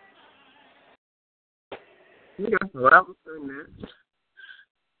 Yeah, what I was saying, man.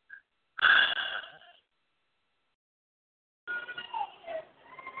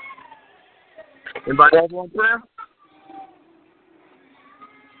 Anybody else want prayer?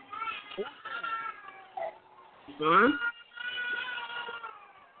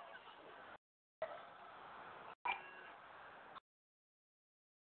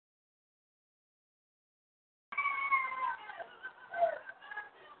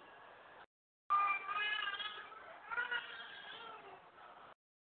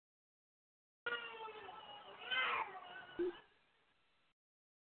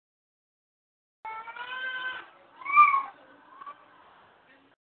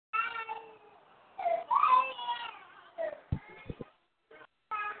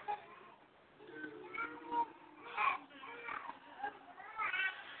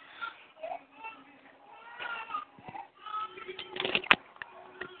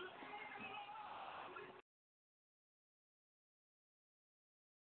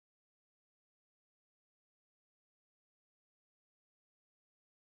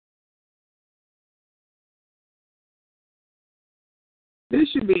 This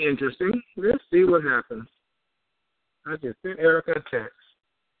should be interesting. Let's see what happens. I just sent Erica a text.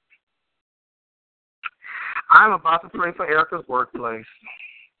 I'm about to pray for Erica's workplace.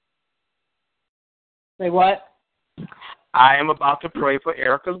 Say what? I am about to pray for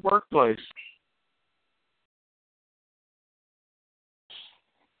Erica's workplace.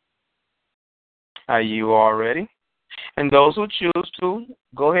 Are you all ready? And those who choose to,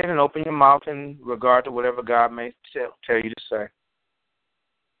 go ahead and open your mouth in regard to whatever God may tell you to say.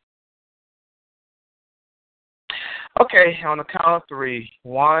 Okay, on the count of three.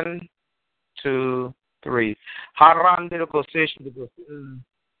 1, 2, 3. Father God, help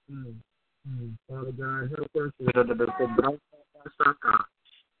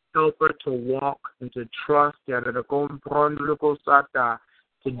her to walk and to trust, to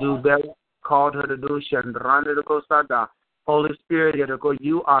do better. Called her to do. Holy Spirit,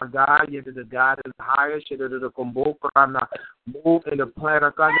 you are God. You're the God is higher. Move in the plan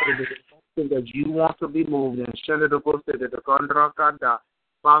of God that you want to be moved in.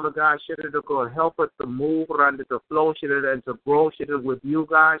 Father God, help us to move around to flow and to grow with you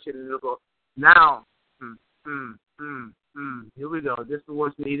guys. Now, here we go. This is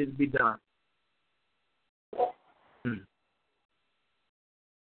what's needed to be done.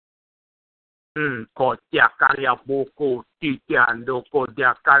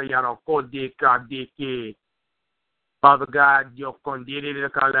 Father God,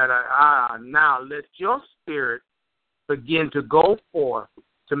 now let your spirit begin to go forth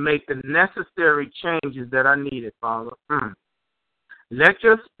to make the necessary changes that are needed, Father. Let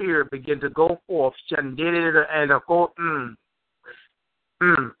your spirit begin to go forth.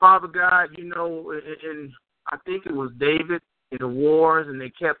 Father God, in I think it was David in the wars, and they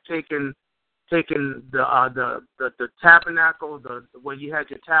kept taking the tabernacle, where you had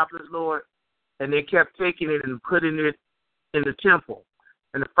your tablets, Lord, and they kept taking it and putting it in the temple.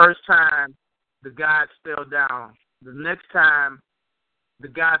 And the first time, the gods fell down. The next time, the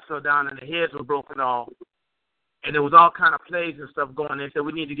gods fell down and the heads were broken off. And there was all kind of plagues and stuff going on. They said,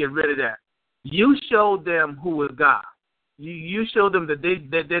 we need to get rid of that. You showed them who is God. You showed them that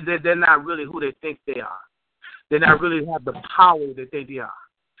they're not really who they think they are. They not really have the power that they are.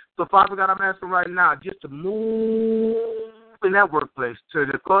 So, Father God, I'm asking right now just to move in that workplace. To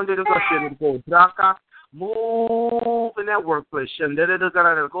the Move in that workplace. Move in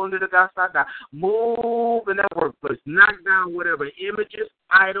that workplace. Knock down whatever images,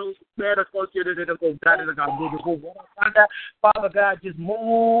 idols, Father God, just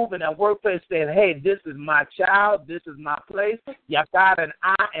move in that workplace saying, hey, this is my child, this is my place. Yeah, God, and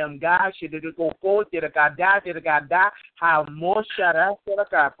I am God.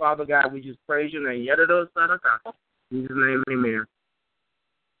 Father God, we just praise your name. In Jesus' name, amen.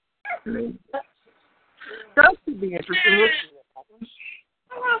 That should be interesting.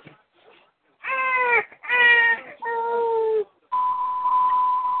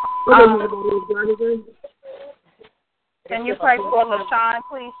 Can you pray for LaShawn,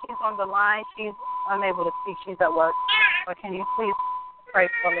 please? She's on the line. She's unable to speak. She's at work. But can you please pray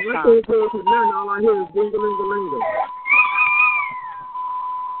for LaShawn? All I hear is ding-a-ling-a-ling.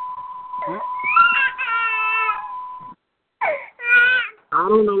 I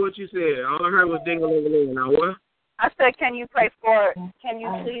don't know what you said. All I heard was ding-a-ling-a-ling. Now what? I said, can you please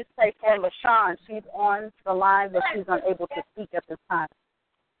pray for LaShawn? She's on the line, but she's unable to speak at this time.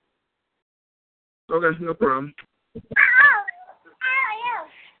 Okay, no problem.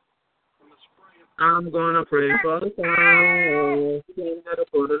 I'm going to pray for the fire.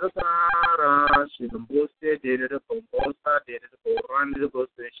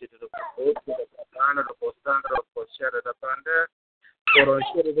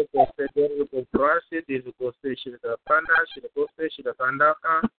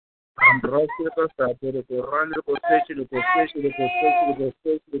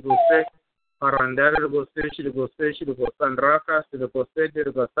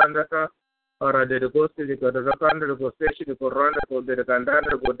 Ora de goste de gadakanda de goste de coranda de gandana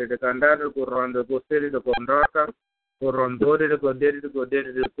de gandana de coranda goste de gondaka corondo de godere de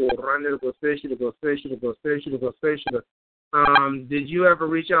coranda de goste de goste. Did you ever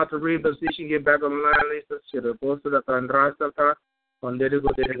reach out to Reba see she can get back on the line, Lisa? Should have posted the Kandrasa on the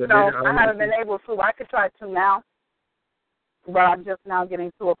godere. No, I haven't been able to. I could try to now, but I'm just now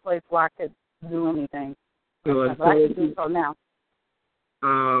getting to a place where I could do anything. I can do so now.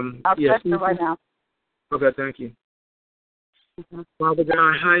 I'll text her right now. Okay, thank you. Father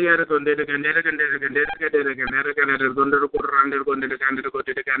God,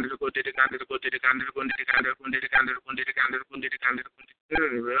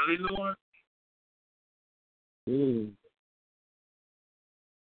 really, Lord?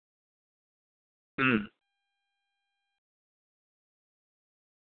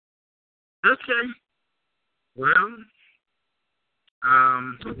 Okay. Well.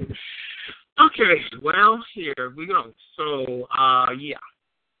 Okay, well, here we go. So, yeah.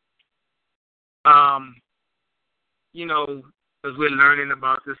 You know, as we're learning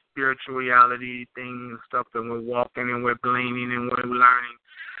about this spiritual reality thing and stuff, and we're walking and we're gleaning and we're learning,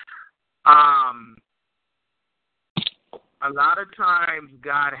 a lot of times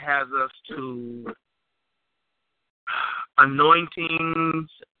God has us to anointings,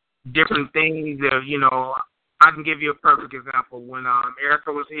 different things that, you know, I can give you a perfect example. When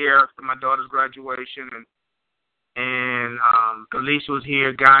Erica was here for my daughter's graduation and Felicia was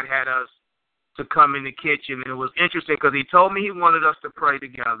here, God had us to come in the kitchen. And it was interesting because he told me he wanted us to pray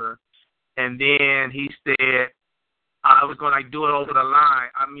together. And then he said I was going to do it over the line.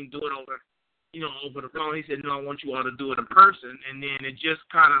 Do it over, over the phone. He said, no, I want you all to do it in person. And then it just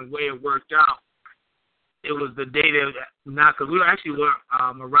kind of way it worked out. It was the day that, not because we actually were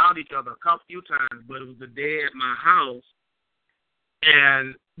around each other a few times, but it was the day at my house,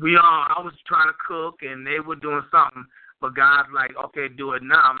 and I was trying to cook, and they were doing something, but God's like, okay, do it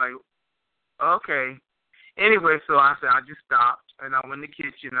now. I'm like, okay. Anyway, so I said, I just stopped, and I went in the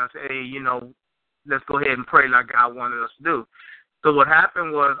kitchen, and I said, hey, let's go ahead and pray like God wanted us to do. So what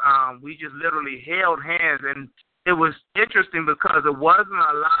happened was we just literally held hands, and it was interesting because it wasn't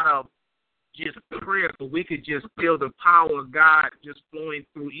a lot of just prayer, but we could just feel the power of God just flowing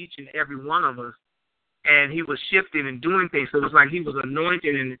through each and every one of us. And he was shifting and doing things. So it was like he was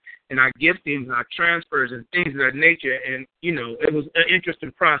anointing and our giftings and our transfers and things of that nature. And, it was an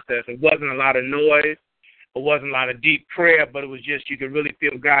interesting process. It wasn't a lot of noise. It wasn't a lot of deep prayer, but it was just you could really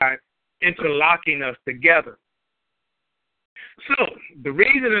feel God interlocking us together. So the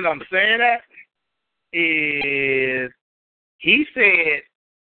reason that I'm saying that is he said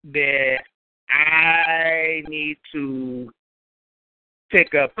that I need to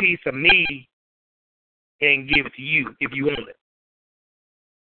take a piece of me and give it to you if you want it.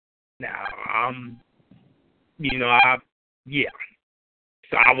 Now, yeah.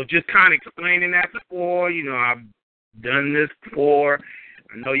 So I was just kind of explaining that before. I've done this before.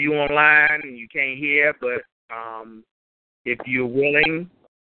 I know you online and you can't hear, but if you're willing,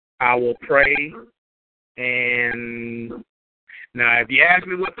 I will pray And now, if you ask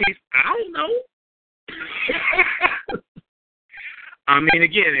me what peace, I don't know. I mean,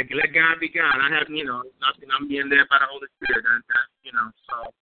 again, let God be God. I have, nothing. I'm being led by the Holy Spirit.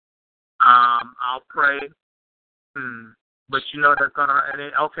 So I'll pray. But that's gonna.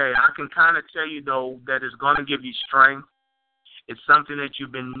 Okay, I can kind of tell you though that it's gonna give you strength. It's something that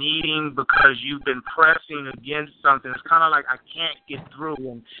you've been needing because you've been pressing against something. It's kind of like I can't get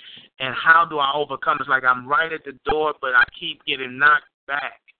through, and how do I overcome? It's like I'm right at the door, but I keep getting knocked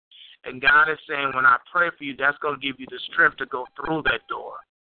back. And God is saying, when I pray for you, that's going to give you the strength to go through that door.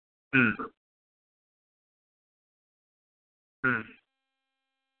 And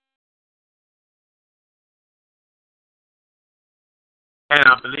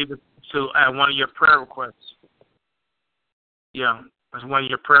I believe it's to one of your prayer requests. Yeah, it's one of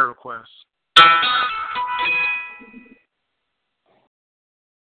your prayer requests.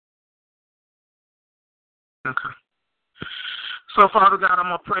 Okay. So, Father God, I'm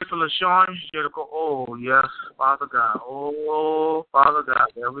going to pray for LaShawn. Oh, yes, Father God. Oh, Father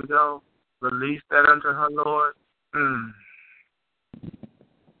God. There we go. Release that unto her, Lord.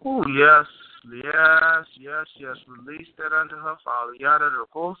 Oh, yes. Yes. Release that unto her, Father.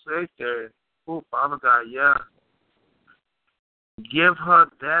 Oh, Father God, yeah. Give her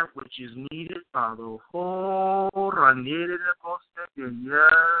that which is needed, Father. Oh,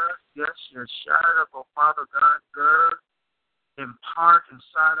 yes. Shout it up, Father God, girl. Impart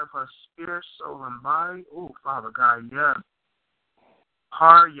inside of her spirit, soul, and body. Oh, Father God, yeah.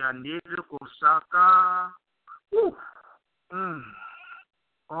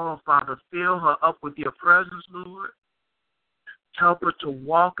 Oh, Father, fill her up with your presence, Lord. Help her to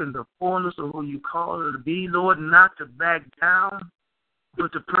walk in the fullness of who you call her to be, Lord, not to back down,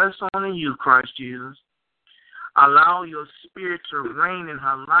 but to press on in you, Christ Jesus. Allow your spirit to reign in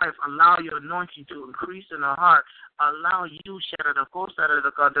her life. Allow your anointing to increase in her heart. Allow you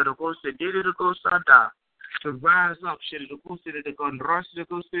to rise up.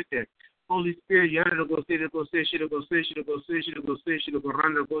 Holy Spirit, yes,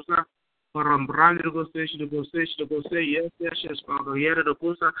 Father.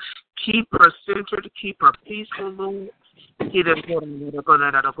 Keep her centered, keep her peaceful, Lord. Let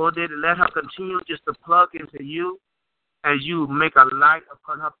her continue just to plug into you as you make a light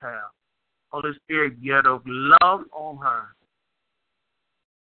upon her path. Holy Spirit, get of love on her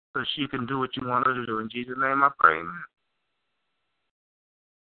so she can do what you want her to do. In Jesus' name I pray,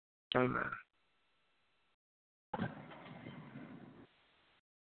 amen.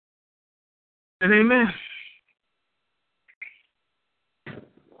 And amen.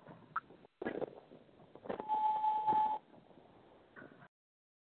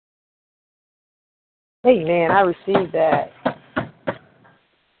 Amen. I received that.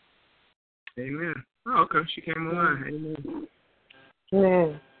 Amen. Oh, okay. She came online.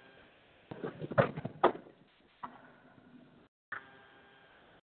 Amen.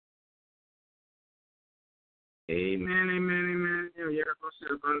 Amen. Amen.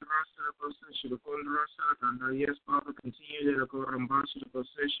 Yes, Father, continue to go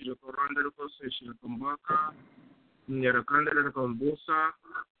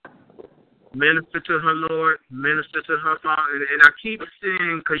minister to her, Lord. Minister to her, Father. And I keep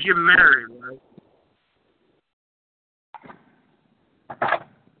saying, because you're married, right?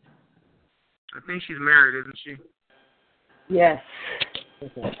 I think she's married, isn't she? Yes.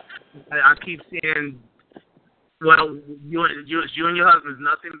 Okay. I keep saying, well, you and your husband is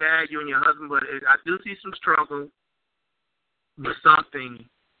nothing bad, you and your husband, but I do see some struggle with something,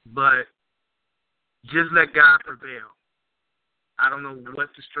 but just let God prevail. I don't know what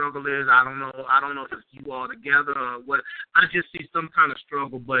the struggle is. I don't know if it's you all together or what. I just see some kind of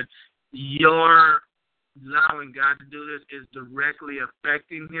struggle, but your allowing God to do this is directly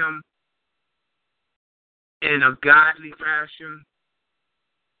affecting him in a godly fashion.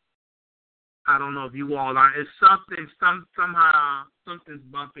 I don't know if you all are. It's somehow something's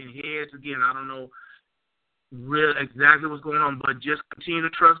bumping heads again. I don't know really exactly what's going on, but just continue to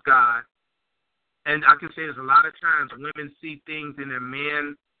trust God. And I can say there's a lot of times women see things in their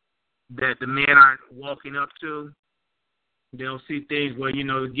men that the men aren't walking up to. They'll see things where, the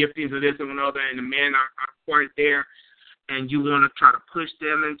giftings of this and another, and the men aren't quite there, and you want to try to push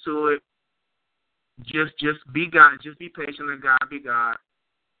them into it. Just be God. Just be patient and God be God.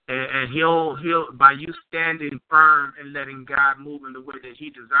 And he'll by you standing firm and letting God move in the way that he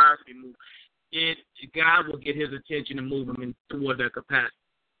desires to be moved, God will get his attention and move him toward that capacity.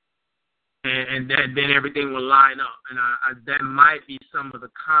 And then everything will line up. And that might be some of the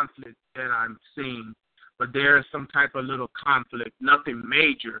conflict that I'm seeing. But there is some type of little conflict, nothing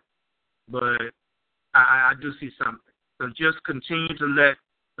major, but I do see something. So just continue to let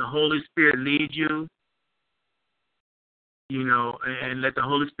the Holy Spirit lead you, and let the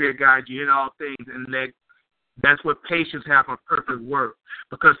Holy Spirit guide you in all things, and that's what patience have a perfect work.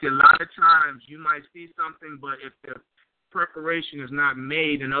 Because a lot of times you might see something, but if the preparation is not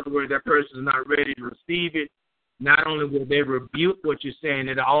made, in other words, that person is not ready to receive it, not only will they rebuke what you're saying,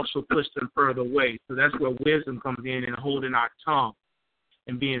 it'll also push them further away. So that's where wisdom comes in, and holding our tongue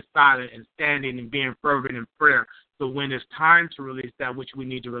and being silent and standing and being fervent in prayer. So when it's time to release that which we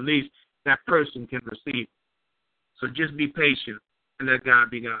need to release, that person can receive. So just be patient and let God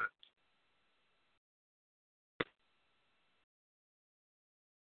be God.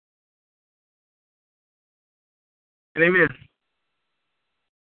 Amen.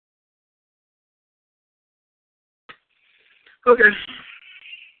 Okay.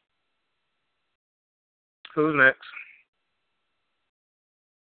 Who's next?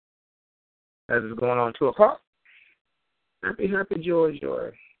 As it's going on 2 o'clock. Happy, joy.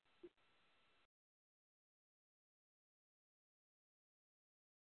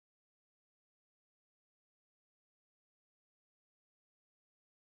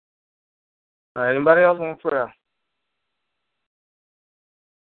 All right, anybody else want prayer?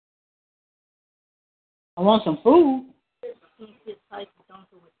 I want some food.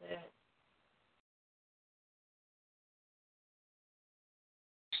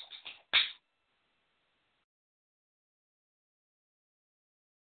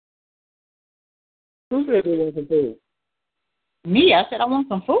 Who said they want some food? Me, I said I want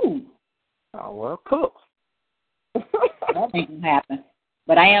some food. Oh, well, cook. That ain't going to happen.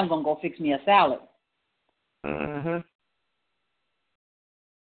 But I am going to go fix me a salad. Mm-hmm.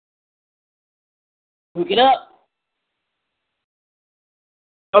 Cook it up.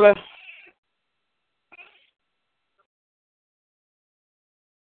 Okay.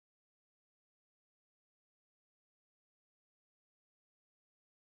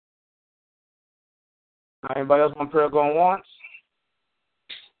 Anybody else want prayer going once?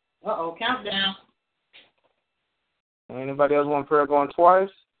 Uh-oh, countdown. Anybody else want prayer going twice?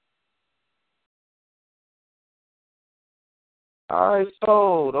 All right,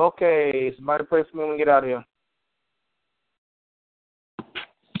 sold. Okay, somebody pray for me when we get out of here.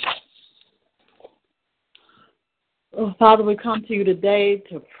 Oh, Father, we come to you today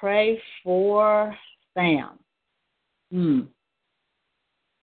to pray for Sam. Who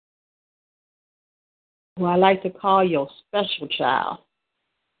I like to call your special child.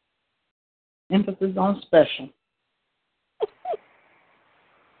 Emphasis on special.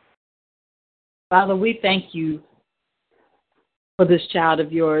 Father, we thank you for this child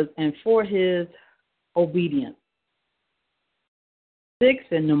of yours and for his obedience. 6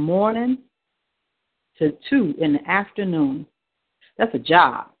 in the morning to 2 in the afternoon. That's a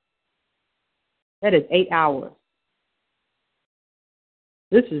job. That is 8 hours.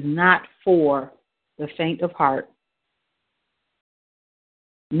 This is not for the faint of heart.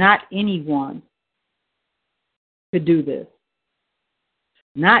 Not anyone could do this.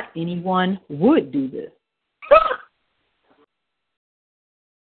 Not anyone would do this.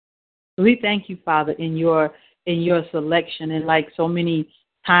 We thank you, Father, in your selection, and like so many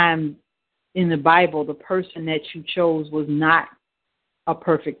times in the Bible, the person that you chose was not a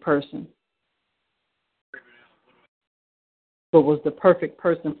perfect person, but was the perfect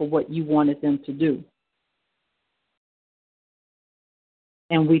person for what you wanted them to do.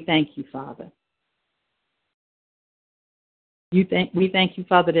 And we thank you, Father. We thank you,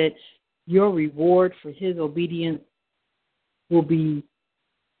 Father, that your reward for his obedience will be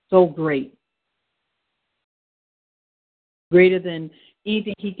so great, greater than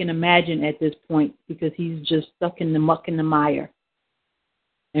anything he can imagine at this point, because he's just stuck in the muck and the mire.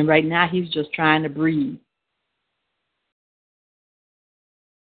 And right now he's just trying to breathe.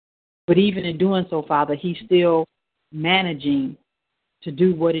 But even in doing so, Father, he's still managing to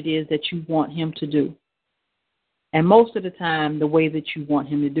do what it is that you want him to do. And most of the time, the way that you want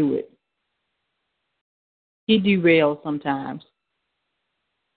him to do it. He derails sometimes,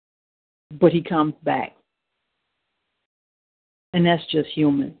 but he comes back. And that's just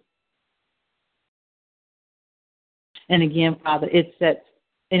human. And again, Father, it sets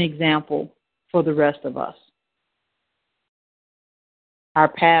an example for the rest of us. Our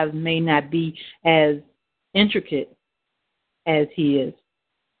paths may not be as intricate as he is,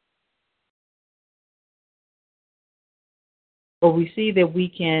 but we see that we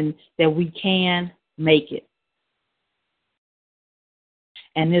can make it.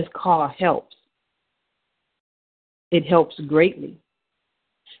 And this call helps. It helps greatly.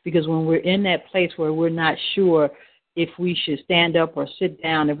 Because when we're in that place where we're not sure if we should stand up or sit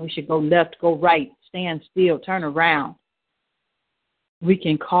down, if we should go left, go right, stand still, turn around, we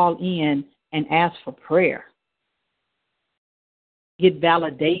can call in and ask for prayer, get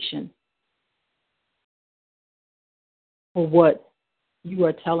validation for what you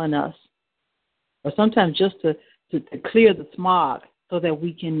are telling us, or sometimes just to clear the smog so that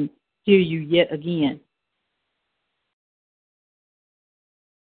we can hear you yet again.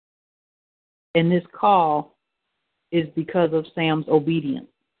 And this call is because of Sam's obedience.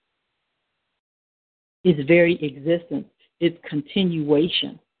 His very existence, its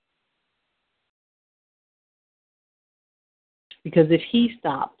continuation. Because if he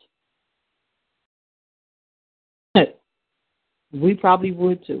stopped, we probably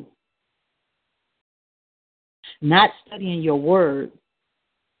would too. Not studying your word,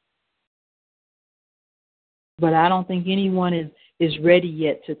 but I don't think anyone is ready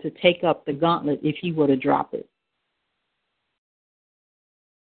yet to take up the gauntlet if he were to drop it.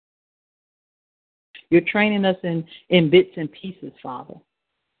 You're training us in bits and pieces, Father.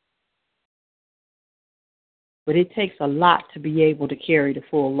 But it takes a lot to be able to carry the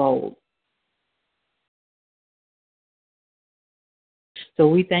full load. So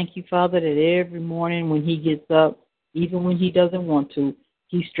we thank you, Father, that every morning when he gets up, even when he doesn't want to,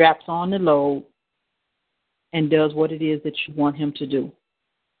 he straps on the load and does what it is that you want him to do.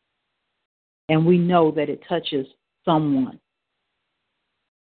 And we know that it touches someone,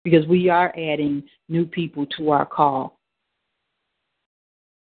 because we are adding new people to our call.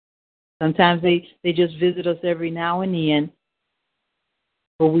 Sometimes they just visit us every now and then,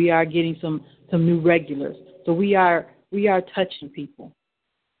 but we are getting some new regulars. So we are touching people.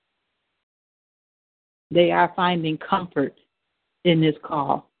 They are finding comfort in this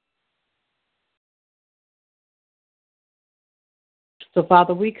call. So,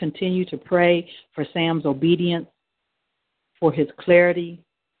 Father, we continue to pray for Sam's obedience, for his clarity,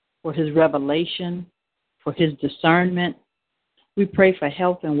 for his revelation, for his discernment. We pray for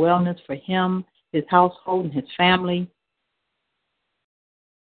health and wellness for him, his household, and his family.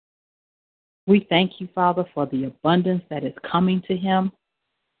 We thank you, Father, for the abundance that is coming to him.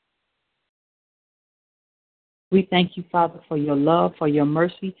 We thank you, Father, for your love, for your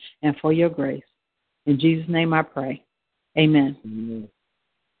mercy, and for your grace. In Jesus' name I pray. Amen. Amen.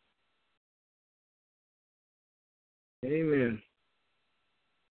 Amen.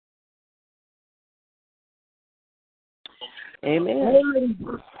 Amen.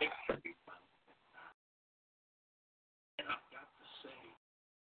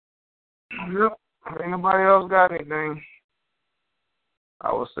 Yep. If anybody else got anything,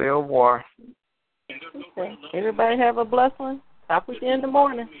 I will say au revoir. Okay. Everybody have a blessed one. Talk with you in the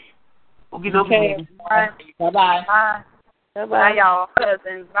morning. Okay. Bye. Bye-bye. Bye. Bye-bye. Bye, y'all.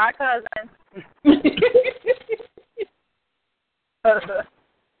 Cousins. Bye, cousins.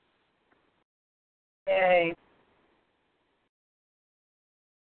 Yay.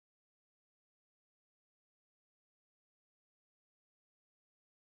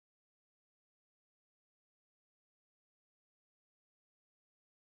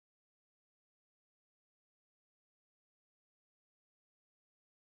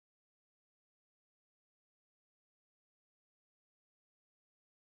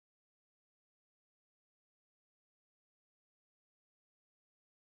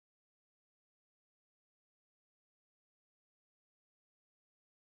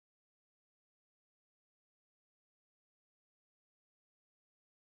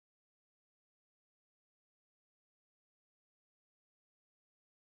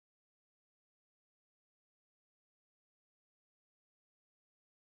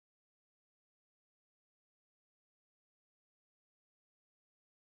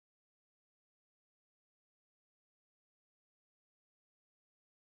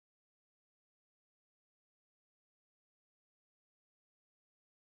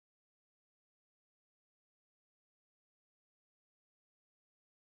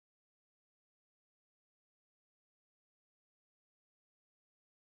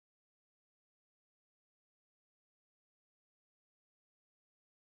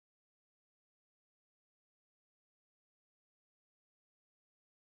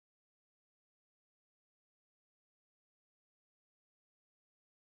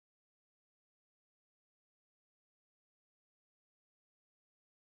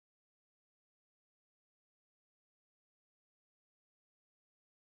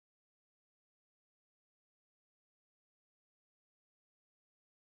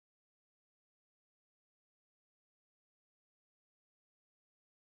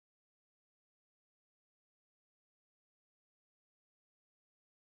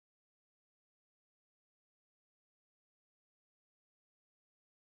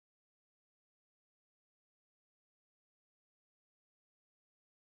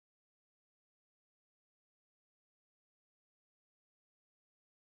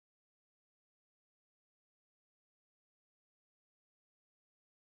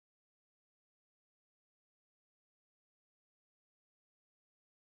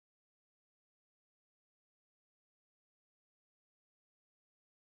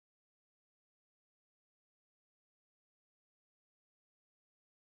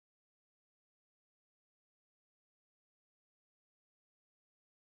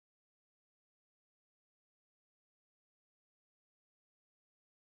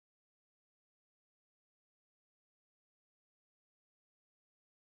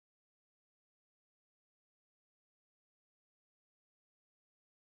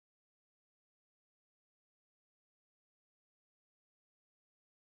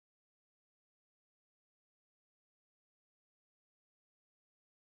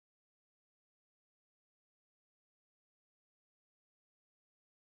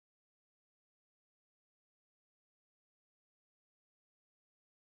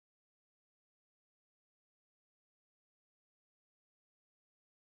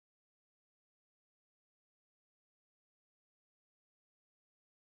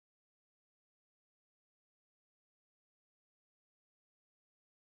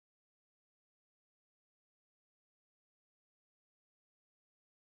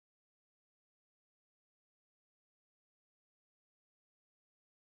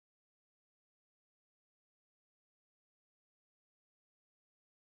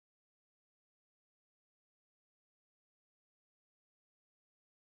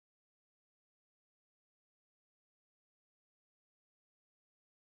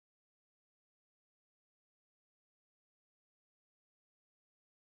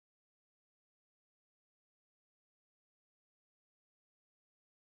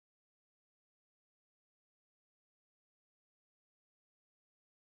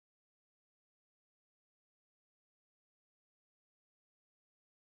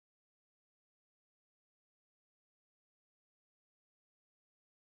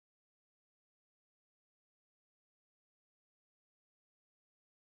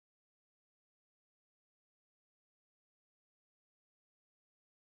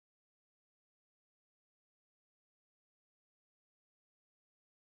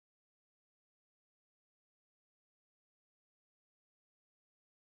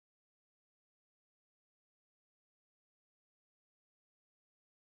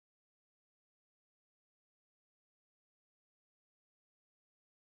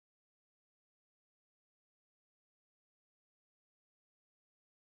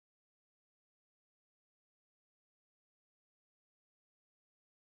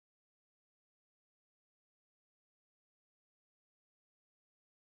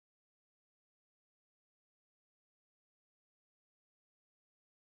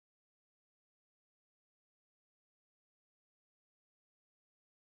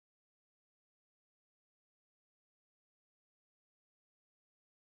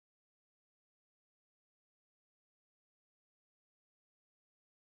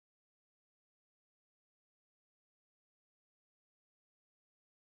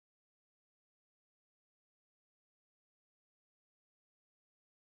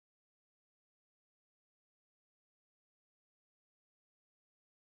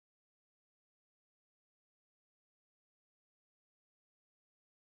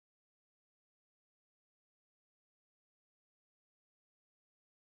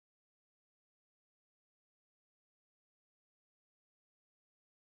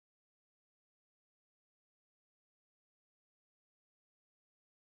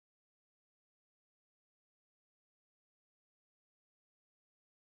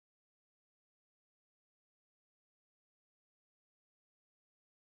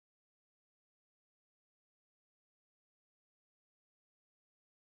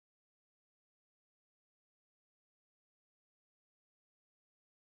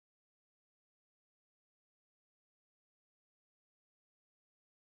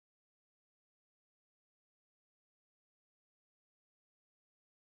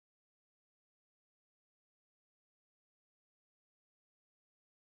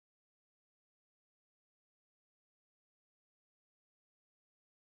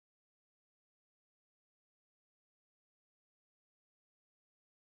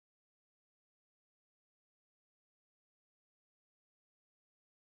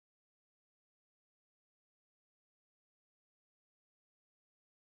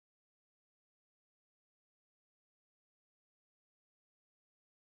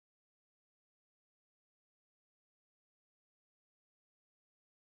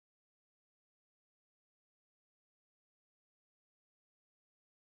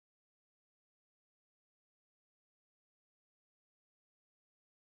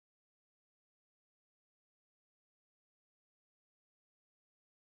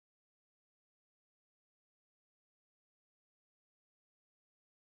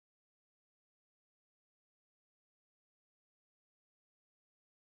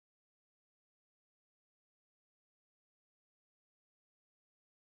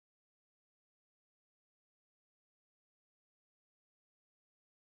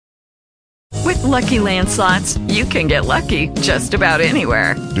 With Lucky Land Slots, you can get lucky just about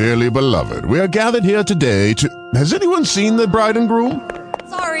anywhere. Dearly beloved, we are gathered here today to... Has anyone seen the bride and groom?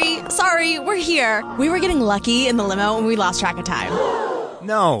 Sorry, we're here. We were getting lucky in the limo and we lost track of time.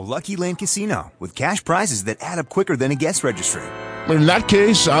 No, Lucky Land Casino, with cash prizes that add up quicker than a guest registry. In that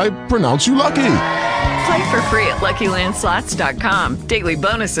case, I pronounce you lucky. Play for free at LuckyLandSlots.com. Daily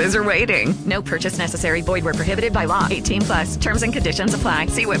bonuses are waiting. No purchase necessary. Void where prohibited by law. 18+. Terms and conditions apply.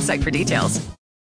 See website for details.